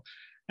national.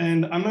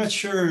 And I'm not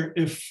sure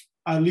if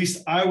at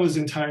least I was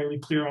entirely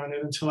clear on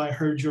it until I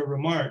heard your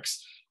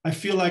remarks. I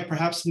feel like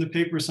perhaps in the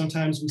paper,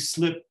 sometimes we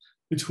slip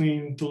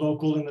between the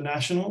local and the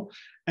national.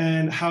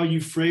 And how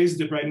you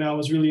phrased it right now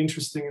was really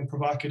interesting and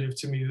provocative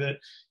to me, that,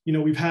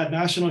 we've had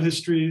national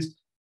histories,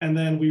 and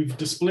then we've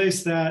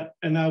displaced that,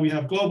 and now we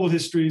have global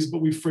histories,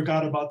 but we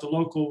forgot about the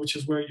local, which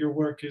is where your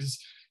work is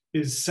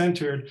is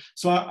centered.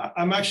 So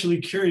I'm actually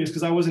curious,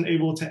 because I wasn't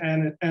able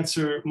to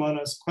answer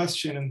Mana's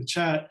question in the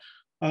chat,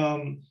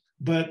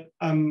 but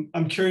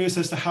I'm curious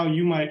as to how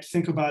you might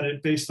think about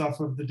it based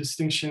off of the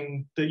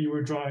distinction that you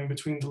were drawing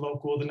between the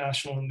local, the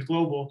national, and the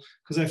global,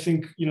 because I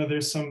think, you know,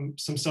 there's some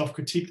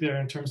self-critique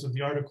there in terms of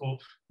the article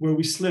where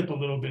we slip a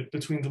little bit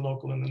between the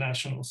local and the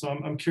national. So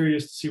I'm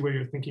curious to see where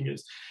your thinking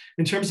is.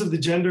 In terms of the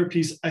gender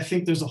piece, I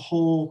think there's a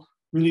whole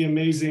really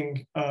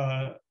amazing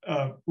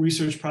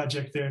research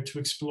project there to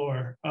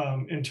explore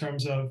in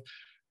terms of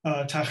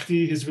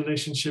Takhti, his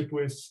relationship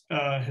with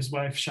his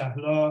wife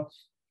Shahla,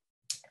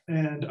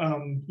 and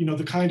you know,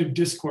 the kind of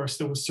discourse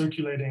that was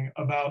circulating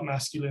about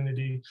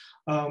masculinity.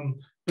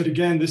 But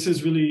again, this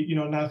is really, you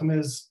know,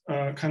 Naghme's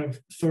kind of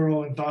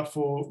thorough and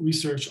thoughtful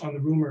research on the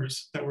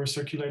rumors that were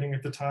circulating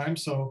at the time.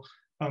 So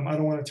I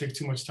don't want to take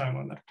too much time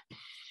on that.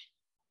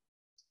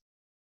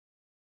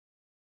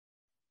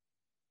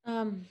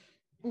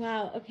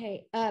 Wow,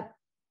 okay.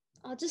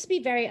 I'll just be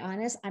very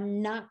honest.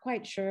 I'm not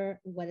quite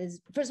sure what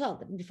is, first of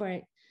all,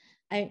 before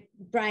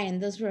Brian,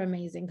 those were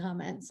amazing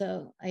comments.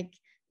 So like,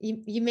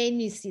 you made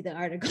me see the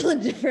article in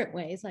different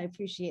ways. So I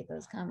appreciate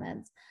those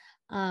comments.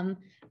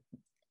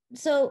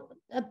 So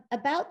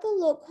about the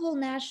local,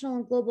 national,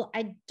 and global,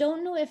 I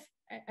don't know if,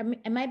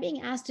 am I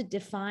being asked to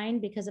define?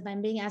 Because if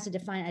I'm being asked to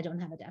define, I don't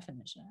have a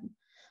definition.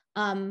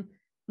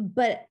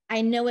 But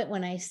I know it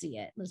when I see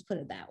it, let's put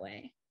it that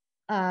way.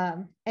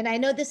 And I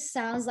know this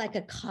sounds like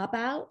a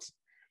cop-out,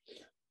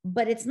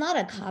 but it's not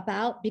a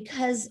cop-out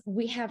because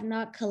we have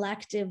not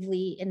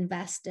collectively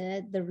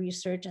invested the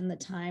research and the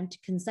time to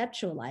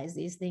conceptualize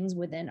these things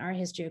within our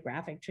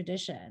historiographic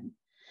tradition.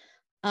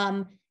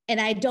 And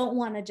I don't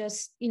want to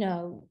just, you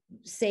know,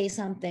 say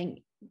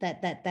something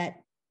that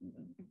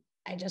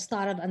I just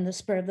thought of on the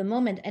spur of the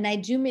moment. And I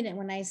do mean it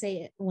when I say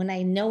it, when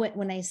I know it,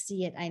 when I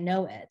see it, I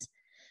know it.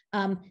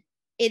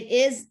 It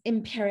is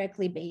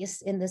empirically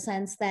based in the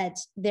sense that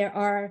there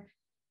are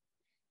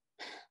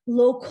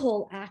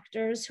local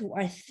actors who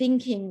are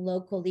thinking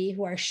locally,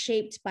 who are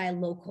shaped by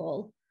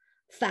local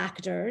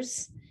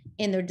factors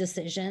in their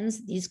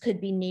decisions. These could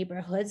be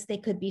neighborhoods, they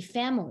could be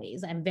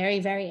families. I'm very,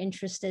 very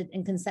interested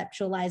in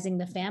conceptualizing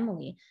the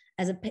family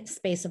as a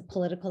space of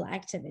political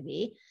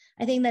activity.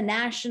 I think the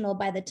national,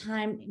 by the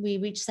time we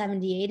reach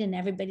 78 and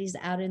everybody's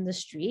out in the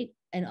street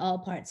in all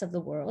parts of the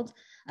world,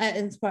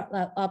 in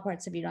all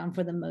parts of Iran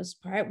for the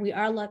most part, we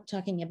are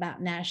talking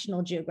about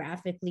national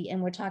geographically,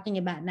 and we're talking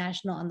about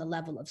national on the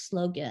level of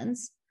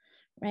slogans,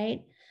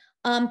 right?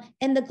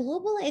 And the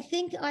global, I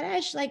think,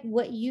 Arash, like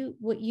what you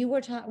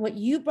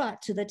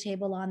brought to the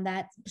table on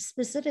that,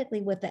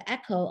 specifically with the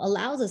echo,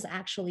 allows us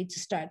actually to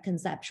start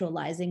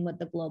conceptualizing what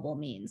the global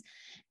means.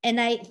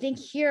 And I think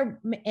here,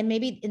 and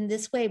maybe in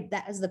this way,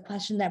 that is the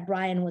question that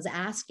Brian was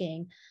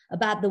asking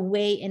about the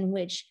way in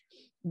which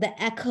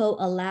the echo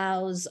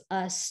allows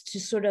us to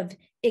sort of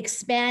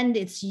expand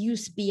its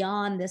use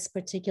beyond this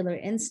particular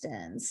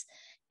instance.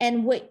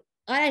 And what,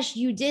 Arash,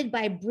 you did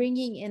by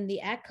bringing in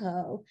the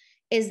echo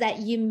is that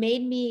you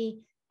made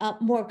me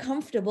more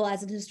comfortable.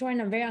 As a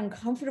historian, I'm very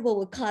uncomfortable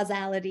with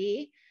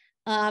causality.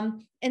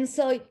 And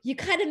so you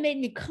kind of made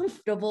me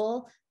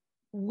comfortable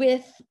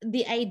with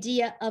the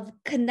idea of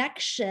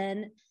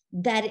connection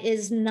that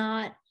is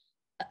not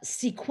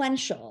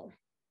sequential.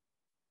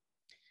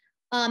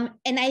 And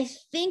I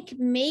think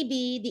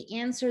maybe the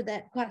answer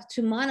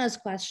to Mana's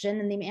question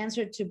and the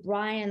answer to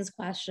Brian's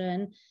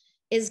question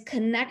is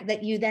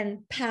that you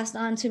then passed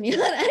on to me,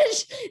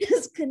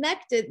 is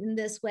connected in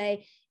this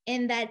way,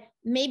 in that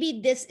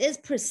maybe this is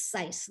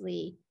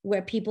precisely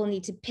where people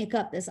need to pick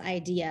up this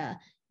idea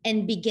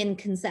and begin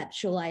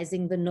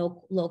conceptualizing the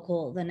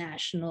local, the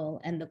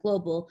national, and the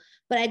global.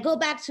 But I go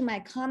back to my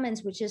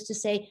comments, which is to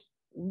say,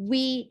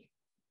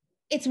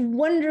 it's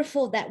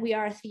wonderful that we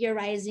are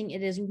theorizing.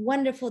 It is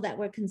wonderful that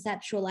we're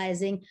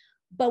conceptualizing,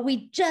 but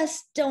we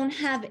just don't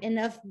have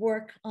enough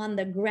work on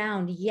the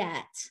ground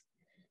yet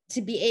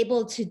to be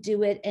able to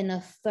do it in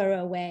a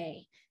thorough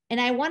way. And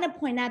I want to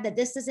point out that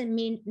this doesn't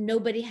mean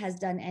nobody has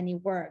done any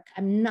work.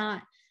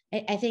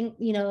 I think,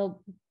 you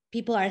know,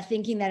 people are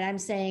thinking that I'm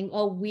saying,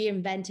 oh, we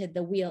invented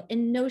the wheel.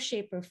 In no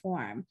shape or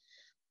form.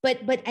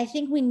 But I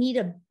think we need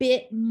a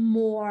bit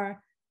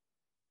more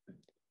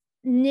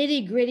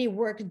nitty-gritty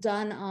work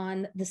done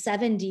on the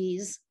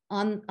 70s,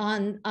 on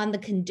the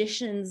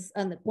conditions,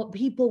 on what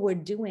people were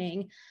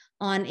doing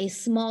on a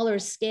smaller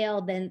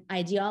scale than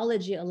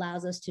ideology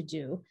allows us to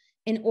do,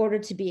 in order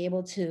to be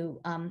able to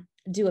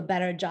do a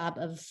better job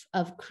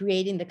of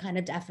creating the kind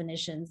of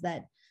definitions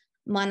that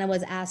Mana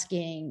was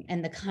asking,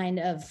 and the kind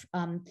of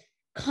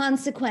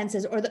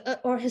consequences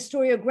or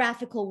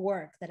historiographical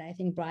work that I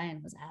think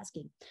Brian was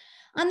asking.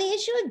 On the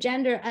issue of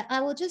gender,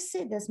 I will just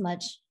say this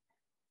much.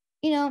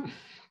 You know,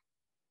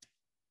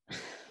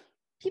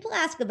 people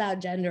ask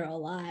about gender a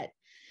lot.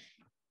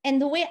 And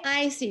the way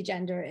I see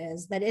gender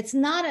is that it's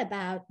not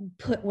about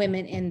put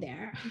women in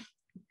there.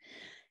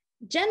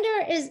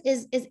 Gender is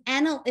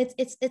analysis,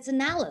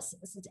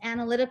 it's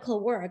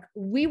analytical work.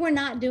 We were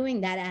not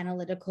doing that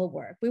analytical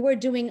work. We were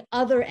doing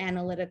other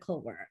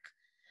analytical work.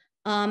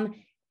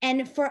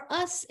 And for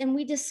us, and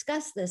we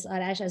discussed this,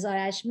 Arash, as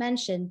Arash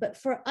mentioned, but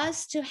for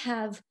us to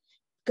have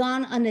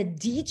gone on a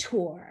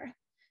detour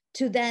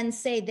to then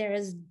say there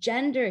is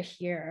gender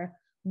here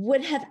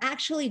would have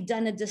actually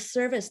done a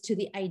disservice to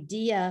the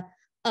idea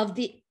of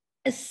the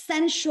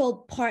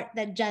essential part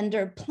that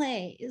gender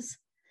plays,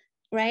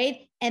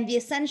 right? And the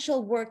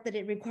essential work that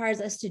it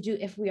requires us to do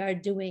if we are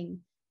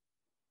doing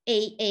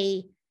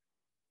a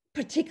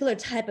particular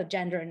type of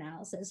gender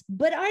analysis.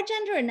 But our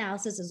gender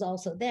analysis is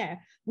also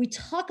there. We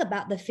talk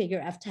about the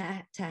figure of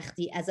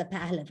Takhti as a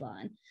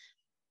Pahlavan.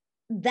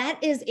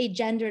 That is a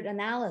gendered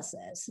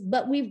analysis,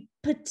 but we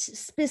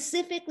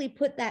specifically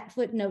put that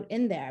footnote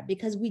in there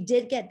because we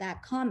did get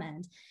that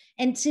comment.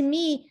 And to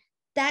me,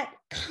 that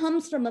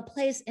comes from a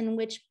place in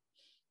which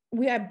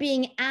we are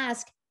being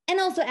asked, and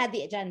also add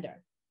the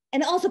gender,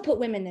 and also put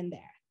women in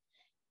there.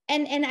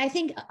 And I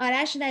think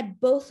Arash and I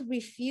both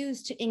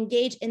refuse to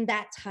engage in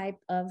that type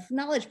of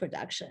knowledge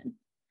production,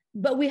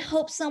 but we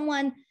hope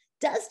someone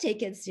does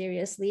take it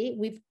seriously.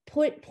 We've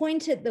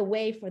pointed the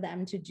way for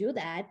them to do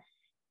that,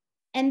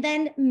 and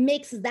then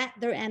makes that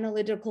their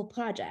analytical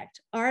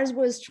project. Ours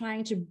was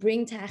trying to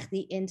bring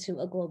Takhti into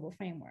a global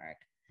framework.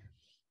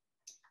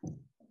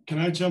 Can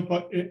I jump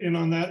in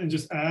on that and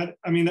just add?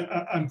 I mean,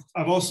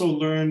 I've also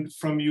learned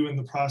from you in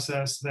the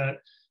process that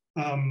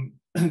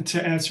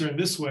to answer in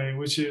this way,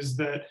 which is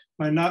that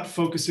by not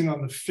focusing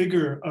on the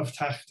figure of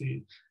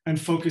Takhti and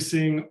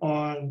focusing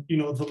on, you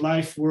know, the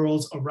life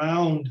worlds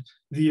around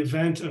the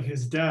event of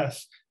his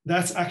death,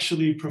 that's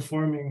actually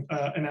performing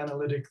an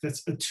analytic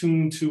that's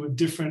attuned to a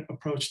different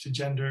approach to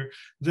gender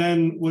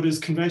than what has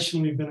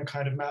conventionally been a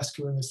kind of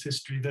masculinist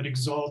history that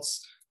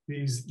exalts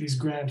these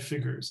grand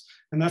figures.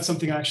 And that's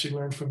something I actually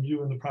learned from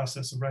you in the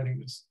process of writing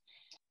this.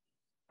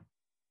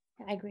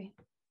 I agree.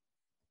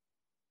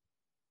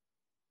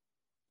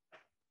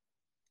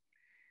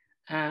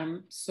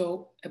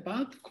 So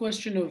about the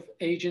question of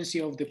agency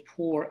of the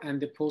poor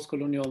and the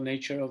post-colonial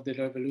nature of the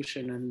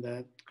revolution and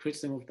the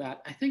criticism of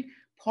that, I think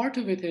part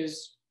of it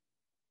is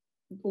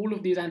all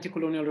of these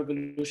anti-colonial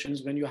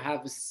revolutions, when you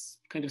have this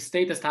kind of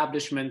state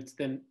establishment,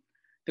 then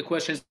the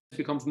question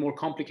becomes more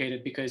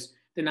complicated because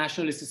the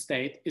nationalist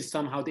state is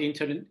somehow the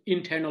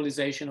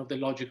internalization of the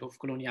logic of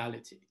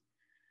coloniality.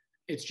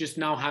 It's just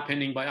now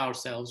happening by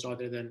ourselves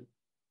rather than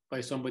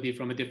by somebody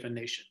from a different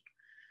nation.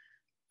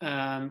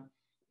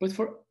 But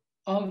for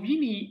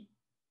Alvini,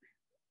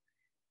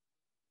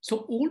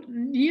 so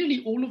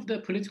nearly all of the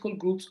political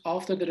groups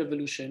after the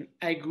revolution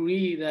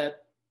agree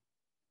that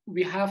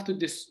we have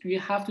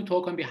to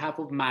talk on behalf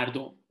of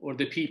Mardom, or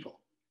the people.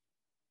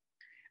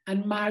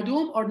 And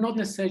Mardom are not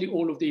necessarily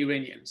all of the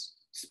Iranians.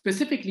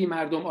 Specifically,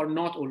 Mardom are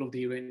not all of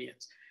the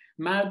Iranians.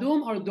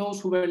 Mardom are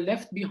those who were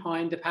left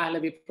behind the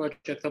Pahlavi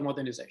project of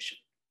modernization.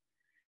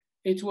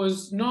 It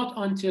was not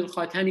until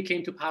Khatami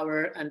came to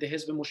power and the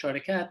Hizb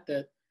Musharakat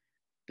that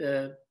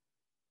the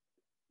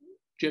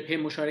Jabhe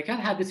Musharakat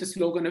had this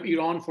slogan of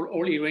Iran for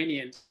all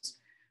Iranians.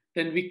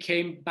 Then we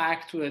came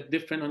back to a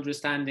different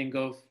understanding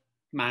of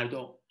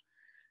Mardom.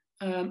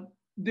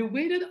 The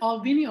way that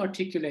Alvini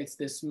articulates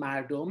this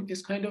Mardom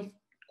is kind of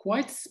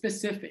quite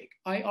specific.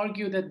 I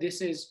argue that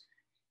this is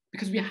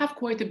because we have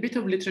quite a bit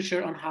of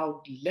literature on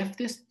how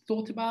leftists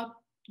thought about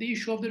the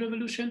issue of the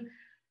revolution,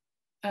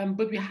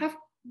 but we have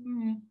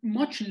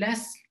much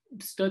less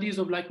studies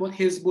of like what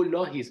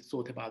Hezbollahis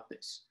thought about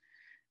this.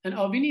 And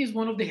Alvini is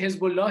one of the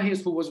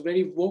Hezbollahis who was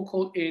very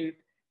vocal in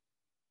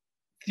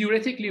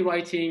theoretically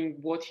writing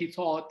what he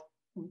thought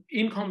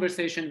in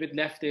conversation with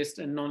leftist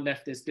and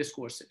non-leftist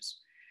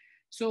discourses.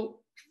 So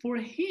for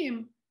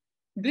him,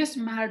 this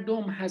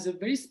Mardom has a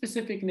very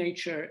specific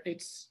nature.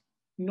 It's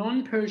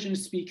non-Persian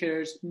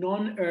speakers,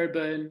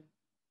 non-urban,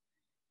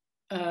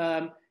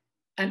 and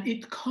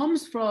it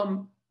comes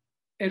from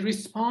a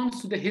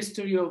response to the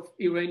history of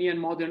Iranian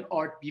modern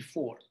art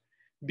before.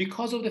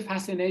 Because of the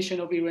fascination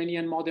of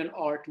Iranian modern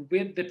art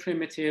with the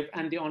primitive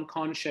and the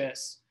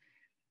unconscious,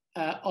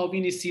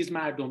 Alvini sees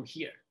Mardom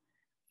here.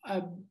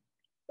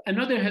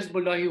 Another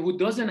Hezbollahi who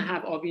doesn't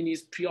have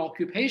Alvini's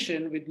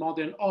preoccupation with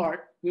modern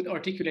art would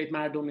articulate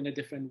Mardom in a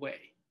different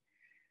way.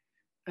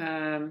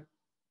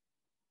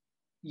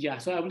 Yeah,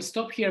 so I will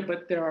stop here,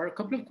 but there are a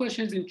couple of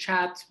questions in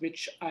chat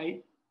which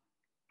I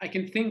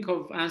can think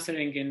of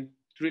answering in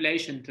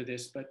relation to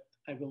this, but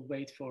I will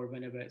wait for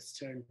whenever it's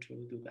turn to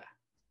do that.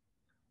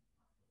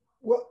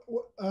 Well,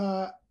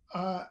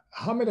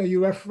 Hamid, are you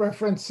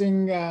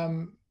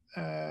referencing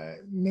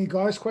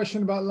Negar's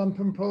question about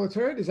lumpen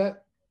proletariat? Is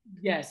that?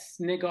 Yes,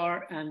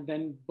 Negar and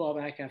then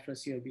Babak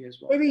Afrasiabi as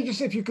well. Maybe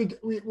just if you could,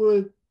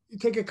 we'll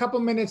take a couple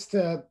minutes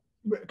to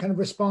kind of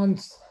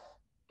respond.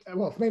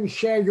 Well, maybe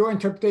share your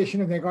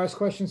interpretation of Negar's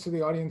questions to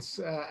the audience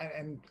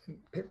and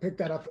pick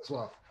that up as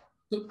well.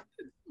 So,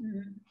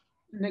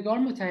 Negar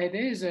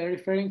Mutahide is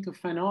referring to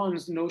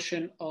Fanon's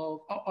notion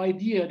of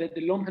idea that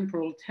the lumpen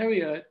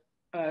proletariat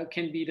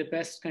can be the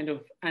best kind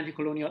of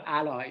anti-colonial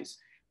allies,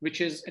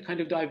 which is a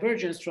kind of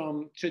divergence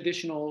from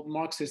traditional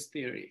Marxist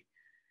theory.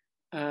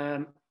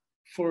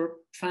 For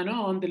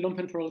Fanon, the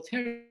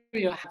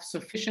lumpenproletariat have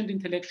sufficient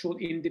intellectual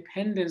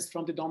independence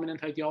from the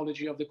dominant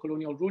ideology of the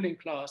colonial ruling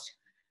class,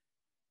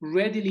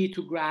 readily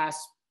to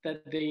grasp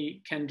that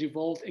they can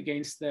revolt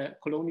against the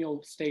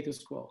colonial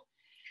status quo.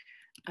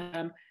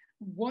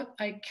 What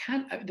I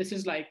can, this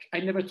is like, I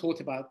never thought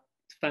about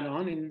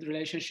Fanon in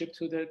relationship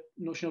to the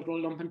notion of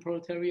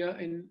lumpenproletariat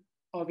in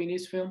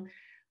Avini's film.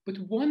 But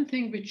one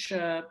thing which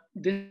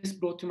this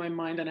brought to my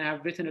mind, and I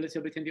have written a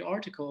little bit in the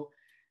article,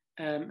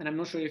 and I'm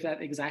not sure if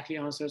that exactly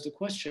answers the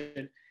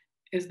question,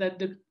 is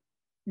that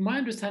my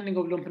understanding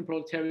of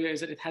lumpenproletariat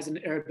is that it has an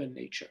urban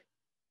nature.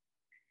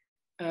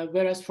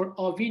 Whereas for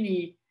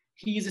Avini,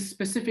 he is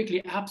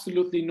specifically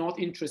absolutely not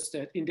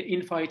interested in the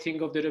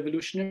infighting of the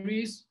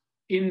revolutionaries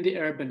in the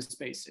urban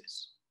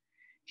spaces.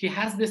 He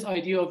has this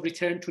idea of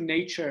return to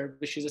nature,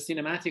 which is a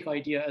cinematic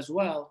idea as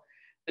well,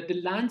 that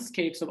the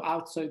landscapes of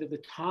outside of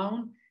the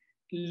town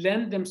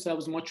lend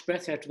themselves much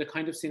better to the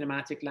kind of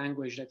cinematic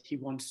language that he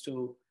wants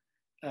to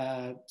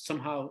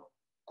somehow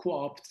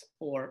co-opt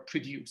or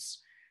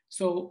produce.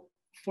 So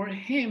for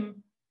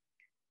him,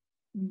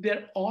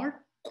 there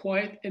are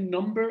quite a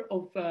number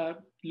of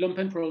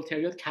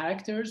lumpenproletariat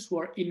characters who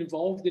are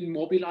involved in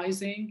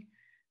mobilizing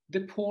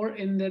the poor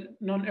in the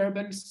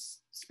non-urban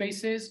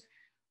spaces.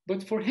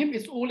 But for him,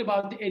 it's all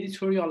about the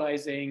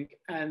editorializing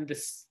and the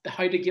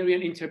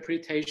Heideggerian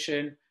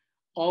interpretation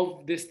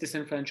of this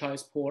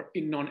disenfranchised poor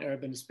in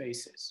non-urban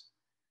spaces.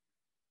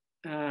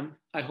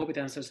 I hope it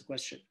answers the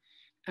question.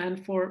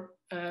 And for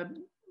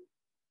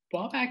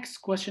Babak's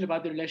question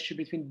about the relationship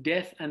between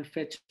death and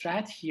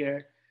fetrat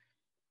here,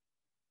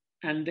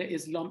 and the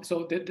Islam,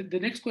 so the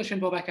next question,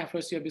 Babak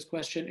Afrasiabi's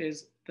question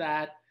is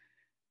that,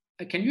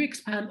 can you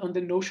expand on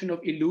the notion of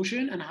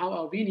illusion and how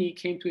Avini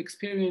came to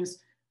experience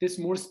this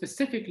more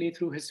specifically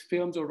through his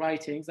films or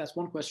writings? That's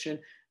one question.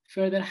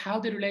 Further, how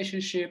the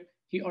relationship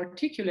he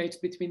articulates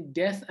between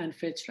death and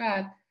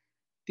fetrat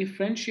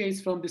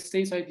differentiates from the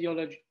state's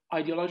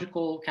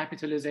ideological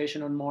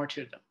capitalization on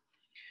martyrdom.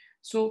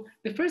 So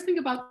the first thing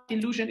about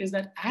illusion is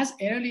that as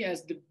early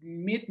as the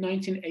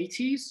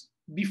mid-1980s,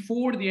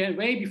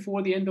 way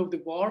before the end of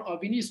the war,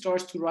 Avini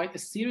starts to write a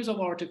series of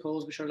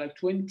articles, which are like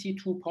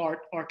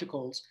 22-part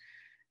articles,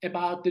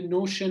 about the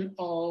notion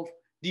of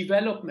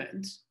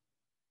development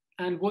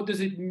and what does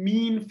it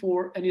mean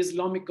for an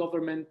Islamic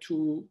government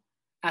to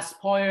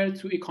aspire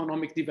to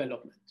economic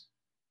development.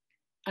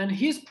 And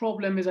his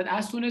problem is that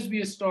as soon as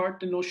we start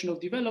the notion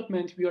of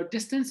development, we are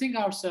distancing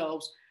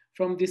ourselves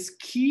from this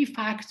key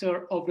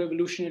factor of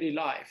revolutionary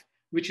life,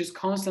 which is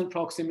constant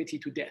proximity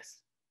to death.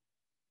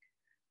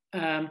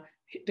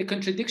 The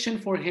contradiction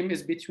for him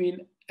is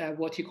between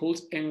what he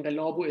calls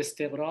enqilab u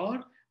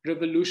istiqrar,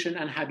 revolution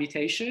and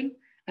habitation,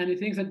 and he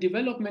thinks that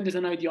development is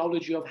an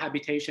ideology of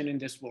habitation in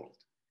this world,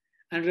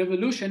 and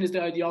revolution is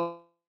the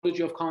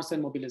ideology of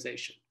constant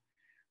mobilization.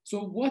 So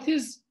what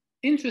is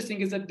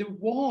interesting is that the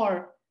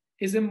war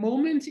is a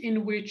moment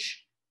in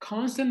which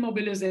constant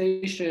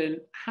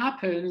mobilization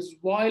happens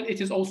while it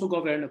is also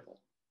governable.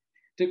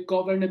 The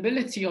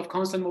governability of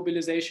constant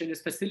mobilization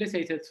is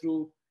facilitated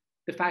through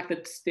the fact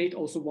that the state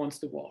also wants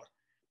the war.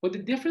 But the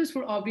difference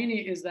for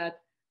Avini is that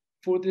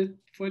for the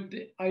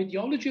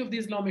ideology of the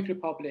Islamic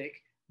Republic,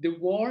 the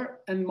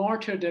war and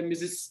martyrdom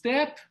is a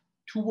step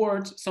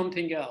towards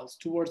something else,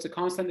 towards the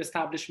constant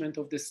establishment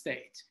of the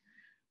state.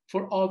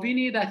 For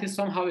Avini, that is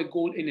somehow a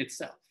goal in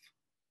itself.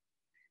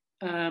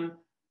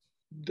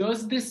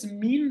 Does this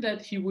mean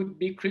that he would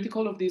be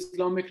critical of the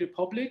Islamic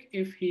Republic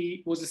if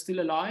he was still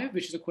alive,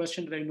 which is a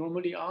question that I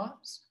normally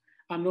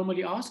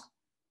ask?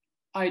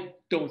 I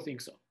don't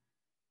think so.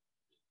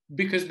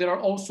 Because there are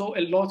also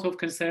a lot of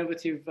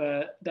conservative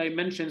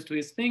dimensions to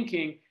his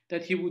thinking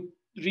that he would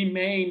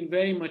remain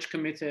very much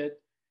committed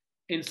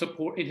in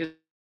his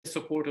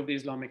support of the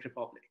Islamic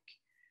Republic,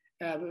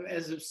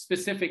 as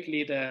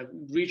specifically the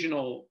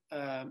regional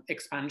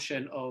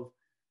expansion of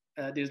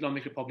the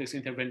Islamic Republic's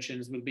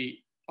interventions will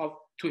be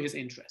to his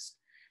interest.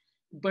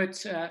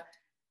 But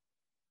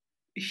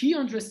he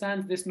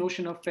understands this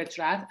notion of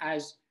fetrat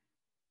as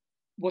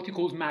what he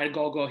calls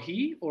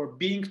margagahi, or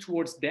being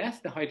towards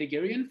death, the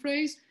Heideggerian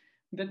phrase,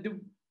 that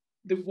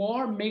the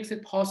war makes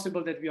it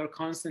possible that we are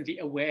constantly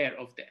aware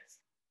of death.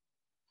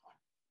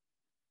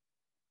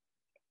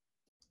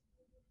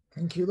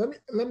 Thank you.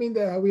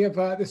 We have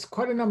there's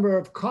quite a number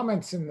of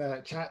comments in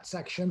the chat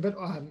section, but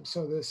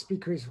so the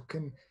speakers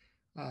can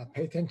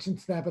pay attention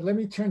to that. But let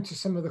me turn to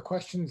some of the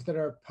questions that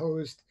are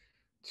posed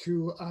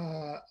to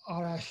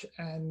Arash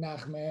and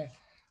Naghmeh.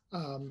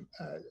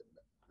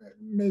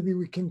 Maybe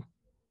we can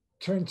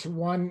turn to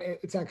one.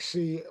 It's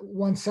actually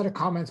one set of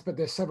comments, but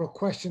there's several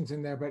questions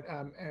in there, but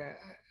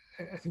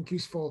I think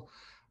useful.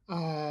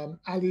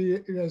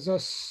 Ali Reza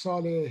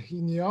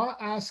Salehinia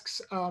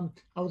asks, I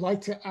would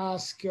like to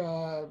ask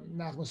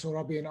Naghmeh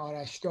Sohrabi and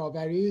Arash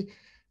Davari,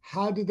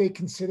 how did they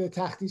consider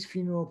Takhti's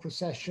funeral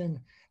procession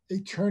a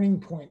turning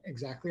point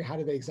exactly? How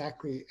do they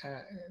exactly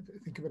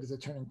think of it as a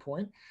turning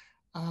point?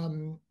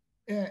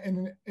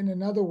 In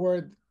another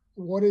word,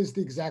 what is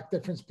the exact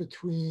difference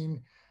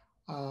between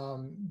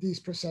these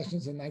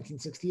processions in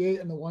 1968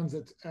 and the ones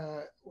that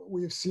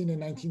we have seen in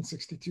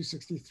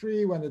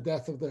 1962-63 when the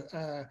death of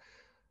the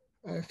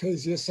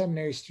Fezia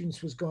seminary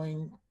students was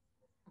going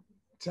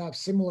to have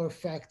similar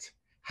effect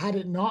had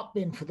it not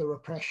been for the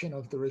repression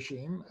of the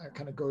regime.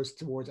 Kind of goes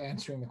towards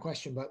answering the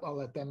question, but I'll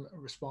let them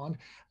respond.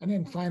 And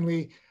then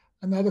finally,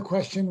 another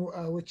question,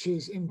 which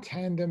is in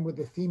tandem with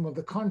the theme of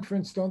the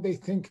conference: don't they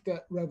think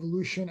that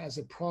revolution as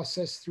a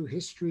process through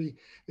history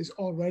is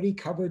already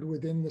covered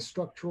within the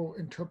structural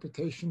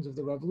interpretations of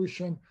the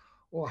revolution?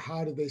 Or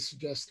how do they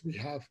suggest we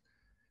have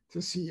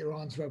to see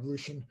Iran's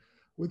revolution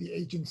with the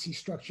agency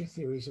structure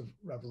theories of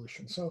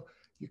revolution? So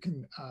you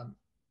can,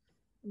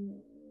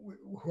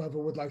 whoever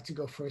would like to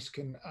go first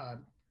can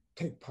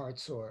take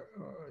parts or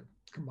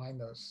combine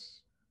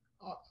those.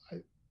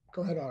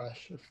 Go ahead,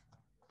 Arash.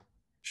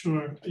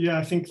 Sure. Yeah,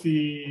 I think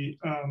the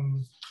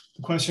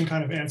question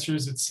kind of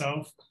answers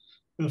itself,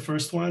 the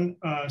first one.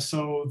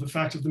 So the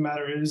fact of the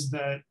matter is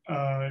that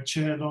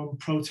Chehelom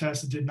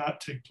protests did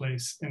not take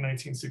place in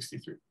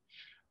 1963,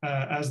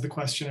 as the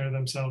questioner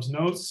themselves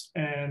notes.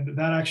 And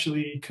that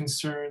actually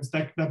concerns,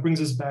 that brings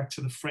us back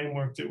to the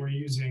framework that we're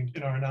using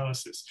in our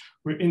analysis.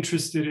 We're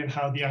interested in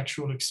how the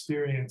actual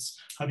experience,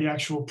 how the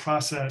actual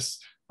process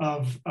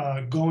of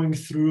going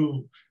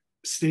through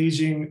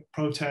staging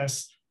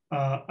protests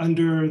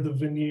under the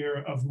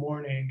veneer of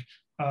mourning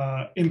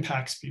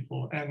impacts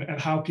people, and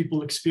how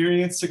people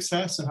experience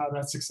success and how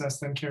that success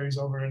then carries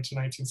over into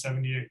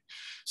 1978.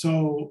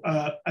 So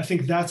I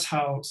think that's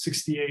how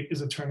 68 is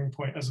a turning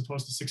point as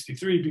opposed to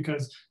 63,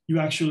 because you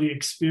actually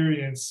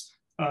experience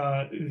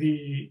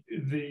the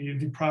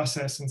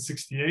process in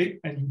 68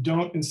 and you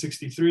don't in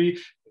 63.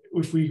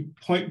 If we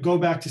go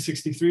back to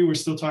 63, we're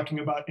still talking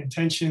about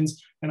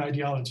intentions and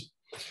ideology.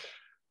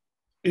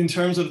 In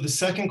terms of the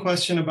second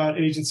question about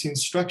agency and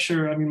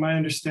structure, I mean, my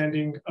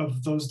understanding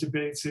of those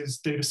debates is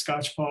Data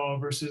Scotchpall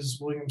versus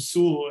William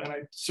Sewell, and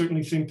I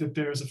certainly think that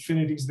there's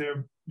affinities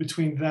there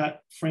between that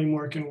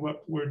framework and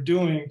what we're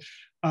doing.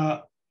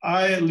 I,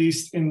 at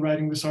least in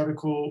writing this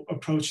article,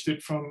 approached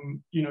it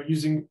from,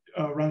 using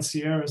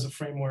Rancière as a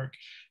framework.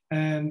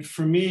 And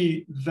for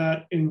me,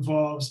 that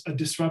involves a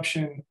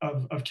disruption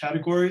of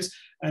categories.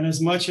 And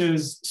as much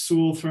as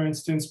Sewell, for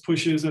instance,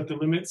 pushes at the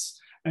limits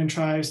and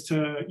tries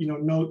to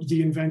note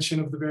the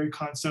invention of the very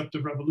concept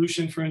of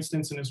revolution, for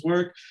instance, in his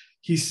work,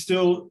 he's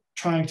still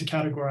trying to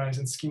categorize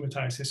and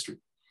schematize history.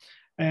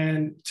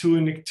 And to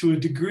a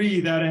degree,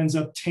 that ends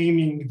up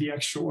taming the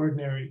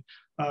extraordinary,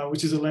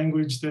 which is a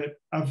language that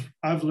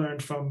I've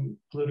learned from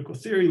political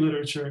theory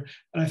literature.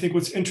 And I think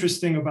what's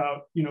interesting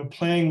about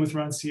playing with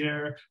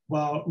Rancière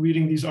while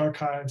reading these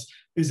archives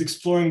is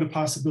exploring the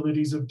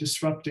possibilities of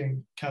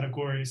disrupting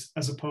categories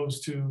as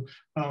opposed to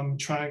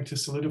trying to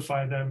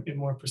solidify them in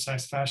more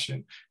precise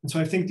fashion. And so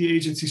I think the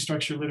agency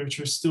structure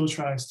literature still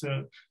tries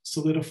to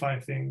solidify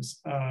things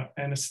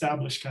and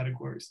establish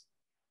categories.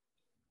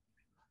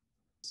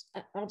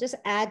 I'll just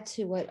add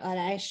to what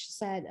Arash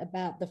said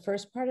about the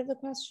first part of the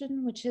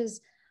question, which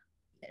is,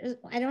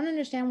 I don't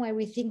understand why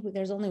we think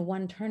there's only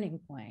one turning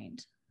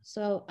point.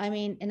 So, I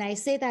mean, and I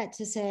say that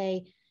to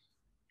say,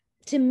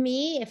 to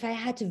me, if I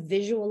had to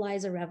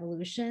visualize a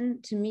revolution,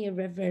 to me, a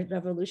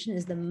revolution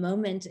is the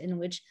moment in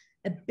which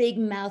a big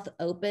mouth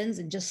opens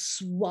and just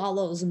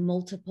swallows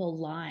multiple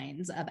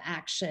lines of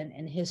action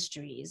and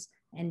histories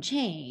and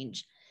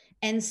change.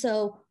 And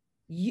so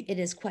it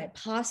is quite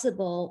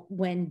possible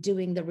when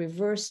doing the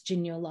reverse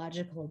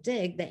genealogical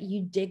dig that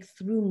you dig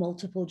through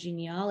multiple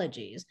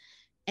genealogies,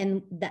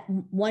 and that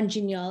one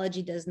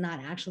genealogy does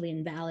not actually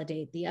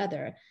invalidate the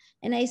other.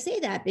 And I say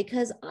that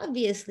because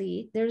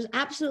obviously there's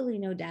absolutely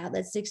no doubt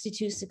that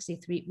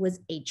 62-63 was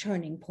a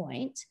turning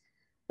point,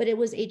 but it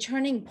was a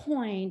turning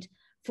point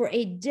for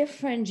a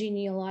different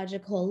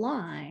genealogical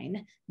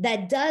line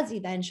that does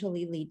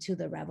eventually lead to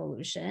the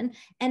revolution,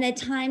 and at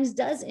times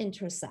does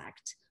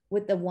intersect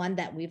with the one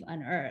that we've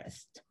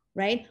unearthed,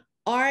 right?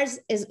 Ours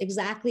is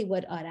exactly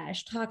what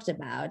Arash talked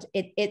about.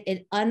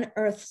 It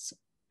unearths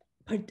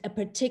a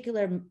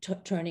particular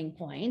turning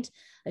point,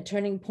 a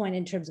turning point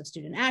in terms of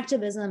student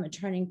activism, a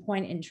turning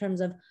point in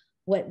terms of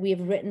what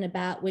we've written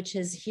about, which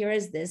is here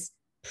is this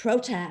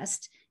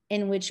protest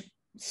in which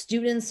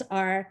students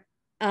are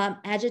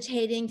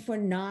agitating for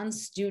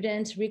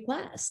non-student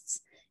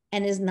requests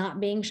and is not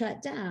being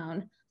shut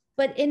down.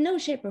 But in no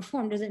shape or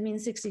form does it mean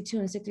 62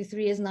 and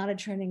 63 is not a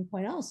turning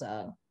point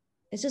also.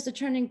 It's just a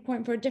turning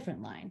point for a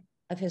different line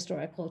of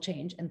historical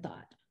change and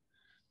thought.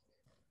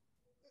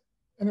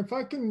 And if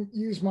I can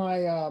use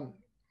my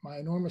my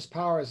enormous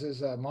powers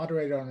as a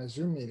moderator on a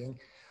Zoom meeting,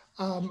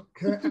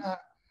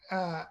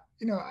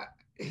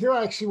 here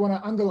I actually want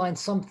to underline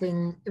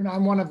something.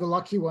 I'm one of the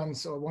lucky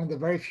ones, or one of the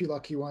very few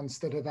lucky ones,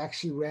 that have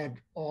actually read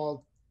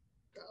all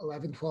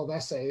 11, 12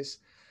 essays.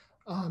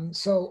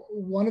 So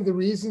one of the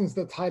reasons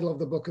the title of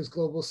the book is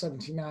Global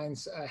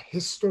 79's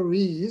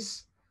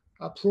Histories,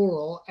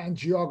 plural, and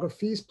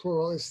Geographies,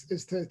 plural, is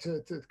to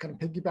kind of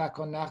piggyback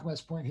on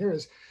Naghma's point here,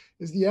 is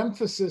the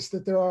emphasis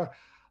that there are,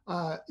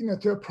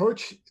 to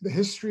approach the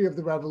history of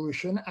the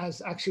revolution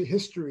as actually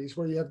histories,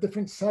 where you have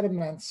different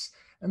sediments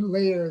and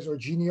layers or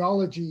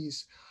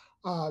genealogies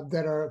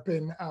that are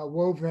been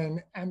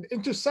woven and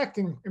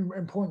intersecting in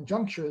important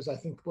junctures. I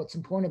think what's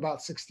important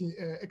about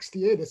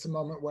 68 is a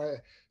moment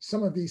where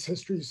some of these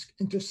histories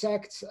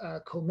intersect,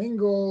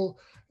 commingle,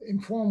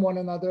 inform one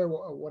another,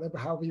 whatever,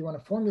 however you want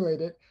to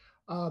formulate it,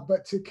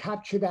 but to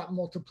capture that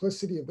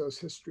multiplicity of those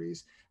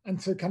histories. And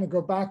to kind of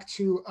go back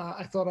to,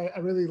 I thought I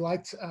really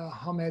liked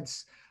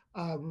Hamed's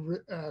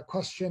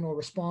question or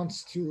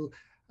response to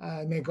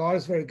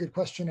Negar's very good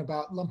question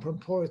about lumpen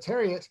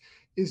proletariat,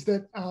 is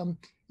that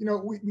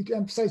we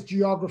emphasize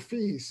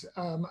geographies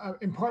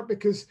in part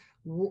because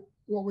what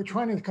we're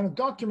trying to kind of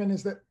document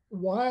is that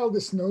while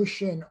this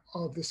notion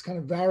of this kind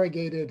of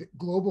variegated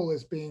global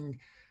is being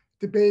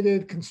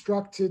debated,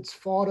 constructed,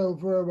 fought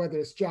over, whether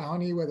it's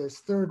Jahani, whether it's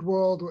third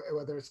world,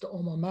 whether it's the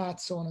Omamat,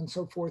 so on and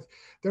so forth,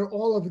 there are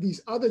all of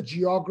these other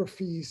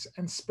geographies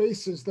and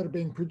spaces that are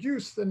being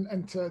produced.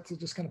 And to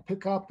just kind of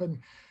pick up and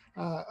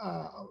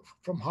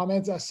from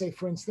Hamed's essay,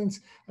 for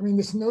instance, I mean,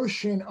 this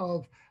notion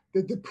of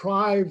the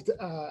deprived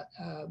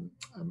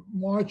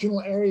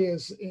marginal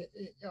areas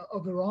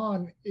of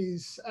Iran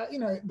is,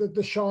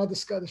 the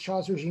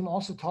Shah's regime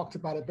also talked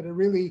about it, but it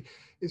really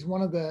is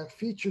one of the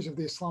features of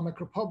the Islamic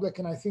Republic.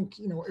 And I think,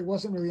 it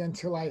wasn't really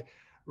until I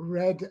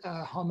read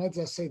Hamed's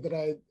essay that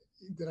I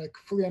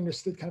fully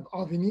understood kind of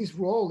Avini's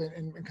role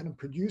in kind of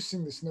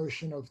producing this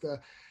notion of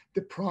the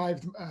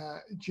deprived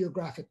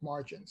geographic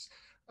margins.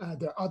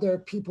 There are other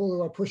people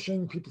who are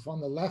pushing, people from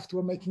the left who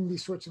are making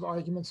these sorts of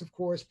arguments, of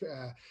course.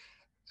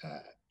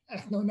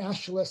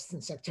 Ethno-nationalists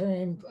and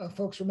sectarian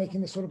folks were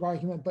making this sort of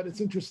argument, but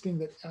it's interesting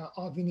that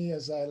Avini,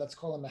 as let's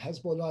call him a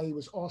Hezbollah,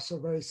 was also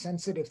very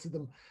sensitive to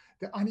the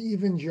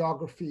uneven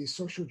geographies,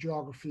 social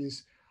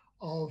geographies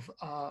of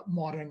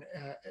modern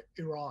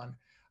Iran.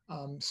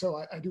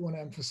 So I do want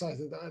to emphasize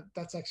that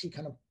that's actually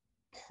kind of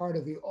part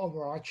of the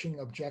overarching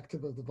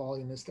objective of the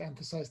volume, is to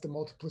emphasize the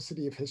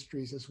multiplicity of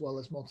histories as well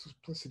as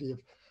multiplicity of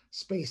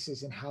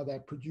spaces and how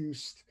that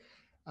produced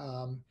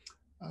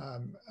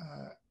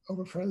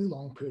over fairly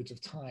long periods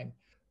of time.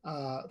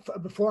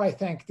 Before I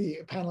thank the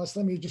panelists,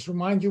 let me just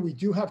remind you, we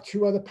do have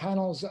 2 other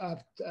panels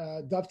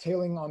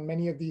dovetailing on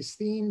many of these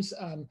themes.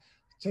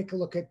 Take a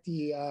look at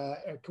the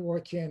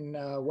Kevorkian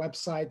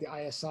website,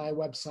 the ISI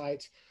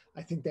website.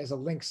 I think there's a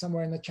link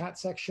somewhere in the chat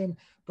section,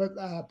 but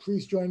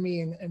please join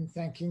me in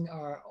thanking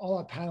all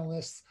our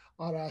panelists,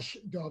 Arash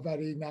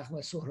Davari,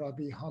 Naghmeh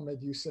Sohrabi,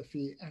 Hamed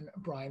Yousefi, and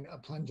Brian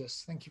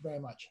Plungis. Thank you very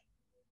much.